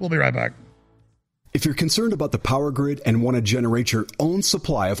 We'll be right back. If you're concerned about the power grid and want to generate your own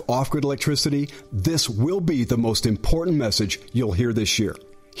supply of off-grid electricity, this will be the most important message you'll hear this year.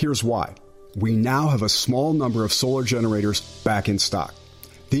 Here's why. We now have a small number of solar generators back in stock.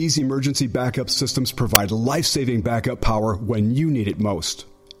 These emergency backup systems provide life-saving backup power when you need it most.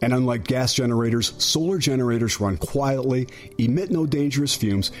 And unlike gas generators, solar generators run quietly, emit no dangerous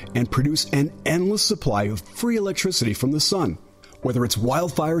fumes, and produce an endless supply of free electricity from the sun. Whether it's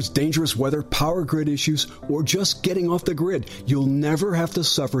wildfires, dangerous weather, power grid issues, or just getting off the grid, you'll never have to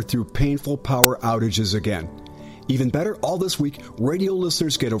suffer through painful power outages again. Even better, all this week, radio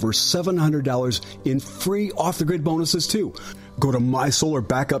listeners get over $700 in free off-the-grid bonuses, too. Go to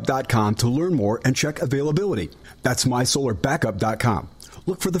mysolarbackup.com to learn more and check availability. That's mysolarbackup.com.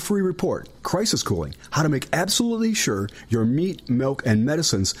 Look for the free report, Crisis Cooling, how to make absolutely sure your meat, milk, and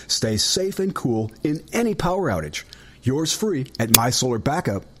medicines stay safe and cool in any power outage. Yours free at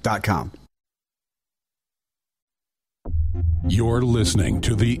mysolarbackup.com. You're listening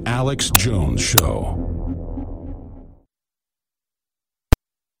to The Alex Jones Show.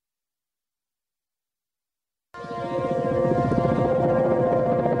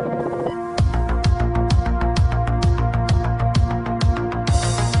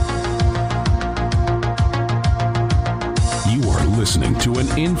 Listening to an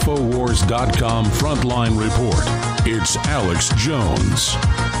Infowars.com frontline report. It's Alex Jones.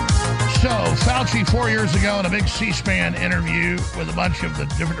 So, Fauci 4 years ago in a big C-SPAN interview with a bunch of the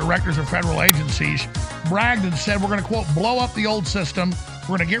different directors of federal agencies bragged and said, we're going to, quote, blow up the old system.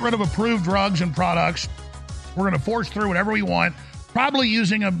 We're going to get rid of approved drugs and products. We're going to force through whatever we want, probably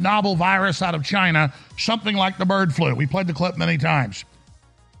using a novel virus out of China, something like the bird flu. We played the clip many times.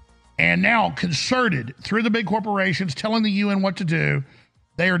 And now, concerted through the big corporations telling the UN what to do,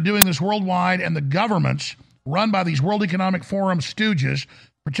 they are doing this worldwide, and the governments run by these World Economic Forum stooges,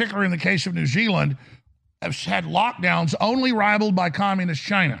 particularly in the case of New Zealand, have had lockdowns only rivaled by communist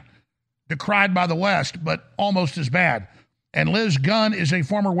China, decried by the West, but almost as bad. And Liz Gunn is a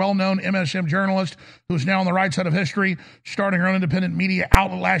former well-known MSM journalist who's now on the right side of history, starting her own independent media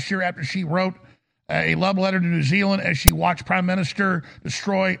outlet last year after she wrote a love letter to New Zealand as she watched Prime Minister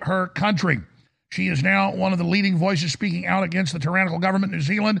destroy her country. She is now one of the leading voices speaking out against the tyrannical government in New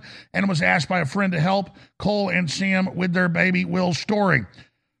Zealand and was asked by a friend to help Cole and Sam with their baby Will story.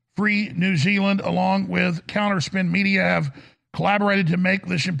 Free New Zealand, along with Counterspin Media, have collaborated to make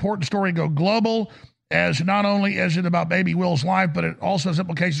this important story go global, as not only is it about baby Will's life, but it also has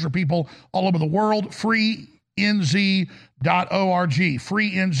implications for people all over the world. FreeNZ.org.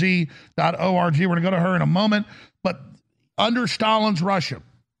 FreeNZ.org. We're going to go to her in a moment. But under Stalin's Russia,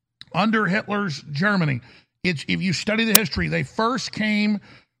 under Hitler's Germany, if you study the history, they first came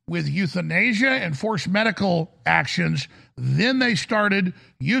with euthanasia and forced medical actions. Then they started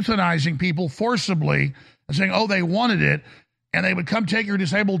euthanizing people forcibly and saying, oh, they wanted it. And they would come take your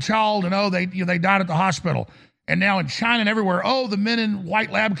disabled child and, oh, they died at the hospital. And now in China and everywhere, oh, the men in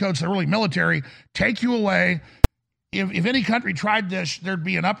white lab coats, they're really military, take you away. If any country tried this, there'd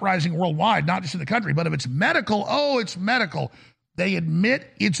be an uprising worldwide, not just in the country. But if it's medical, oh, it's medical. They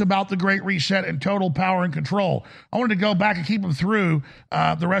admit it's about the Great Reset and total power and control. I wanted to go back and keep them through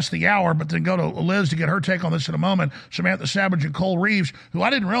the rest of the hour, but then go to Liz to get her take on this in a moment. Samantha Savage and Cole Reeves, who I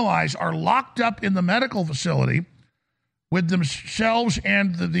didn't realize are locked up in the medical facility with themselves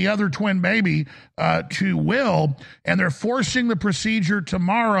and the other twin baby to Will, and they're forcing the procedure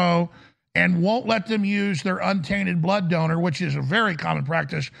tomorrow and won't let them use their untainted blood donor, which is a very common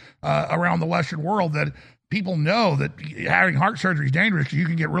practice around the Western world, that people know that having heart surgery is dangerous because you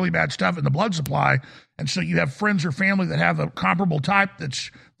can get really bad stuff in the blood supply. And so you have friends or family that have a comparable type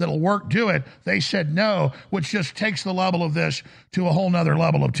that'll work, do it. They said no, which just takes the level of this to a whole nother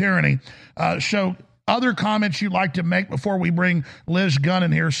level of tyranny. So other comments you'd like to make before we bring Liz Gunn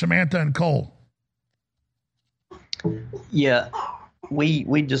in here, Samantha and Cole? Yeah,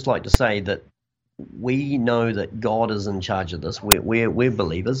 we'd just like to say that we know that God is in charge of this. We're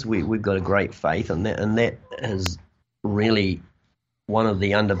believers. We've got a great faith, and that is really one of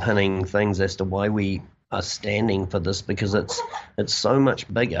the underpinning things as to why we are standing for this, because it's so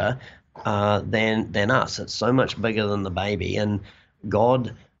much bigger than us. It's so much bigger than the baby, and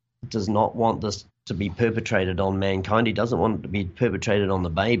God does not want this to be perpetrated on mankind. He doesn't want it to be perpetrated on the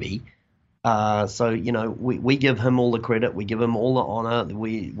baby. So, we give him all the credit. We give him all the honor.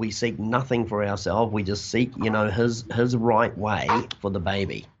 We seek nothing for ourselves. We just seek, his right way for the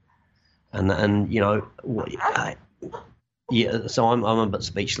baby. So I'm a bit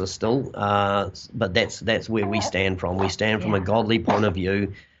speechless still. But that's where we stand from. We stand from a godly point of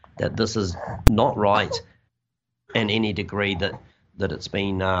view that this is not right in any degree that it's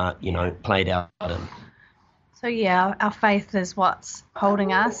been, played out in. So yeah, our faith is what's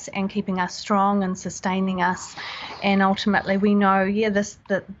holding us and keeping us strong and sustaining us. And ultimately we know,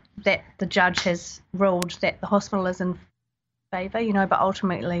 that the judge has ruled that the hospital is in favor, but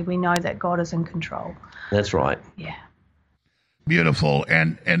ultimately we know that God is in control. That's right. Yeah. Beautiful.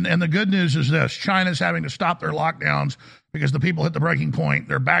 And the good news is this: China's having to stop their lockdowns because the people hit the breaking point.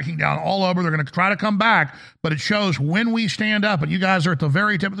 They're backing down all over. They're going to try to come back, but it shows when we stand up, and you guys are at the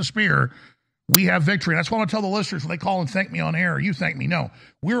very tip of the spear, we have victory. And that's what I want to tell the listeners when they call and thank me on air. You thank me. No,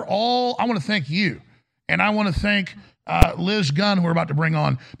 I want to thank you. And I want to thank Liz Gunn, who we're about to bring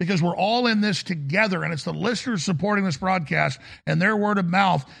on, because we're all in this together. And it's the listeners supporting this broadcast, and their word of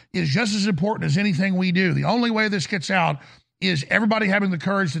mouth is just as important as anything we do. The only way this gets out is everybody having the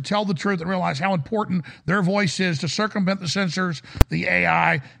courage to tell the truth and realize how important their voice is to circumvent the censors, the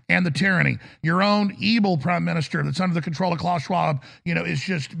AI, and the tyranny. Your own evil prime minister that's under the control of Klaus Schwab, is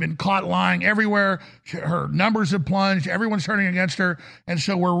just been caught lying everywhere. Her numbers have plunged. Everyone's turning against her. And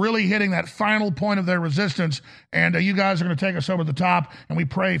so we're really hitting that final point of their resistance. And you guys are going to take us over the top, and we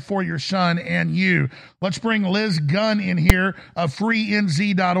pray for your son and you. Let's bring Liz Gunn in here of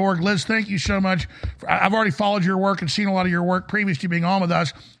FreeNZ.org. Liz, thank you so much. I've already followed your work and seen a lot of your work previous to being on with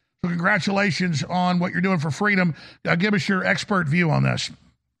us. So congratulations on what you're doing for freedom. Give us your expert view on this.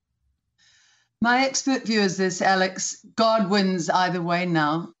 My expert view is this, Alex. God wins either way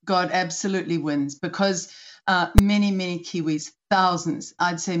now. God absolutely wins because many, many Kiwis, thousands,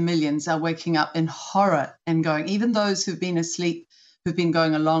 I'd say millions, are waking up in horror and going, even those who've been asleep, who've been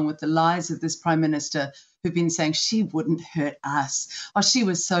going along with the lies of this Prime Minister, who've been saying she wouldn't hurt us. Oh, she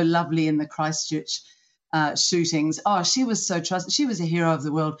was so lovely in the Christchurch shootings. Oh, she was so trusted. She was a hero of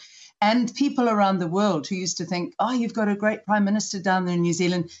the world. And people around the world who used to think, oh, you've got a great Prime Minister down there in New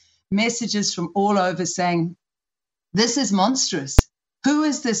Zealand, messages from all over saying, this is monstrous. Who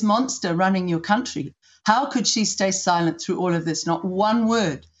is this monster running your country? How could she stay silent through all of this? Not one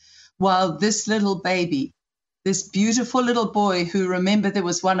word. While this little baby, this beautiful little boy who, remember, there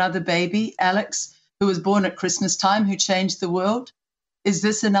was one other baby, Alex, who was born at Christmas time, who changed the world. Is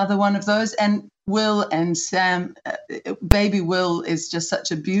this another one of those? And Will and Sam, baby Will is just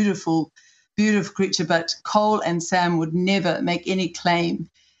such a beautiful, beautiful creature, but Cole and Sam would never make any claim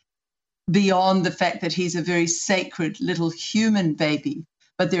beyond the fact that he's a very sacred little human baby.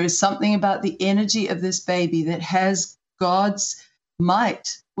 But there is something about the energy of this baby that has God's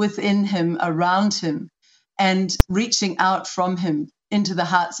might within him, around him, and reaching out from him into the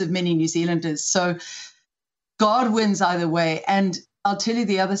hearts of many New Zealanders. So God wins either way. And I'll tell you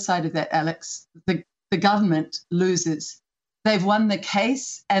the other side of that, Alex. The government loses. They've won the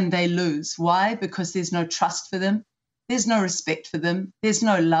case and they lose. Why? Because there's no trust for them. There's no respect for them. There's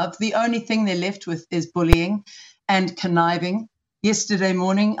no love. The only thing they're left with is bullying and conniving. Yesterday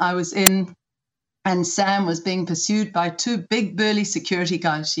morning, I was in, and Sam was being pursued by two big, burly security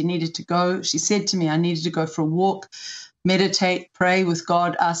guys. She needed to go. She said to me, I needed to go for a walk, meditate, pray with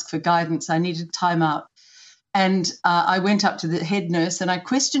God, ask for guidance. I needed time out. And I went up to the head nurse and I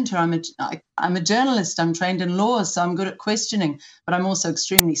questioned her. I'm a journalist. I'm trained in law, so I'm good at questioning, but I'm also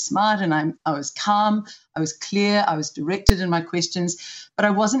extremely smart, and I was calm. I was clear. I was directed in my questions, but I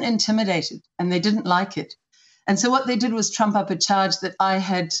wasn't intimidated, and they didn't like it. And so what they did was trump up a charge that I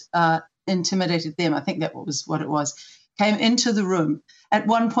had intimidated them. I think that was what it was. Came into the room. At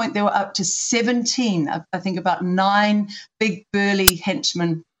one point, there were up to 17, I think about 9 big burly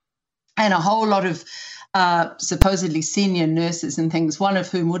henchmen and a whole lot of supposedly senior nurses and things, one of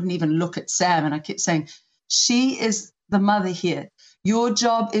whom wouldn't even look at Sam. And I kept saying, she is the mother here. Your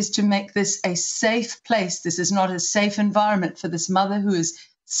job is to make this a safe place. This is not a safe environment for this mother who is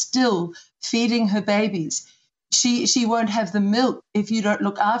still feeding her babies. She won't have the milk if you don't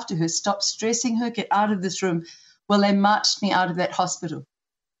look after her. Stop stressing her. Get out of this room. Well, they marched me out of that hospital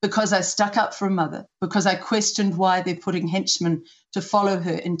because I stuck up for a mother, because I questioned why they're putting henchmen to follow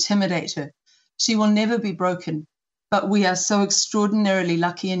her, intimidate her. She will never be broken. But we are so extraordinarily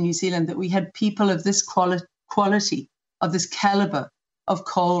lucky in New Zealand that we had people of this quality, of this caliber, of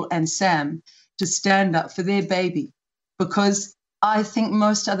Cole and Sam, to stand up for their baby, because I think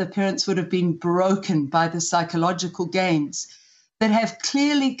most other parents would have been broken by the psychological games that have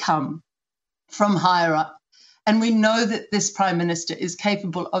clearly come from higher up. And we know that this Prime Minister is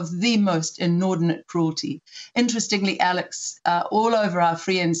capable of the most inordinate cruelty. Interestingly, Alex, all over our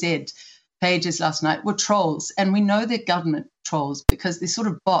Free NZ pages last night were trolls. And we know they're government trolls because they're sort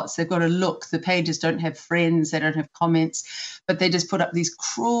of bots. They've got a look. The pages don't have friends. They don't have comments. But they just put up these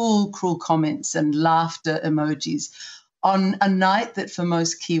cruel, cruel comments and laughter emojis on a night that for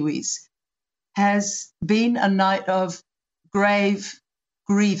most Kiwis has been a night of grave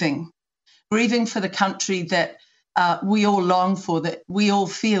grieving for the country that we all long for, that we all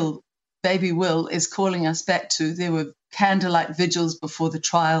feel baby Will is calling us back to. There were candlelight vigils before the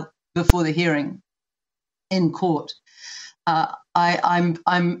trial, before the hearing in court. I'm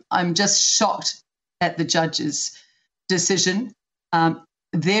just shocked at the judge's decision.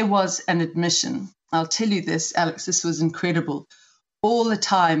 There was an admission. I'll tell you this, Alex, this was incredible. All the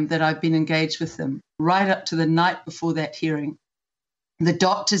time that I've been engaged with them, right up to the night before that hearing, the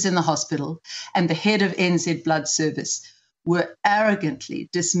doctors in the hospital and the head of NZ Blood Service were arrogantly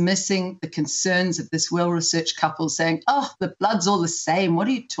dismissing the concerns of this well-researched couple, saying, oh, the blood's all the same. What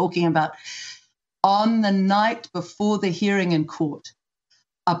are you talking about? On the night before the hearing in court,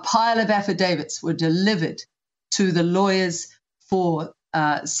 a pile of affidavits were delivered to the lawyers for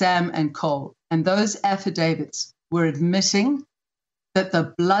Sam and Cole. And those affidavits were admitting that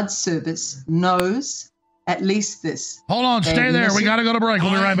the blood service knows at least this. Hold on, stay there. We got to go to break.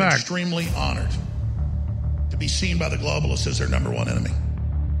 We'll be right back. I'm extremely honored to be seen by the globalists as their number one enemy.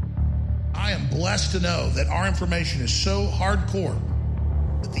 I am blessed to know that our information is so hardcore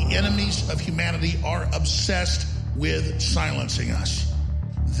that the enemies of humanity are obsessed with silencing us.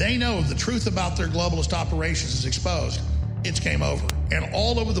 They know if the truth about their globalist operations is exposed, it's game over. And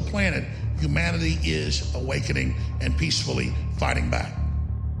all over the planet, humanity is awakening and peacefully fighting back.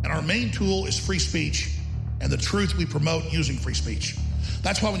 And our main tool is free speech and the truth we promote using free speech.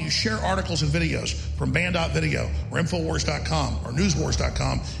 That's why when you share articles and videos from Band.video or Infowars.com or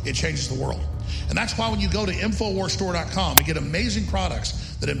Newswars.com, it changes the world. And that's why when you go to InfoWarsStore.com, we get amazing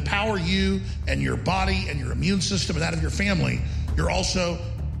products that empower you and your body and your immune system and that of your family. You're also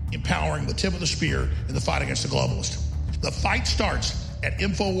empowering the tip of the spear in the fight against the globalist. The fight starts at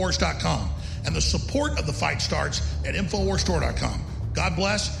Infowars.com, and the support of the fight starts at InfoWarsStore.com. God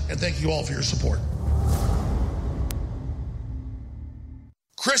bless, and thank you all for your support.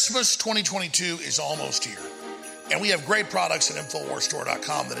 Christmas 2022 is almost here, and we have great products at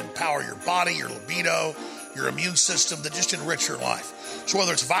InfoWarsStore.com that empower your body, your libido, your immune system, that just enrich your life. So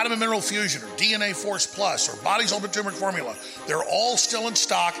whether it's Vitamin Mineral Fusion or DNA Force Plus or Body's Ultimate Turmeric Formula, they're all still in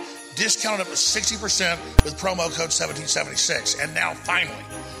stock, discounted up to 60% with promo code 1776. And now, finally,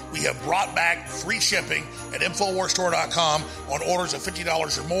 we have brought back free shipping at InfoWarsStore.com on orders of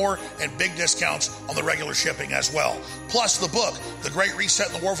 $50 or more, and big discounts on the regular shipping as well. Plus the book, The Great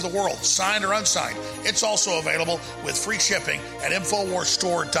Reset and the War for the World, signed or unsigned. It's also available with free shipping at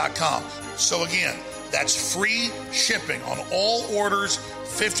InfoWarsStore.com. So again, that's free shipping on all orders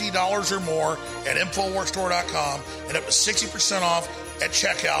 $50 or more at InfoWarsStore.com, and up to 60% off at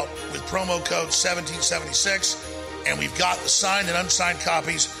checkout with promo code 1776. And we've got the signed and unsigned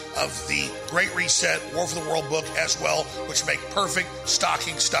copies of the Great Reset, War for the World book as well, which make perfect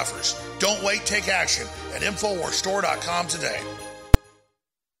stocking stuffers. Don't wait, take action at InfoWarsStore.com today.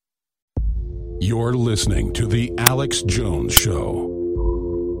 You're listening to The Alex Jones Show.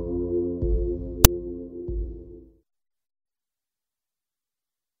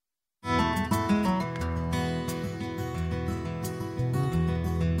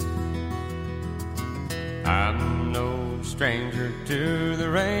 I'm no stranger to the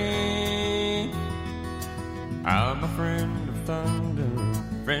rain. I'm a friend of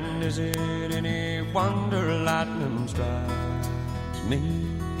thunder. Friend, is it any wonder lightning strikes me?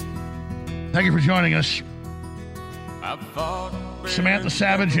 Thank you for joining us. Samantha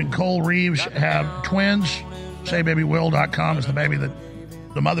Savage and Cole Reeves have twins. SayBabyWill.com is the baby that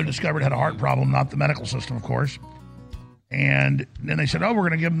the mother discovered had a heart problem, not the medical system, of course. And then they said, oh, we're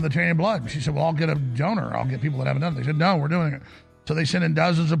going to give them the chain of blood. She said, well, I'll get a donor. I'll get people that haven't done it. They said, no, we're doing it. So they sent in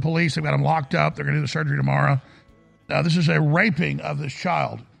dozens of police. They've got them locked up. They're going to do the surgery tomorrow. Now, this is a raping of this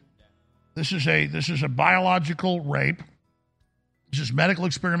child. This is a biological rape. This is medical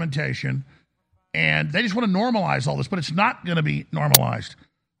experimentation. And they just want to normalize all this, but it's not going to be normalized.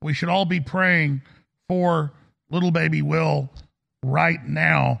 We should all be praying for little baby Will right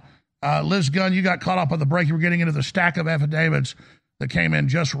now. Liz Gunn, you got caught up on the break. You were getting into the stack of affidavits that came in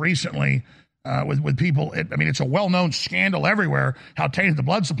just recently with people. It's a well-known scandal everywhere how tainted the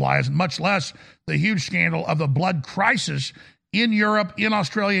blood supply is, and much less the huge scandal of the blood crisis in Europe, in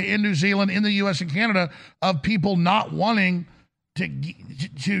Australia, in New Zealand, in the U.S. and Canada, of people not wanting to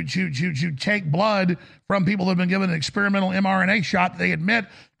take blood from people that have been given an experimental mRNA shot they admit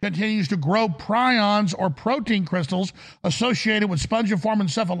continues to grow prions or protein crystals associated with spongiform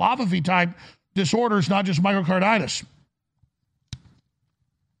encephalopathy type disorders, not just myocarditis.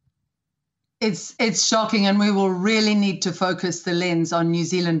 It's shocking, and we will really need to focus the lens on New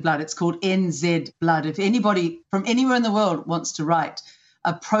Zealand blood. It's called NZ blood. If anybody from anywhere in the world wants to write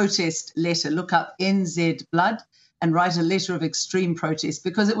a protest letter, look up NZ blood and write a letter of extreme protest,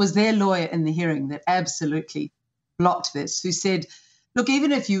 because it was their lawyer in the hearing that absolutely blocked this, who said, look,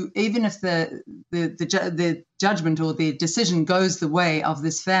 even if the judgment or the decision goes the way of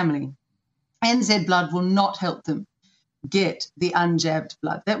this family, NZ blood will not help them get the unjabbed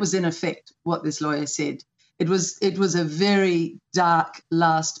blood. That was in effect what this lawyer said. It was a very dark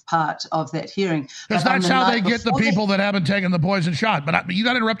last part of that hearing. Because that's how they get the people that haven't taken the poison shot. But you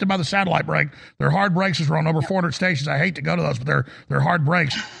got interrupted by the satellite break. They're hard breaks. We're on over 400 stations. I hate to go to those, but they're hard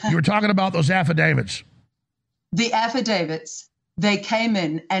breaks. You were talking about those affidavits. The affidavits, they came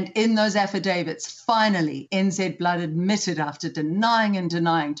in, and in those affidavits, finally, NZ Blood admitted, after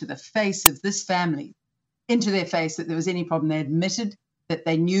denying to the face of this family, into their face, that there was any problem. They admitted that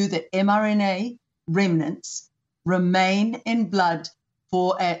they knew that mRNA remnants remain in blood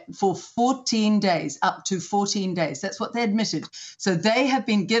for 14 days, up to 14 days. That's what they admitted. So they have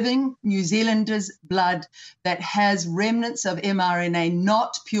been giving New Zealanders blood that has remnants of mRNA,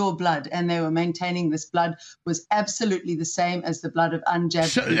 not pure blood, and they were maintaining this blood was absolutely the same as the blood of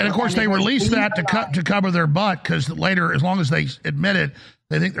unjabbed people. And of course, they released that to cover their butt, because later, as long as they admit it,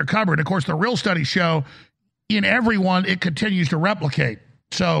 they think they're covered. Of course, the real studies show in everyone it continues to replicate.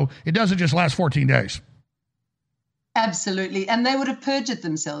 So it doesn't just last 14 days. Absolutely. And they would have perjured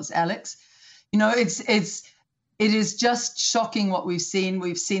themselves, Alex. You know, it's It is just shocking what we've seen.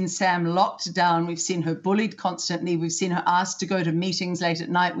 We've seen Sam locked down. We've seen her bullied constantly. We've seen her asked to go to meetings late at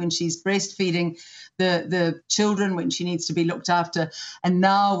night when she's breastfeeding the children, when she needs to be looked after. And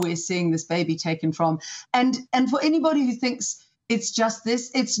now we're seeing this baby taken from. And for anybody who thinks it's just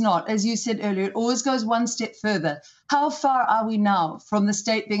this, it's not. As you said earlier, it always goes one step further. How far are we now from the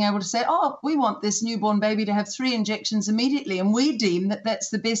state being able to say, oh, we want this newborn baby to have 3 injections immediately, and we deem that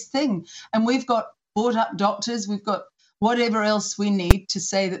that's the best thing. And we've got bought up doctors, we've got whatever else we need to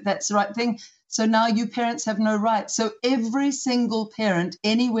say that that's the right thing. So now you parents have no right. So every single parent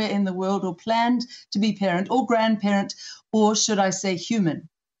anywhere in the world, or planned to be parent or grandparent, or should I say human,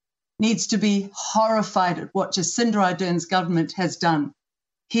 needs to be horrified at what Jacinda Ardern's government has done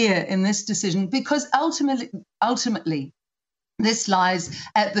here in this decision, because ultimately this lies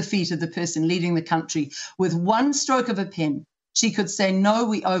at the feet of the person leading the country. With one stroke of a pen, she could say, no,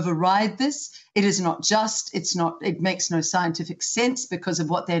 we override this. It is not just. It makes no scientific sense because of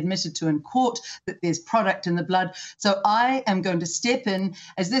what they admitted to in court, that there's product in the blood. So I am going to step in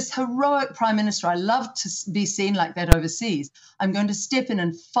as this heroic prime minister. I love to be seen like that overseas. I'm going to step in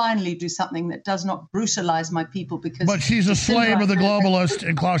and finally do something that does not brutalize my people. But she's a slave of the globalist,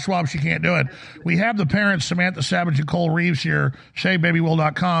 and Klaus Schwab, she can't do it. We have the parents, Samantha Savage and Cole Reeves here,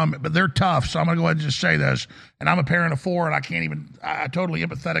 SaveBabyWill.com, but they're tough. So I'm going to go ahead and just say this. And I'm a parent of 4, and I totally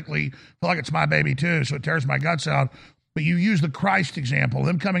empathetically feel like it's my baby too, so it tears my guts out. But you use the Christ example.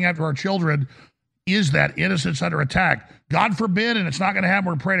 Them coming after our children is that innocence under attack. God forbid, and it's not going to happen,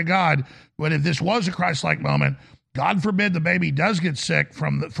 we're pray to God, but if this was a Christ-like moment, God forbid the baby does get sick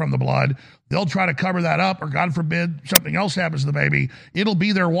from the blood, they'll try to cover that up, or God forbid something else happens to the baby, it'll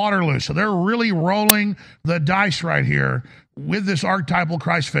be their Waterloo. So they're really rolling the dice right here with this archetypal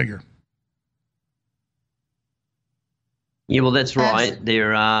Christ figure. Yeah, well, that's right.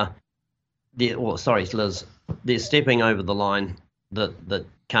 Sorry, Liz. They're stepping over the line that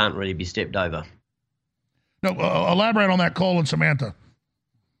can't really be stepped over. No, elaborate on that, Cole and Samantha.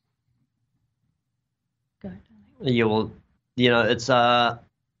 Yeah, well, it's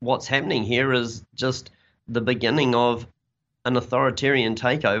what's happening here is just the beginning of an authoritarian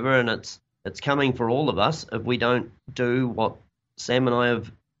takeover, and it's coming for all of us if we don't do what Sam and I have,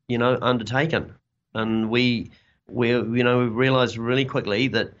 undertaken. And we realized really quickly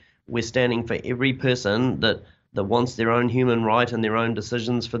that we're standing for every person that wants their own human right and their own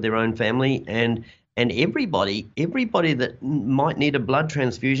decisions for their own family, and everybody that might need a blood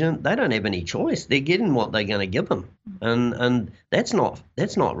transfusion, they don't have any choice. They're getting what they're going to give them, and that's not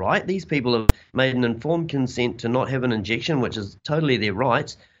right. These people have made an informed consent to not have an injection, which is totally their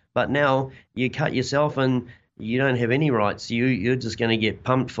rights. But now you cut yourself and you don't have any rights. You're just going to get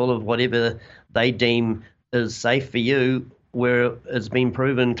pumped full of whatever they deem is safe for you, where it's been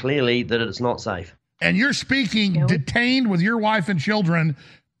proven clearly that it's not safe. And you're speaking detained with your wife and children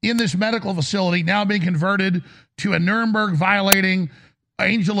in this medical facility, now being converted to a Nuremberg violating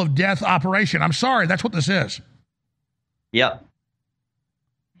angel of death operation. I'm sorry, that's what this is. Yep.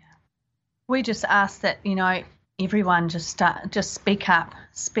 We just ask that, everyone just speak up,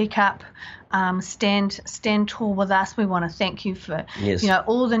 stand tall with us. We want to thank you for,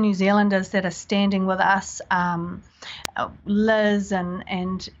 all the New Zealanders that are standing with us. Liz and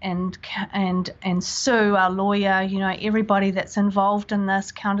Sue, our lawyer, everybody that's involved in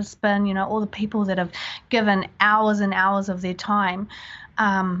this, Counterspin, all the people that have given hours and hours of their time.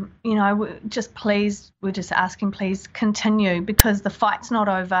 We're just asking, please continue, because the fight's not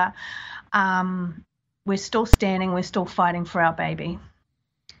over. We're still standing, we're still fighting for our baby.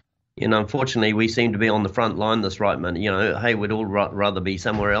 Unfortunately, we seem to be on the front line this right minute. Hey, we'd all rather be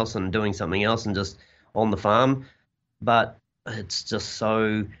somewhere else and doing something else and just on the farm. But it's just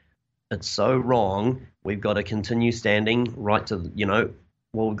it's so wrong. We've got to continue standing right to,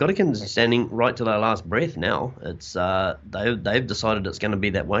 we've got to continue standing right to our last breath now. It's they've decided it's going to be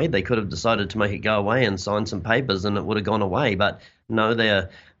that way. They could have decided to make it go away and sign some papers and it would have gone away. But no,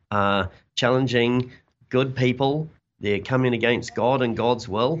 they're challenging good people. They're coming against God and God's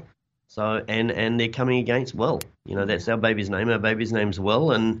will. So and they're coming against Will. That's our baby's name. Our baby's name's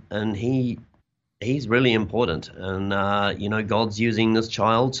Will, and he's really important. And God's using this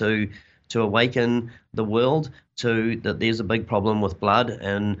child to awaken the world to that there's a big problem with blood,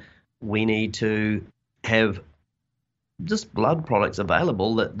 and we need to have just blood products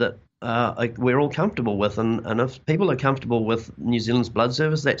available that we're all comfortable with, and if people are comfortable with New Zealand's blood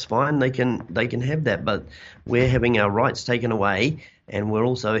service, that's fine. They can have that, but we're having our rights taken away, and we're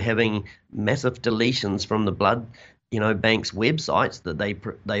also having massive deletions from the blood banks' websites that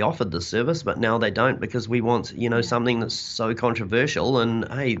they offered the service, but now they don't because we want, something that's so controversial. And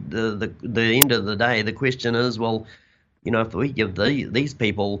hey, the end of the day, the question is, well, if we give these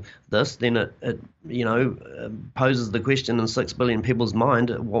people this, then it poses the question in 6 billion people's mind,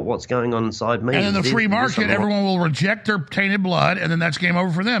 what's going on inside me? And in the free market, everyone will reject their tainted blood, and then that's game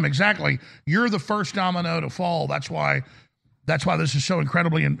over for them. Exactly. You're the first domino to fall. That's why this is so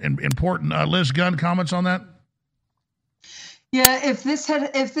incredibly important. Liz Gunn, comments on that? Yeah, if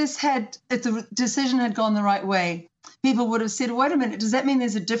the decision had gone the right way, people would have said, wait a minute, does that mean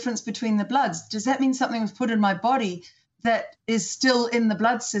there's a difference between the bloods? Does that mean something was put in my body that is still in the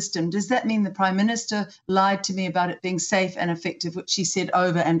blood system? Does that mean the Prime Minister lied to me about it being safe and effective, which she said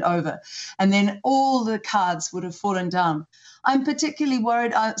over and over? And then all the cards would have fallen down. I'm particularly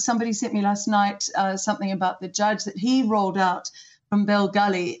worried. Somebody sent me last night something about the judge that he rolled out from Bell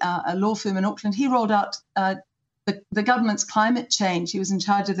Gully, a law firm in Auckland. He rolled out the government's climate change. He was in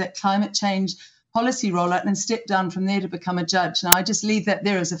charge of that climate change policy rollout and stepped down from there to become a judge. Now, I just leave that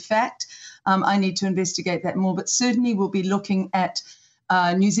there as a fact. I need to investigate that more, but certainly we'll be looking at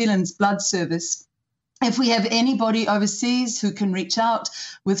New Zealand's blood service. If we have anybody overseas who can reach out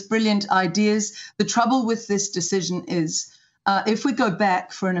with brilliant ideas, the trouble with this decision is if we go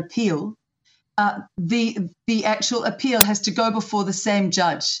back for an appeal, the actual appeal has to go before the same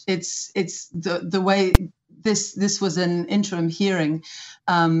judge. It's the way this was an interim hearing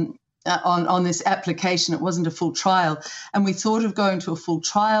on this application. It wasn't a full trial, and we thought of going to a full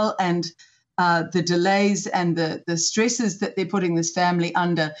trial, and the delays and the stresses that they're putting this family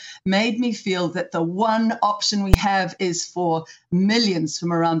under made me feel that the one option we have is for millions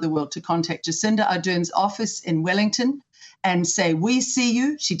from around the world to contact Jacinda Ardern's office in Wellington and say, we see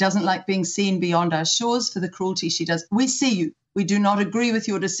you. She doesn't like being seen beyond our shores for the cruelty she does. We see you. We do not agree with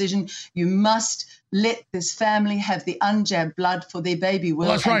your decision. You must let this family have the unjabbed blood for their baby Will.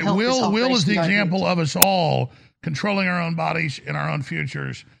 Well, that's right. Will is the example of us all controlling our own bodies and our own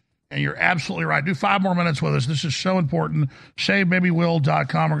futures. And you're absolutely right. Do 5 more minutes with us. This is so important.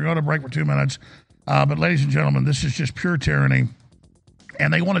 SaveBabyWill.com. We're going to go to break for 2 minutes. But ladies and gentlemen, this is just pure tyranny.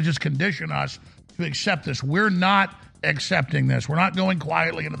 And they want to just condition us to accept this. We're not accepting this. We're not going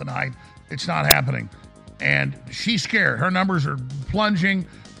quietly into the night. It's not happening. And she's scared. Her numbers are plunging.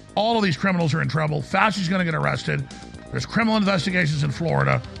 All of these criminals are in trouble. Fauci's going to get arrested. There's criminal investigations in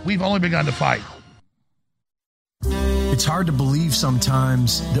Florida. We've only begun to fight. It's hard to believe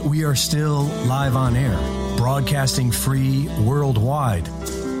sometimes that we are still live on air, broadcasting free worldwide.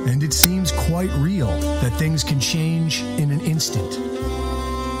 And it seems quite real that things can change in an instant.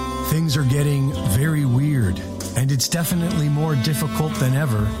 Things are getting very weird, and it's definitely more difficult than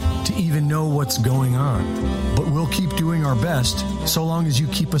ever to even know what's going on. But we'll keep doing our best so long as you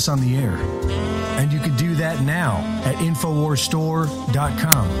keep us on the air. And you can do that now at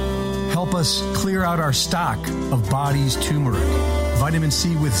InfoWarsStore.com. Help us clear out our stock of Body's turmeric, vitamin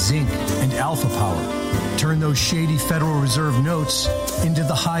C with zinc, and alpha power. Turn those shady Federal Reserve notes into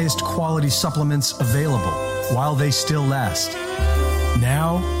the highest quality supplements available while they still last.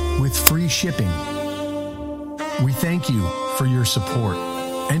 Now, with free shipping. We thank you for your support,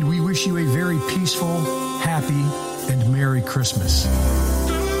 and we wish you a very peaceful, happy, and Merry Christmas.